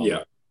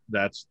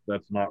 That's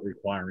not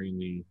requiring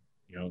the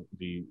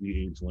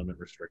age limit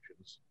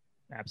restrictions.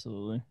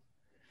 Absolutely.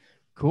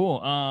 Cool.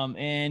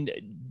 And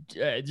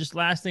just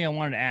last thing I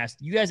wanted to ask,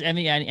 you guys have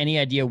any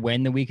idea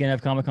when the weekend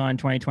of Comic-Con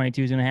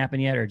 2022 is going to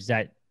happen yet, or is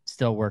that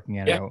still working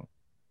it out?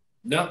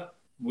 No,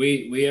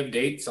 we have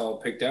dates all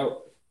picked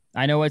out.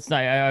 I know it's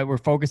not, we're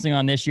focusing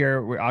on this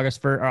year. We're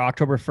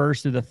October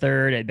 1st through the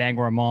 3rd at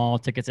Bangor Mall.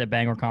 Tickets at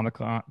Bangor Comic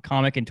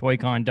and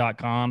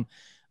ToyCon.com.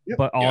 Yep.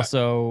 But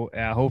also,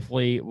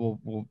 hopefully,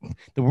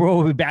 the world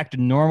will be back to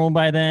normal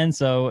by then.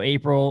 So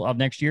April of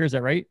next year, is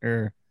that right?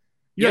 Or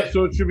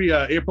so it should be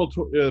April.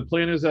 The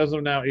plan is as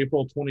of now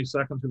April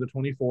 22nd to the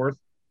 24th.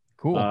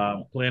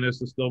 Cool. Plan is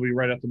to still be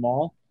right at the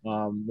mall.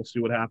 We'll see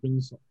what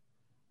happens.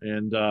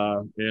 And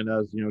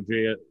as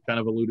Jay kind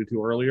of alluded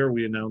to earlier,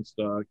 we announced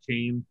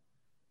Kane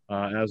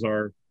as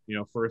our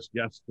first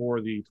guest for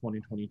the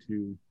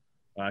 2022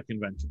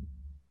 convention.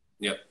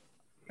 Yep.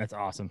 That's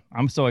awesome.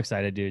 I'm so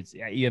excited, dudes.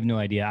 You have no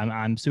idea.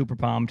 I'm super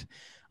pumped.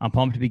 I'm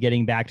pumped to be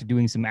getting back to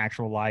doing some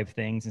actual live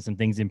things and some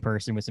things in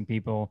person with some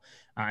people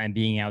and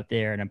being out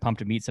there. And I'm pumped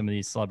to meet some of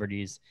these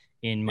celebrities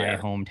in my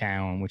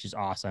hometown, which is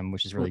awesome,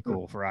 which is really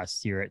cool for us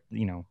here at,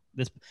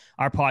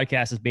 our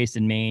podcast is based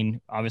in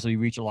Maine. Obviously,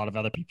 we reach a lot of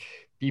other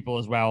people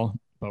as well.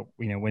 But,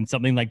 when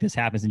something like this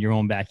happens in your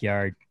own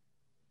backyard,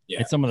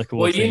 it's some of the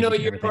coolest things. Well,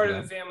 you're part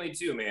of the family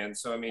too, man.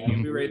 So, I mean,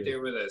 you'll be right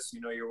there with us.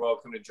 You're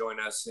welcome to join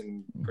us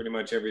in pretty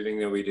much everything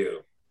that we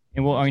do.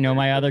 And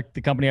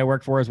the company I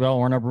work for as well,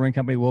 Orno Brewing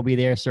Company, will be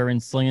there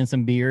slinging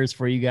some beers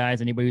for you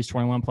guys. Anybody who's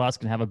 21 plus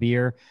can have a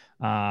beer,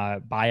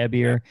 buy a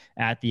beer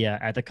at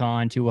the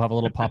con too. We'll have a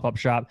little pop-up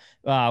shop.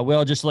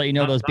 Will, just to let you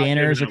know, those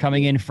banners are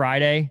coming in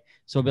Friday.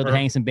 So we'll be able to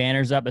hang some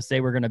banners up and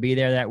say we're going to be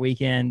there that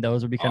weekend.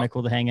 Those would be kind of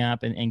cool to hang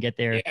up and get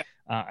there,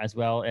 as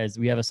well as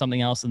we have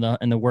something else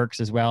in the works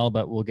as well,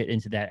 but we'll get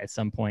into that at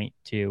some point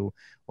too.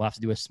 We'll have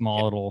to do a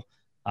small little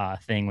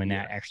thing when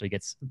that actually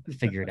gets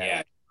figured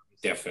out.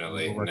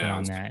 Definitely. We're working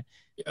on that.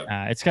 Yep.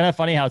 It's kind of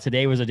funny how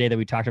today was a day that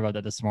we talked about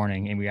that this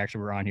morning, and we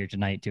actually were on here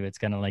tonight too. It's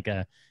kind of like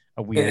a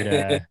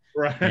weird,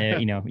 right.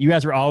 You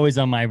guys were always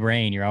on my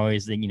brain. You're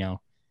always,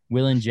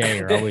 Will and Jay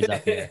are always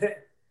up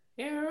here.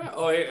 Yeah.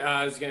 Oh,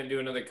 I was going to do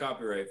another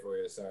copyright for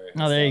you. Sorry.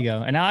 Oh, there you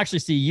go. And I'll actually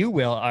see you,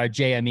 Will, or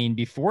Jay,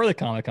 before the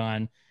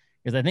Comic-Con,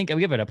 because I think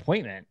we have an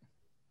appointment.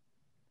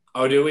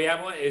 Oh, do we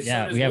have one? We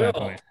have an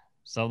appointment.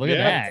 So look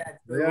at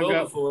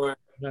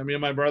that. Me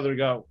and my brother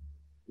got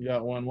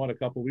one, a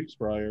couple weeks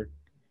prior.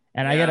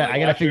 And I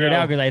gotta figure it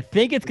out because I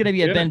think it's gonna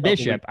be a Ben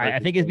Bishop. I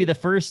think it'd be the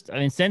first.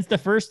 Since the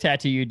first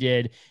tattoo you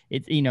did,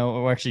 it's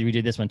or actually we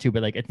did this one too,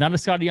 but it's not a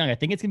Scotty Young. I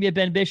think it's gonna be a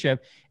Ben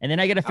Bishop. And then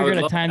I gotta figure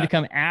out a time to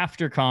come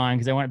after con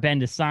because I want Ben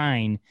to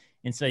sign,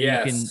 and so you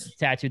can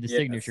tattoo the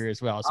signature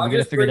as well. So we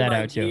gotta figure that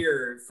out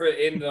too.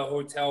 In the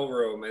hotel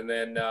room, and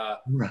then at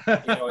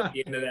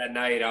the end of that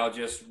night, I'll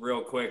just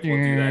real quick we'll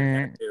do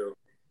that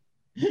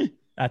tattoo.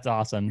 That's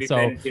awesome. So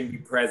Ben can be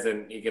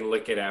present. He can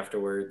lick it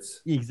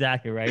afterwards.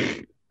 Exactly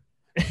right.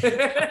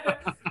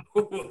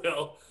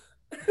 Well,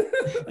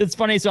 it's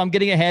funny. So I'm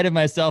getting ahead of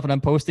myself and I'm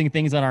posting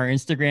things on our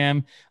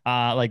Instagram,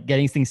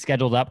 getting things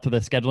scheduled up to the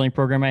scheduling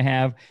program I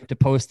have to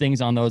post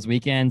things on those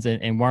weekends.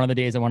 And one of the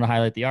days I want to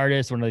highlight the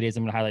artists. One of the days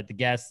I'm going to highlight the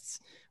guests.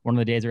 One of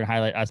the days we're going to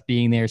highlight us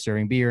being there,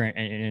 serving beer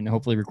and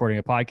hopefully recording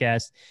a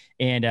podcast.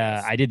 And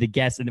I did the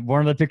guests. And one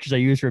of the pictures I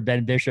used for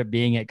Ben Bishop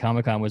being at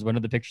Comic-Con was one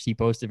of the pictures he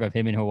posted of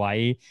him in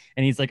Hawaii.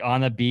 And he's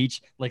on the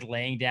beach,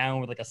 laying down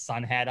with a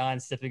sun hat on,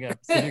 sipping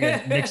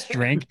a mixed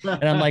drink.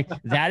 And I'm like,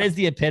 that is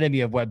the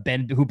epitome of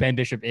who Ben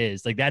Bishop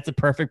is. That's a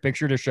perfect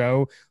picture to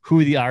show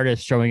who the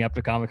artist showing up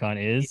to Comic-Con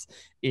is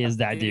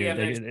that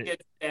dude.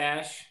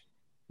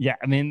 Yeah,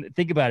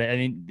 think about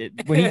it.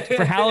 When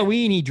for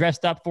Halloween, he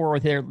dressed up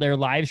with their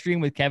live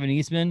stream with Kevin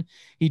Eastman.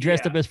 He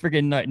dressed up as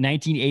freaking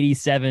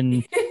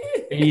 1987,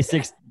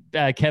 86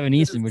 Kevin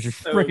Eastman, which is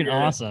so freaking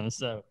awesome.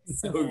 So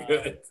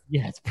good.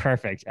 Yeah, it's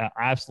perfect.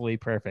 Absolutely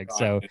perfect.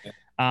 So,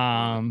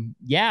 I'm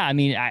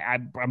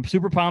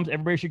super pumped.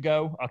 Everybody should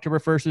go October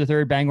 1st to the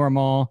 3rd, Bangor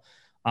Mall.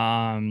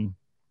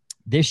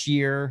 This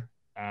year,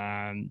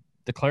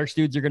 the Clerks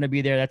dudes are going to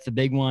be there. That's the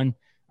big one.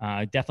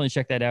 Definitely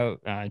check that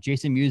out.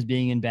 Jason Mewes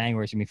being in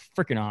Bangor is gonna be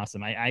freaking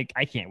awesome. I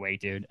can't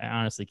wait, dude. I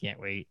honestly can't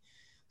wait.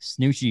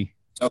 Snoochie.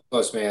 So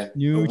close, man.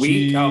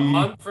 A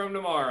month from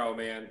tomorrow,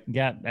 man.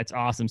 Yeah, that's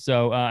awesome.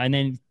 So, and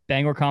then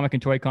BangorComic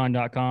and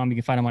ToyCon.com. You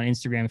can find them on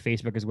Instagram and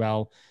Facebook as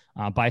well.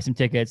 Buy some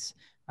tickets.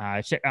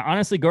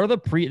 Honestly, go to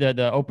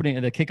the opening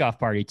of the kickoff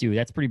party too.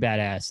 That's pretty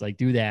badass.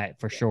 Do that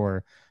for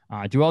sure.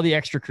 Do all the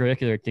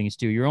extracurricular things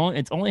too.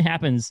 It only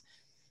happens.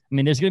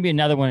 There's gonna be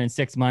another one in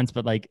 6 months,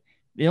 but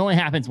it only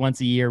happens once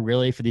a year,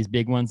 really, for these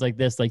big ones like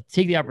this.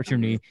 Take the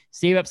opportunity,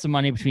 save up some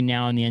money between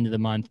now and the end of the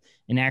month,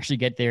 and actually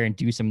get there and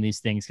do some of these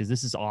things because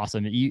this is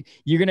awesome.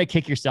 You're going to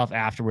kick yourself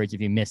afterwards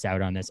if you miss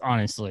out on this,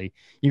 honestly.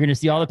 You're going to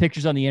see all the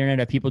pictures on the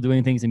internet of people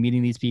doing things and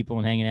meeting these people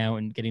and hanging out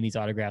and getting these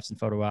autographs and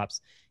photo ops,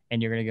 and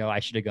you're going to go,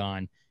 I should have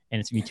gone, and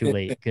it's going to be too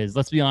late because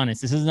let's be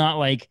honest, this is not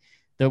like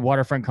the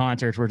waterfront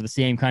concerts where the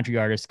same country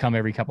artists come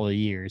every couple of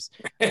years.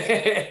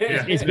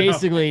 It's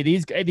basically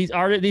these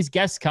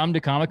guests come to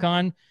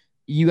Comic-Con.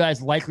 You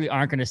guys likely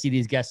aren't going to see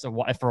these guests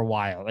for a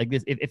while.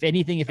 If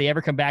anything, if they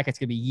ever come back, it's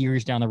going to be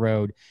years down the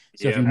road.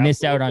 So if you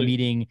miss out on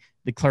meeting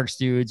the Clerks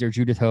dudes or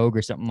Judith Hogue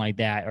or something like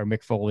that, or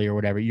Mick Foley or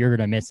whatever, you're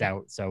going to miss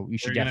out. So you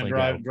should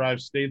definitely drive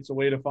states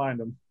away to find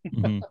them.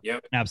 Mm-hmm.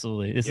 Yep.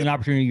 Absolutely. This is an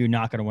opportunity you're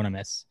not going to want to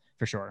miss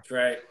for sure. That's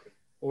right.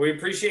 Well, we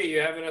appreciate you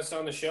having us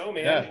on the show,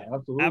 man. Yeah,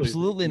 absolutely.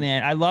 Absolutely,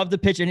 man. I love to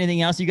pitch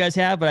anything else you guys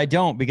have, but I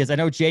don't because I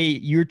know, Jay,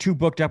 you're too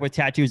booked up with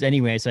tattoos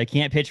anyway, so I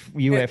can't pitch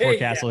you at Fort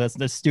Castle.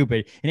 That's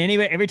stupid. And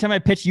anyway, every time I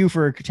pitch you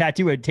for a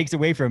tattoo, it takes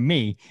away from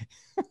me.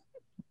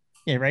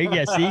 Yeah, right?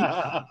 Yeah,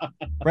 see?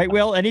 Right,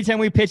 Will? Anytime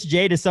we pitch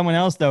Jay to someone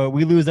else, though,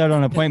 we lose out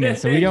on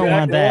appointments, so we don't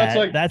want that.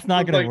 Well, that's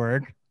not going to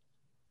work.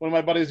 One of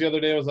my buddies the other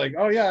day was like,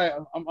 oh, yeah,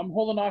 I'm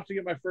holding off to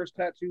get my first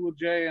tattoo with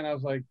Jay, and I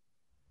was like,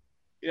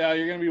 yeah,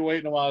 you're gonna be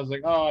waiting a while. I was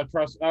like, oh, I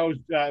trust. I was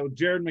with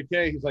Jared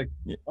McKay. He's like,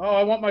 oh,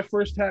 I want my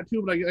first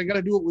tattoo, but I got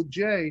to do it with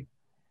Jay.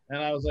 And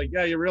I was like,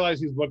 yeah, you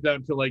realize he's booked out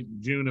until like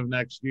June of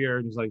next year.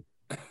 And he's like,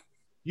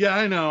 yeah,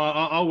 I know.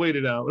 I'll wait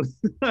it out.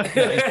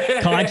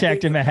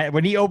 Contact him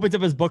when he opens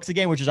up his books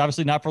again, which is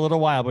obviously not for a little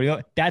while,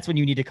 but that's when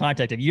you need to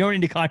contact him. You don't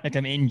need to contact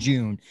him in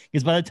June,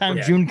 because by the time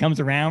June comes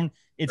around,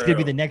 it's going to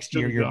be the next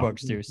year your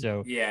books too. So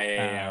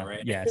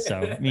right. Yeah. So,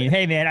 I mean,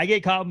 hey man, I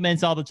get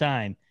compliments all the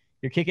time.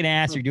 You're kicking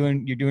ass. You're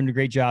doing a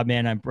great job,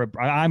 man. I'm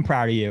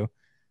proud of you.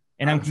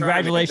 And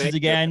congratulations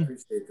again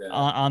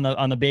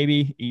on the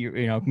baby.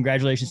 You know,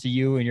 congratulations to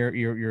you and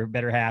your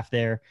better half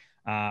there.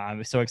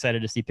 I'm so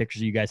excited to see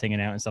pictures of you guys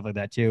hanging out and stuff like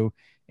that too.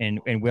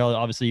 And Will,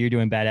 obviously you're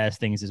doing badass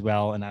things as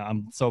well. And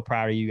I'm so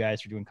proud of you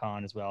guys for doing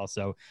con as well.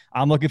 So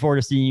I'm looking forward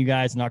to seeing you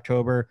guys in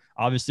October.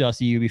 Obviously I'll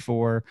see you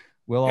before.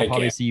 Will, I'll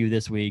probably see you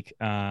this week,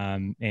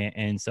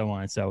 and so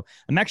on. So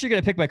I'm actually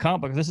going to pick my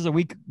comic books. This is a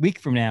week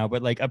from now,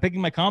 but like I'm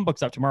picking my comic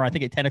books up tomorrow, I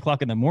think at 10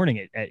 o'clock in the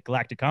morning at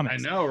Galactic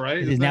Comics. I know,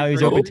 right? Because now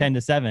he's open 10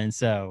 to 7.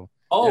 So.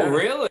 Oh,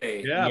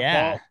 really?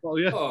 Yeah. Paul,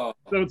 yeah. Oh.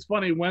 So it's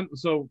funny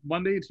so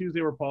Monday,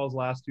 Tuesday were Paul's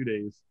last 2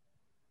 days.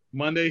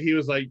 Monday, he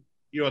was like,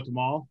 you at the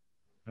mall?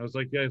 I was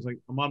like, yeah. He's like,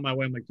 I'm on my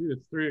way. I'm like, dude,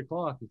 it's 3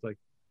 o'clock. He's like,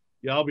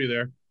 yeah, I'll be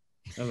there.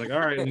 I was like, all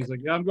right. And he's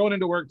like, yeah, I'm going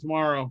into work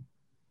tomorrow.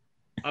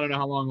 I don't know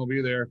how long I'll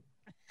be there.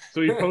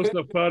 So he posted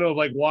a photo of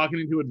like walking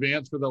into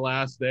Advance for the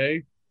last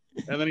day.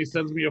 And then he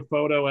sends me a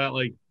photo at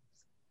like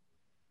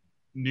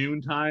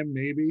noontime,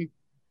 maybe.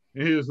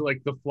 And he was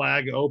like, the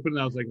flag open.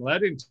 And I was like, well,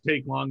 that didn't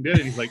take long, did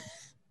it? He's like,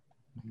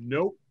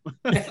 nope.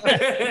 He's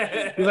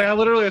like, I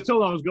told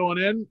him I was going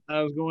in.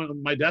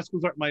 My desk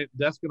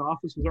and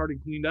office was already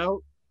cleaned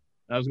out.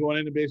 I was going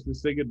in to basically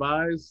say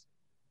goodbyes,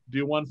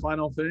 do one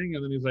final thing.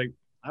 And then he's like,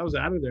 I was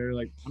out of there.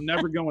 Like, I'm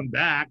never going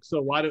back.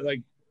 So why do I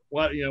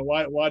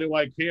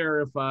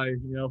care if I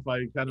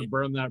kind of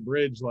burn that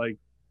bridge? Like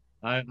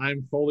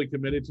I'm fully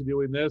committed to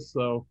doing this.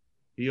 So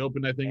he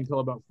opened, I think, until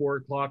about 4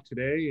 o'clock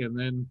today. And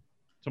then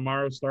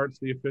tomorrow starts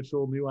the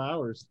official new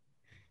hours.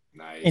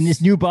 Nice. And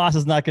this new boss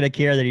is not going to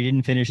care that he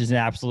didn't finish his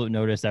absolute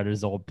notice out of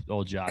his old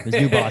job. His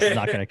new boss is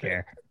not going to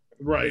care.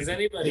 Right. Does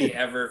anybody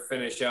ever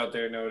finish out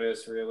their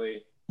notice,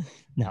 really?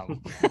 No,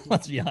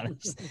 let's be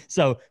honest.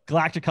 So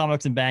Galactic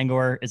Comics in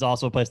Bangor is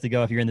also a place to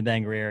go if you're in the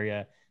Bangor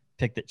area.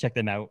 Check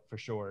them out for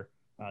sure.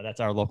 That's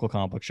our local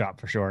comic book shop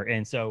for sure.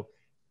 And so,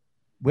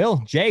 Will,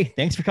 Jay,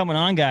 thanks for coming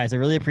on, guys. I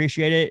really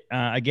appreciate it.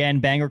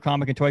 Again,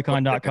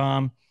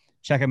 BangorComicAndToyCon.com.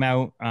 Check them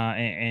out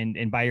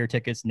and buy your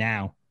tickets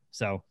now.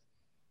 So,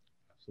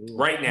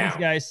 right now, thanks,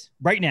 guys,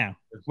 right now.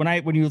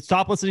 When you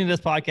stop listening to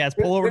this podcast,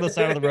 pull over to the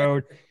side of the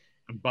road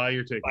and buy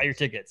your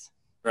tickets.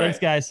 Right. Thanks,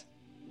 guys.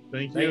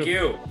 Thank you. Thank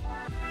you.